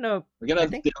 But yeah, we're gonna. We're gonna I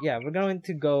think yeah, we're going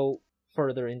to go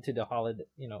further into the holiday.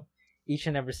 Each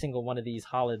and every single one of these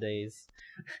holidays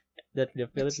that the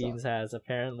next time. Philippines has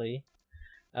apparently.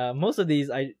 Most of these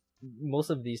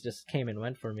just came and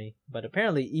went for me. But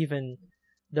apparently,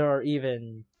 there are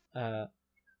even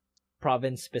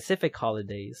province specific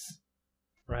holidays,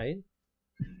 right?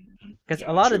 Because a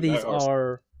Yeah, lot true. of these There are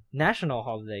are national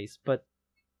holidays, but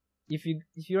if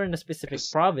you're in a specific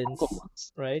there's province, local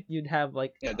ones. right, you'd have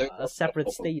like Yeah, there's a also separate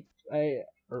local. state,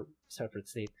 or separate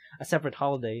state, a separate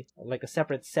holiday, like a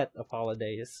separate set of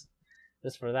holidays,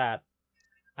 just for that.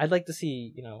 I'd like to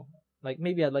see, like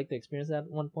maybe I'd like to experience that at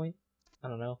one point. I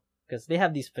don't know, because they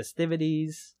have these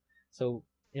festivities, so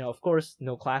of course,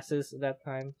 no classes at that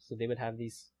time, so they would have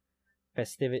these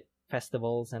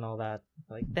festivals and all that.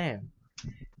 Like, damn,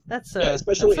 that's Yeah,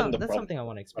 especially in the that's province. something I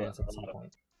want to experience at some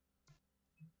point.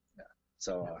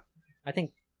 So I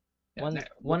think yeah,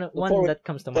 look one forward that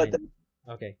comes to to that. mind.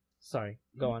 Okay, sorry,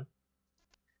 go on.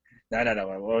 No.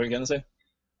 What were we gonna say?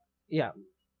 Yeah,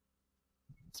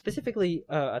 specifically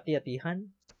ati-atihan.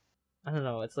 I don't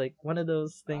know. It's like one of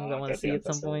those things I want to see at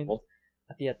some point.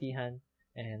 Ati-atihan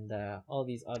and all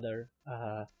these other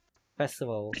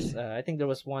festivals. I think there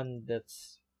was one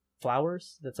that's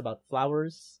flowers. That's about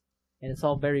flowers, and it's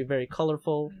all very very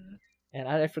colorful. And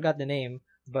I forgot the name,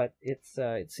 but it's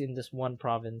in this one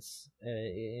province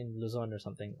in Luzon or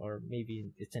something, or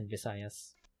maybe it's in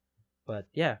Visayas. But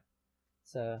yeah,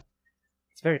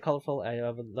 it's very colorful. I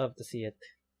would love to see it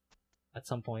at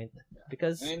some point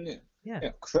because And yeah,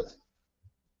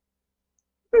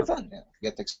 very fun. Yeah,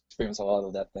 get to experience a lot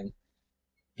of that thing.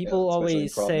 people Especially in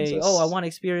always say, "Oh, I provinces. want to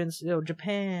experience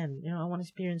Japan. I want to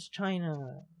experience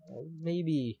China.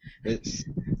 Maybe." It's,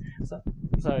 So,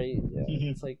 sorry,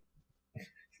 it's like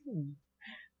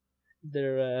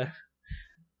they're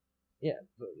yeah.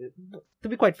 But to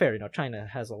be quite fair, China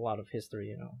has a lot of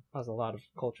history. Has a lot of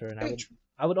culture, and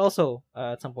I would also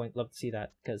at some point love to see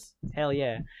that because hell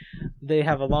yeah, they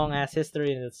have a long ass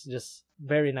history and it's just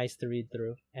very nice to read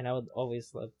through. And I would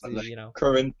always love to like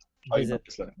current China. visit.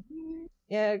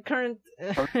 Yeah, current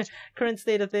Current- current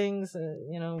state of things.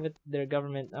 With their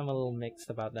government, I'm a little mixed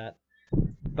about that.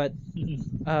 But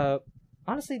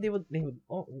honestly, they would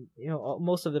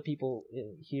most of the people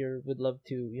here would love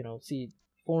to see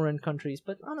foreign countries.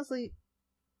 But honestly,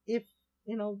 if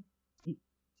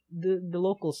the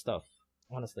local stuff,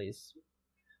 honestly, is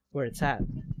where it's at.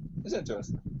 It's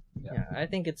interesting. Yeah, I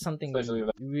think it's something Especially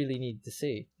we really need to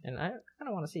see, and I kind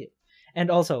of want to see it. And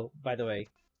also, by the way,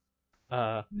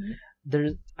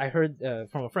 I heard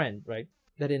from a friend, right,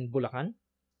 that in Bulacan,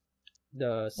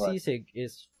 the Right. sisig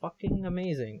is fucking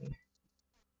amazing.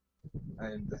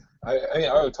 And I mean, I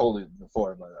already told it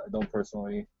before, but I don't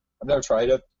personally. I've never tried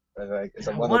it. But like, it's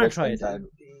I one of want to those try things it. that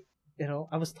You know,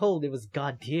 I was told it was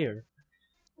god tier.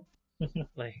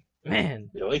 Like, man,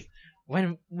 really.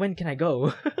 when can I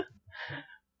go?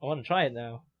 I want to try it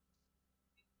now.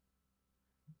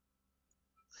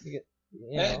 You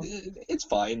know, It's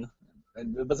fine,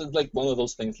 but it's like one of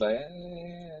those things like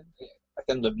I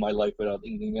can live my life without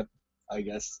eating it, I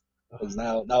guess. Because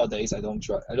nowadays I don't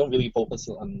really focus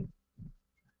on.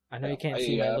 I know Yeah, you can't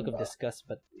see my look of disgust,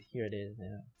 but here it is.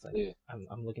 Yeah, it's like yeah,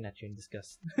 I'm looking at you in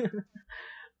disgust.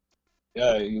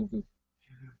 yeah, you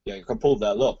can pull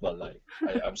that look, but like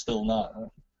I'm still not.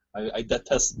 I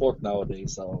detest pork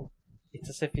nowadays, so It's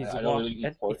as if he's I don't really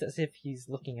eat pork. It's as if he's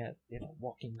looking at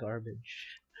walking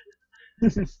garbage.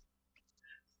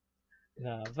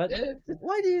 No, but Eh,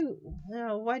 why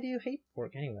do you hate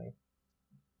pork anyway?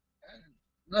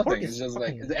 Pork Nothing. It's is just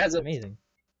like fucking it has a. amazing.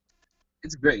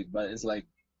 It's great, but it's like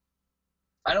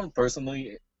I don't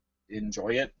personally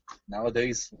enjoy it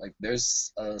nowadays. Like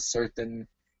there's a certain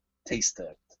taste to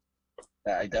it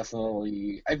that I've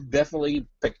definitely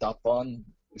picked up on,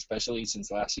 especially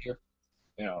since last year.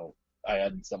 You know, I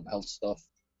had some health stuff.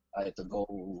 I had to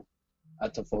go, I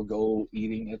had to forego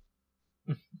eating it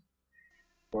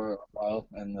for a while,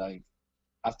 and like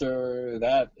after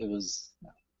that, it was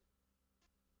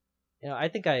I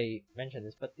think I mentioned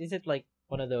this, but is it like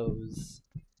one of those,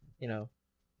 you know,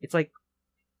 it's like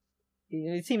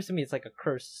it seems to me it's like a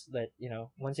curse that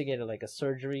once you get like a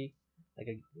surgery, like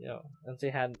a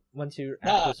once you're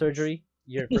after nah, surgery,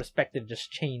 your perspective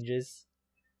just changes.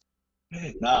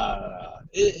 nah.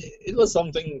 It was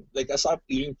something like I stopped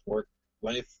eating pork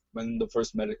when the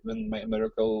when my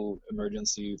medical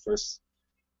emergency first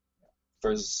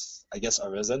I guess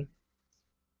arisen.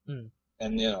 Mm.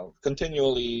 And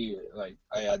continually like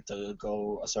I had to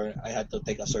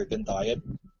take a certain diet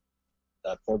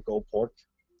that forego pork,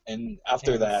 and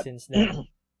after And that since then,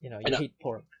 you and hate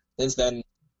pork. since then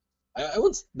I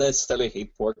wouldn't necessarily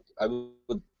hate pork. I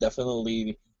would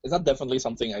definitely it's not definitely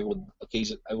something I would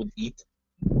eat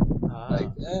like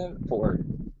Ah. pork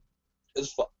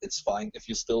it's fine if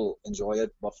you still enjoy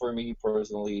it, but for me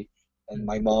personally, and Mm.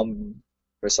 my mom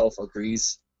herself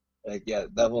agrees, like yeah,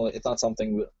 definitely it's not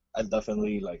something I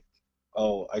definitely like.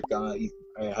 Oh, I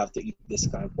have to eat this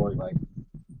kind of pork. Like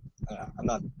I'm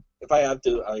not. If I have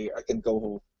to, I can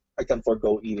go. I can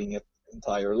forego eating it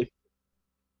entirely.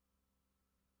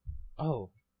 Oh.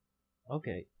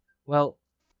 Okay. Well.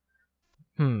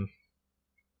 Hmm.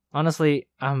 Honestly,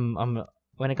 I'm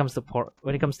when it comes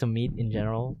to meat in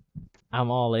general, I'm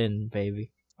all in,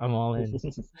 baby. I'm all in.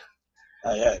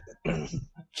 Yeah.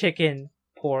 Chicken,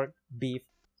 pork, beef,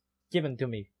 given to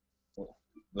me.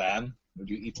 Lamb? Would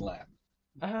you eat lamb?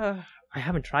 I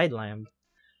haven't tried lamb.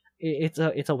 It's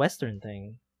a Western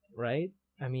thing, right?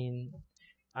 I mean,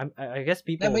 I guess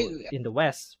Yeah, people in the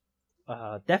West,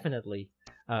 definitely,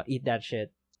 eat that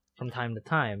shit from time to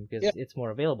time because yeah, it's more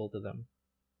available to them.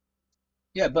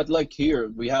 yeah. But like here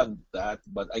we have that,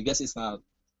 but I guess it's not.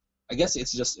 I guess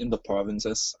it's just in the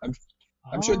provinces. I'm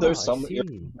sure Oh, there's I some here,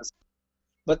 see.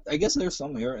 but I guess there's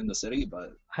some here in the city,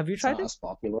 but Have you it's tried not it? as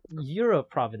popular. You're a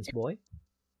province boy.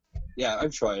 Yeah,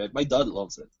 I've tried it. My dad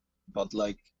loves it, but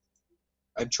like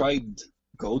I've tried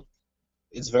goat.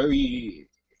 It's very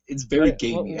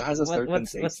gamey. It has a certain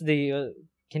What's taste. the?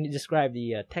 Can you describe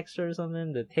the texture or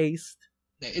something? The taste?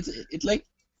 It's like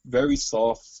very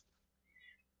soft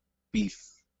beef,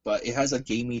 but it has a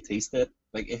gamey taste.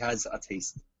 Like it has a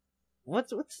taste.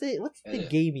 What's the Uh,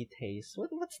 gamey taste?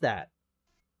 What's that?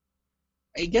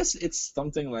 I guess it's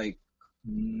something like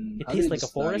It how do tastes you like a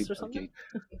describe forest or a something.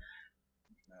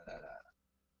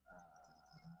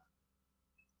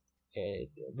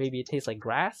 gate? Maybe it tastes like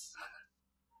grass.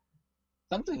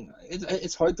 Something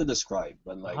it's hard to describe,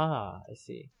 but like Ah, I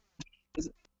see. it's,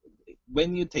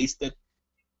 when you taste it,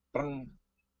 parang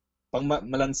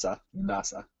malansa yung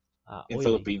lasa Ah, in oily.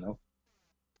 Filipino.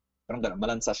 Parang ganun,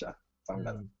 malansa siya. Parang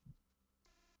ganun.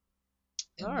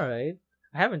 Mm. All And, right.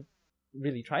 I haven't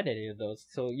really tried any of those,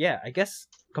 so yeah. I guess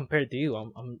compared to you,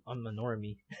 I'm a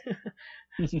normie.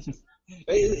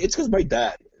 it's because my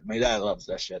dad loves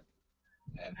that shit.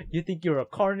 And You think you're a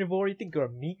carnivore? You think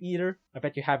you're a meat eater? I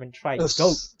bet you haven't tried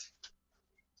goat.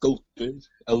 goat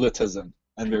elitism,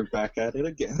 and we're back at it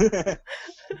again.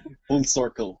 Full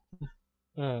circle.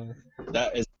 Uh,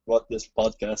 That is what this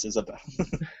podcast is about.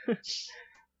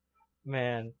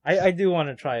 Man, I do want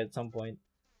to try at some point.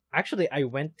 Actually, I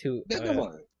went to Yeah, come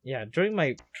on. yeah, during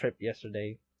my trip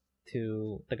yesterday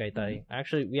to Tagaytay.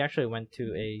 We actually went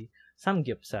to a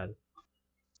samgyeopsal.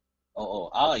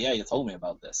 Oh, yeah, you told me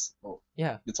about this. Oh,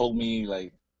 Yeah, you told me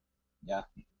like, yeah,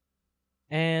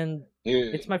 and Here,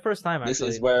 it's my first time this actually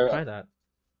is to where try that.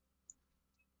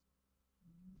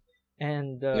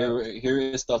 And here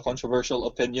is the controversial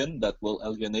opinion that will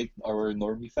alienate our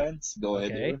normie fans. Go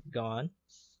ahead, okay, Aaron. go on.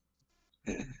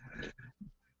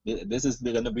 This is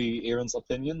gonna be Aaron's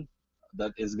opinion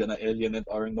that is gonna alienate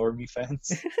our normie fans.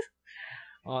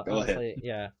 Go ahead. Honestly,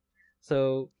 yeah.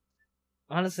 So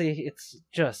honestly, it's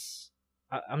just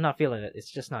I'm not feeling it.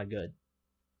 It's just not good.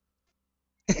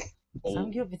 Oh,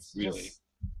 Samgyup, it's really? just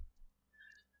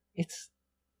it's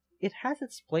it has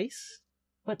its place,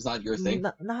 but It's not your thing,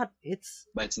 not it's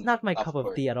but it's not my of cup of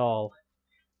course. tea at all.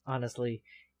 Honestly,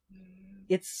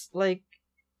 it's like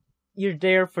you're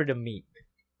there for the meat,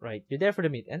 right? You're there for the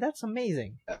meat, and that's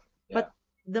amazing. Yeah, yeah. But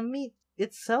the meat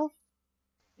itself,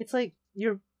 it's like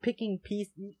you're picking piece.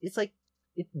 It's like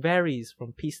it varies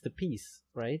from piece to piece,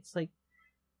 right? It's like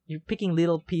you're picking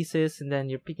little pieces and then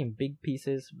you're picking big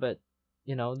pieces, but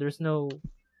there's no,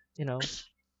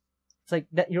 it's like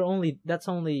that. That's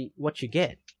only what you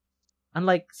get.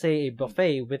 Unlike say a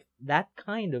buffet with that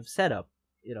kind of setup,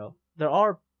 there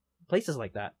are places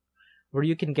like that where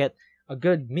you can get a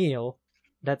good meal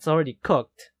that's already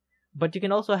cooked, but you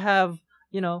can also have,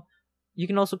 you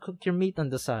can also cook your meat on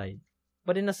the side.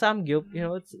 But in a samgyup,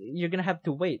 you're gonna have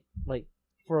to wait like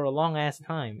for a long ass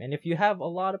time, and if you have a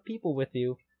lot of people with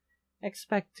you,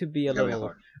 expect to be a Very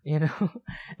little, hard.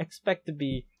 expect to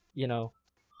be,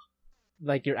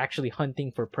 like you're actually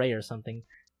hunting for prey or something.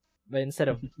 But instead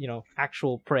of,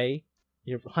 actual prey,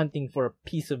 you're hunting for a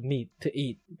piece of meat to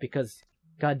eat because,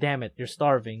 god damn it, you're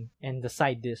starving and the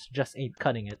side dish just ain't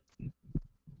cutting it.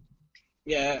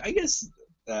 Yeah, I guess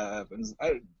I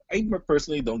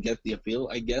personally don't get the appeal.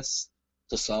 I guess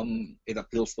to some it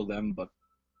appeals to them, but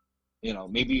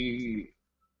maybe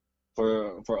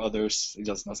for others it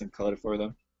just doesn't cut it for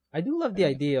them. I do love the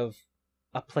And idea of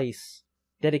a place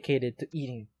dedicated to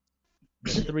eating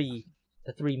the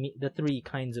three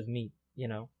kinds of meat.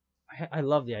 I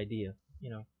love the idea.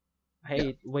 I yeah,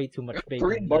 ate way too much Korean bacon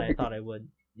than I barbecue. thought I would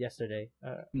yesterday.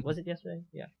 Was it yesterday?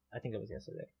 Yeah, I think it was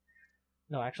yesterday.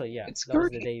 No, actually, yeah, It's that was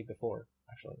the Korean, day before.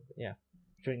 Actually, yeah,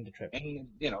 during the trip. and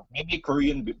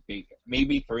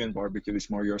maybe Korean barbecue is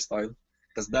more your style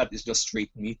because that is just straight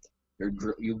meat.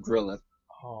 You grill it.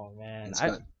 Oh man, It's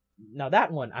got now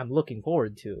that one I'm looking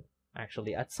forward to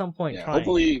actually at some point yeah. trying it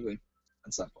Hopefully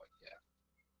at some point.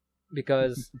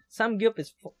 because samgyup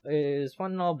is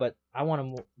fun and all, but I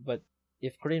want to. But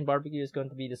if Korean barbecue is going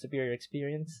to be the superior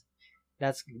experience,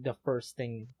 that's the first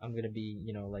thing I'm gonna be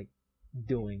like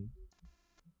doing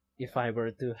if I were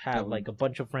to Yeah. have like a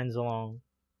bunch of friends along.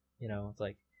 It's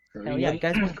like, hell yeah, you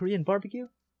Korean. guys want Korean barbecue?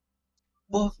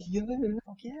 Fuck yeah.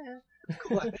 Fuck yeah.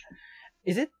 Go ahead.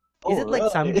 Is it like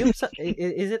Alright. samgyup?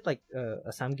 Is it like a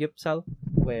samgyeopsal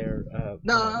where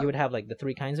Nah, you would have like the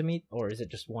three kinds of meat, or is it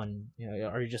just one?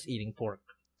 Are you just eating pork?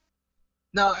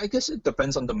 nah. I guess it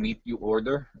depends on the meat you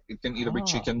order. It can either be Oh,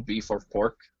 chicken, beef, or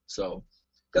pork. So,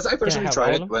 because I can I personally have all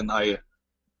tried of it them? when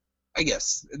I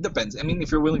guess it depends. I mean,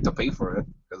 if you're willing to pay for it,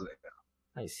 because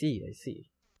I see. I see.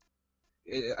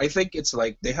 I think it's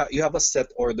like you have a set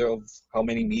order of how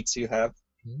many meats you have,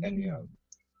 and Mm. you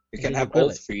And can then you have grill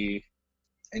all it. three,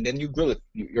 and then you grill it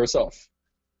yourself.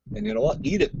 And you know what?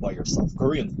 Eat it by yourself.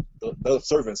 Korean. The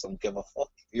servants don't give a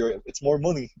fuck. It's more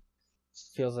money.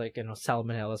 Feels like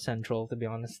salmonella central, to be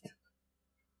honest.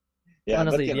 Yeah,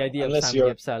 but Honestly, the idea of unless you're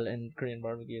samgyeopsal and Korean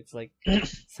barbecue, it's like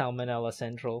salmonella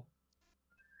central.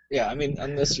 yeah, I mean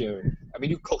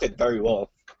you cook it very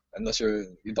well. Unless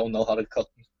you don't know how to cook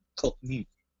meat.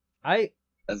 I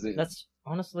As it That's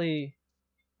honestly,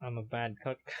 I'm a bad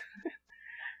cook.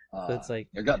 So it's like,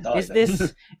 you're gonna die is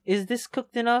then. this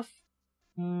cooked enough?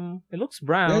 It looks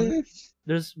brown. if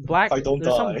There's black. I don't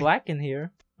There's some die, black in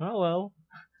here. Oh well,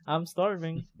 I'm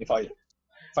starving. if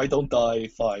I don't die,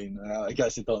 fine. I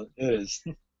guess it is.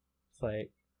 It's like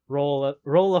roll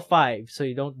a 5 so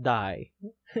you don't die.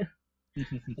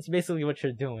 That's basically what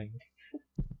you're doing.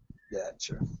 Yeah,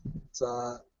 sure.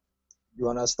 So you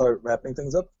wanna start wrapping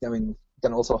things up? I mean, you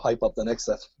can also hype up the next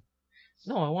set.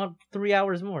 No, I want 3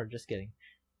 hours more. Just kidding.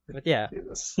 But yeah,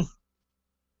 Jesus.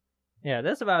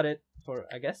 that's about it for,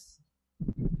 I guess.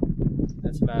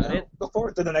 That's about it. Look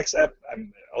forward to the next ep.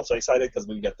 I'm also excited because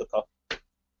we get to talk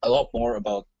a lot more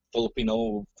about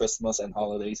Filipino Christmas and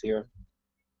holidays here.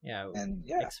 Yeah, And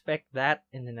yeah, expect that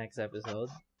in the next episode.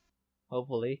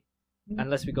 Hopefully.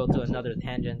 Unless we go to another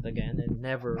tangent again and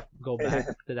never go back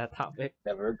to that topic.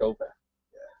 never go back.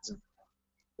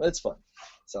 But it's fun.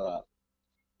 So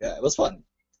yeah, it was fun.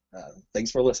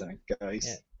 Thanks for listening, guys.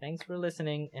 Yeah, thanks for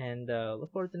listening and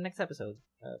look forward to the next episode.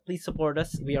 Please support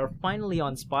us. We are finally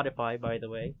on Spotify, by the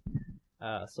way.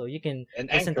 So you can And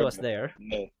listen to Anchor. us there.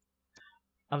 No.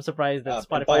 I'm surprised that And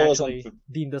Spotify follow us on actually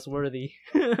deemed us worthy.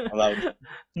 allowed.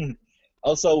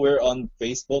 Also, we're on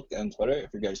Facebook and Twitter if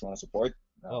you guys want to support.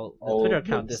 Well, the All Twitter of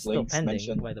account is those still links pending,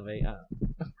 mentioned by the way. still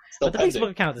But the pending,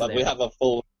 Facebook account is but we there. have a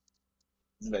full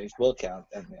Facebook account,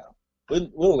 and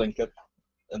we'll link it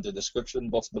in the description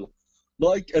box below.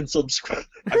 Like and subscribe.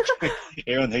 Actually,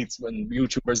 Aaron hates when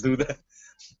YouTubers do that.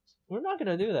 We're not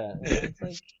gonna do that. It's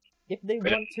like if they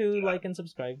want to like and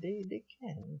subscribe, they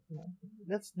can. You know?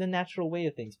 That's the natural way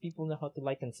of things. People know how to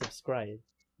like and subscribe.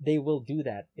 They will do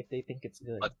that if they think it's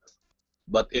good.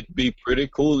 But it'd be pretty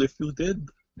cool if you did,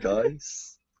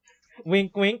 guys.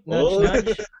 Wink, wink, nudge, Oh.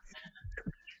 nudge.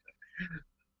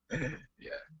 Yeah.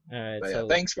 All right. But So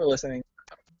thanks for listening.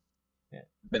 yeah.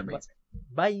 Been amazing.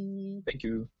 Bye. Thank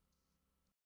you.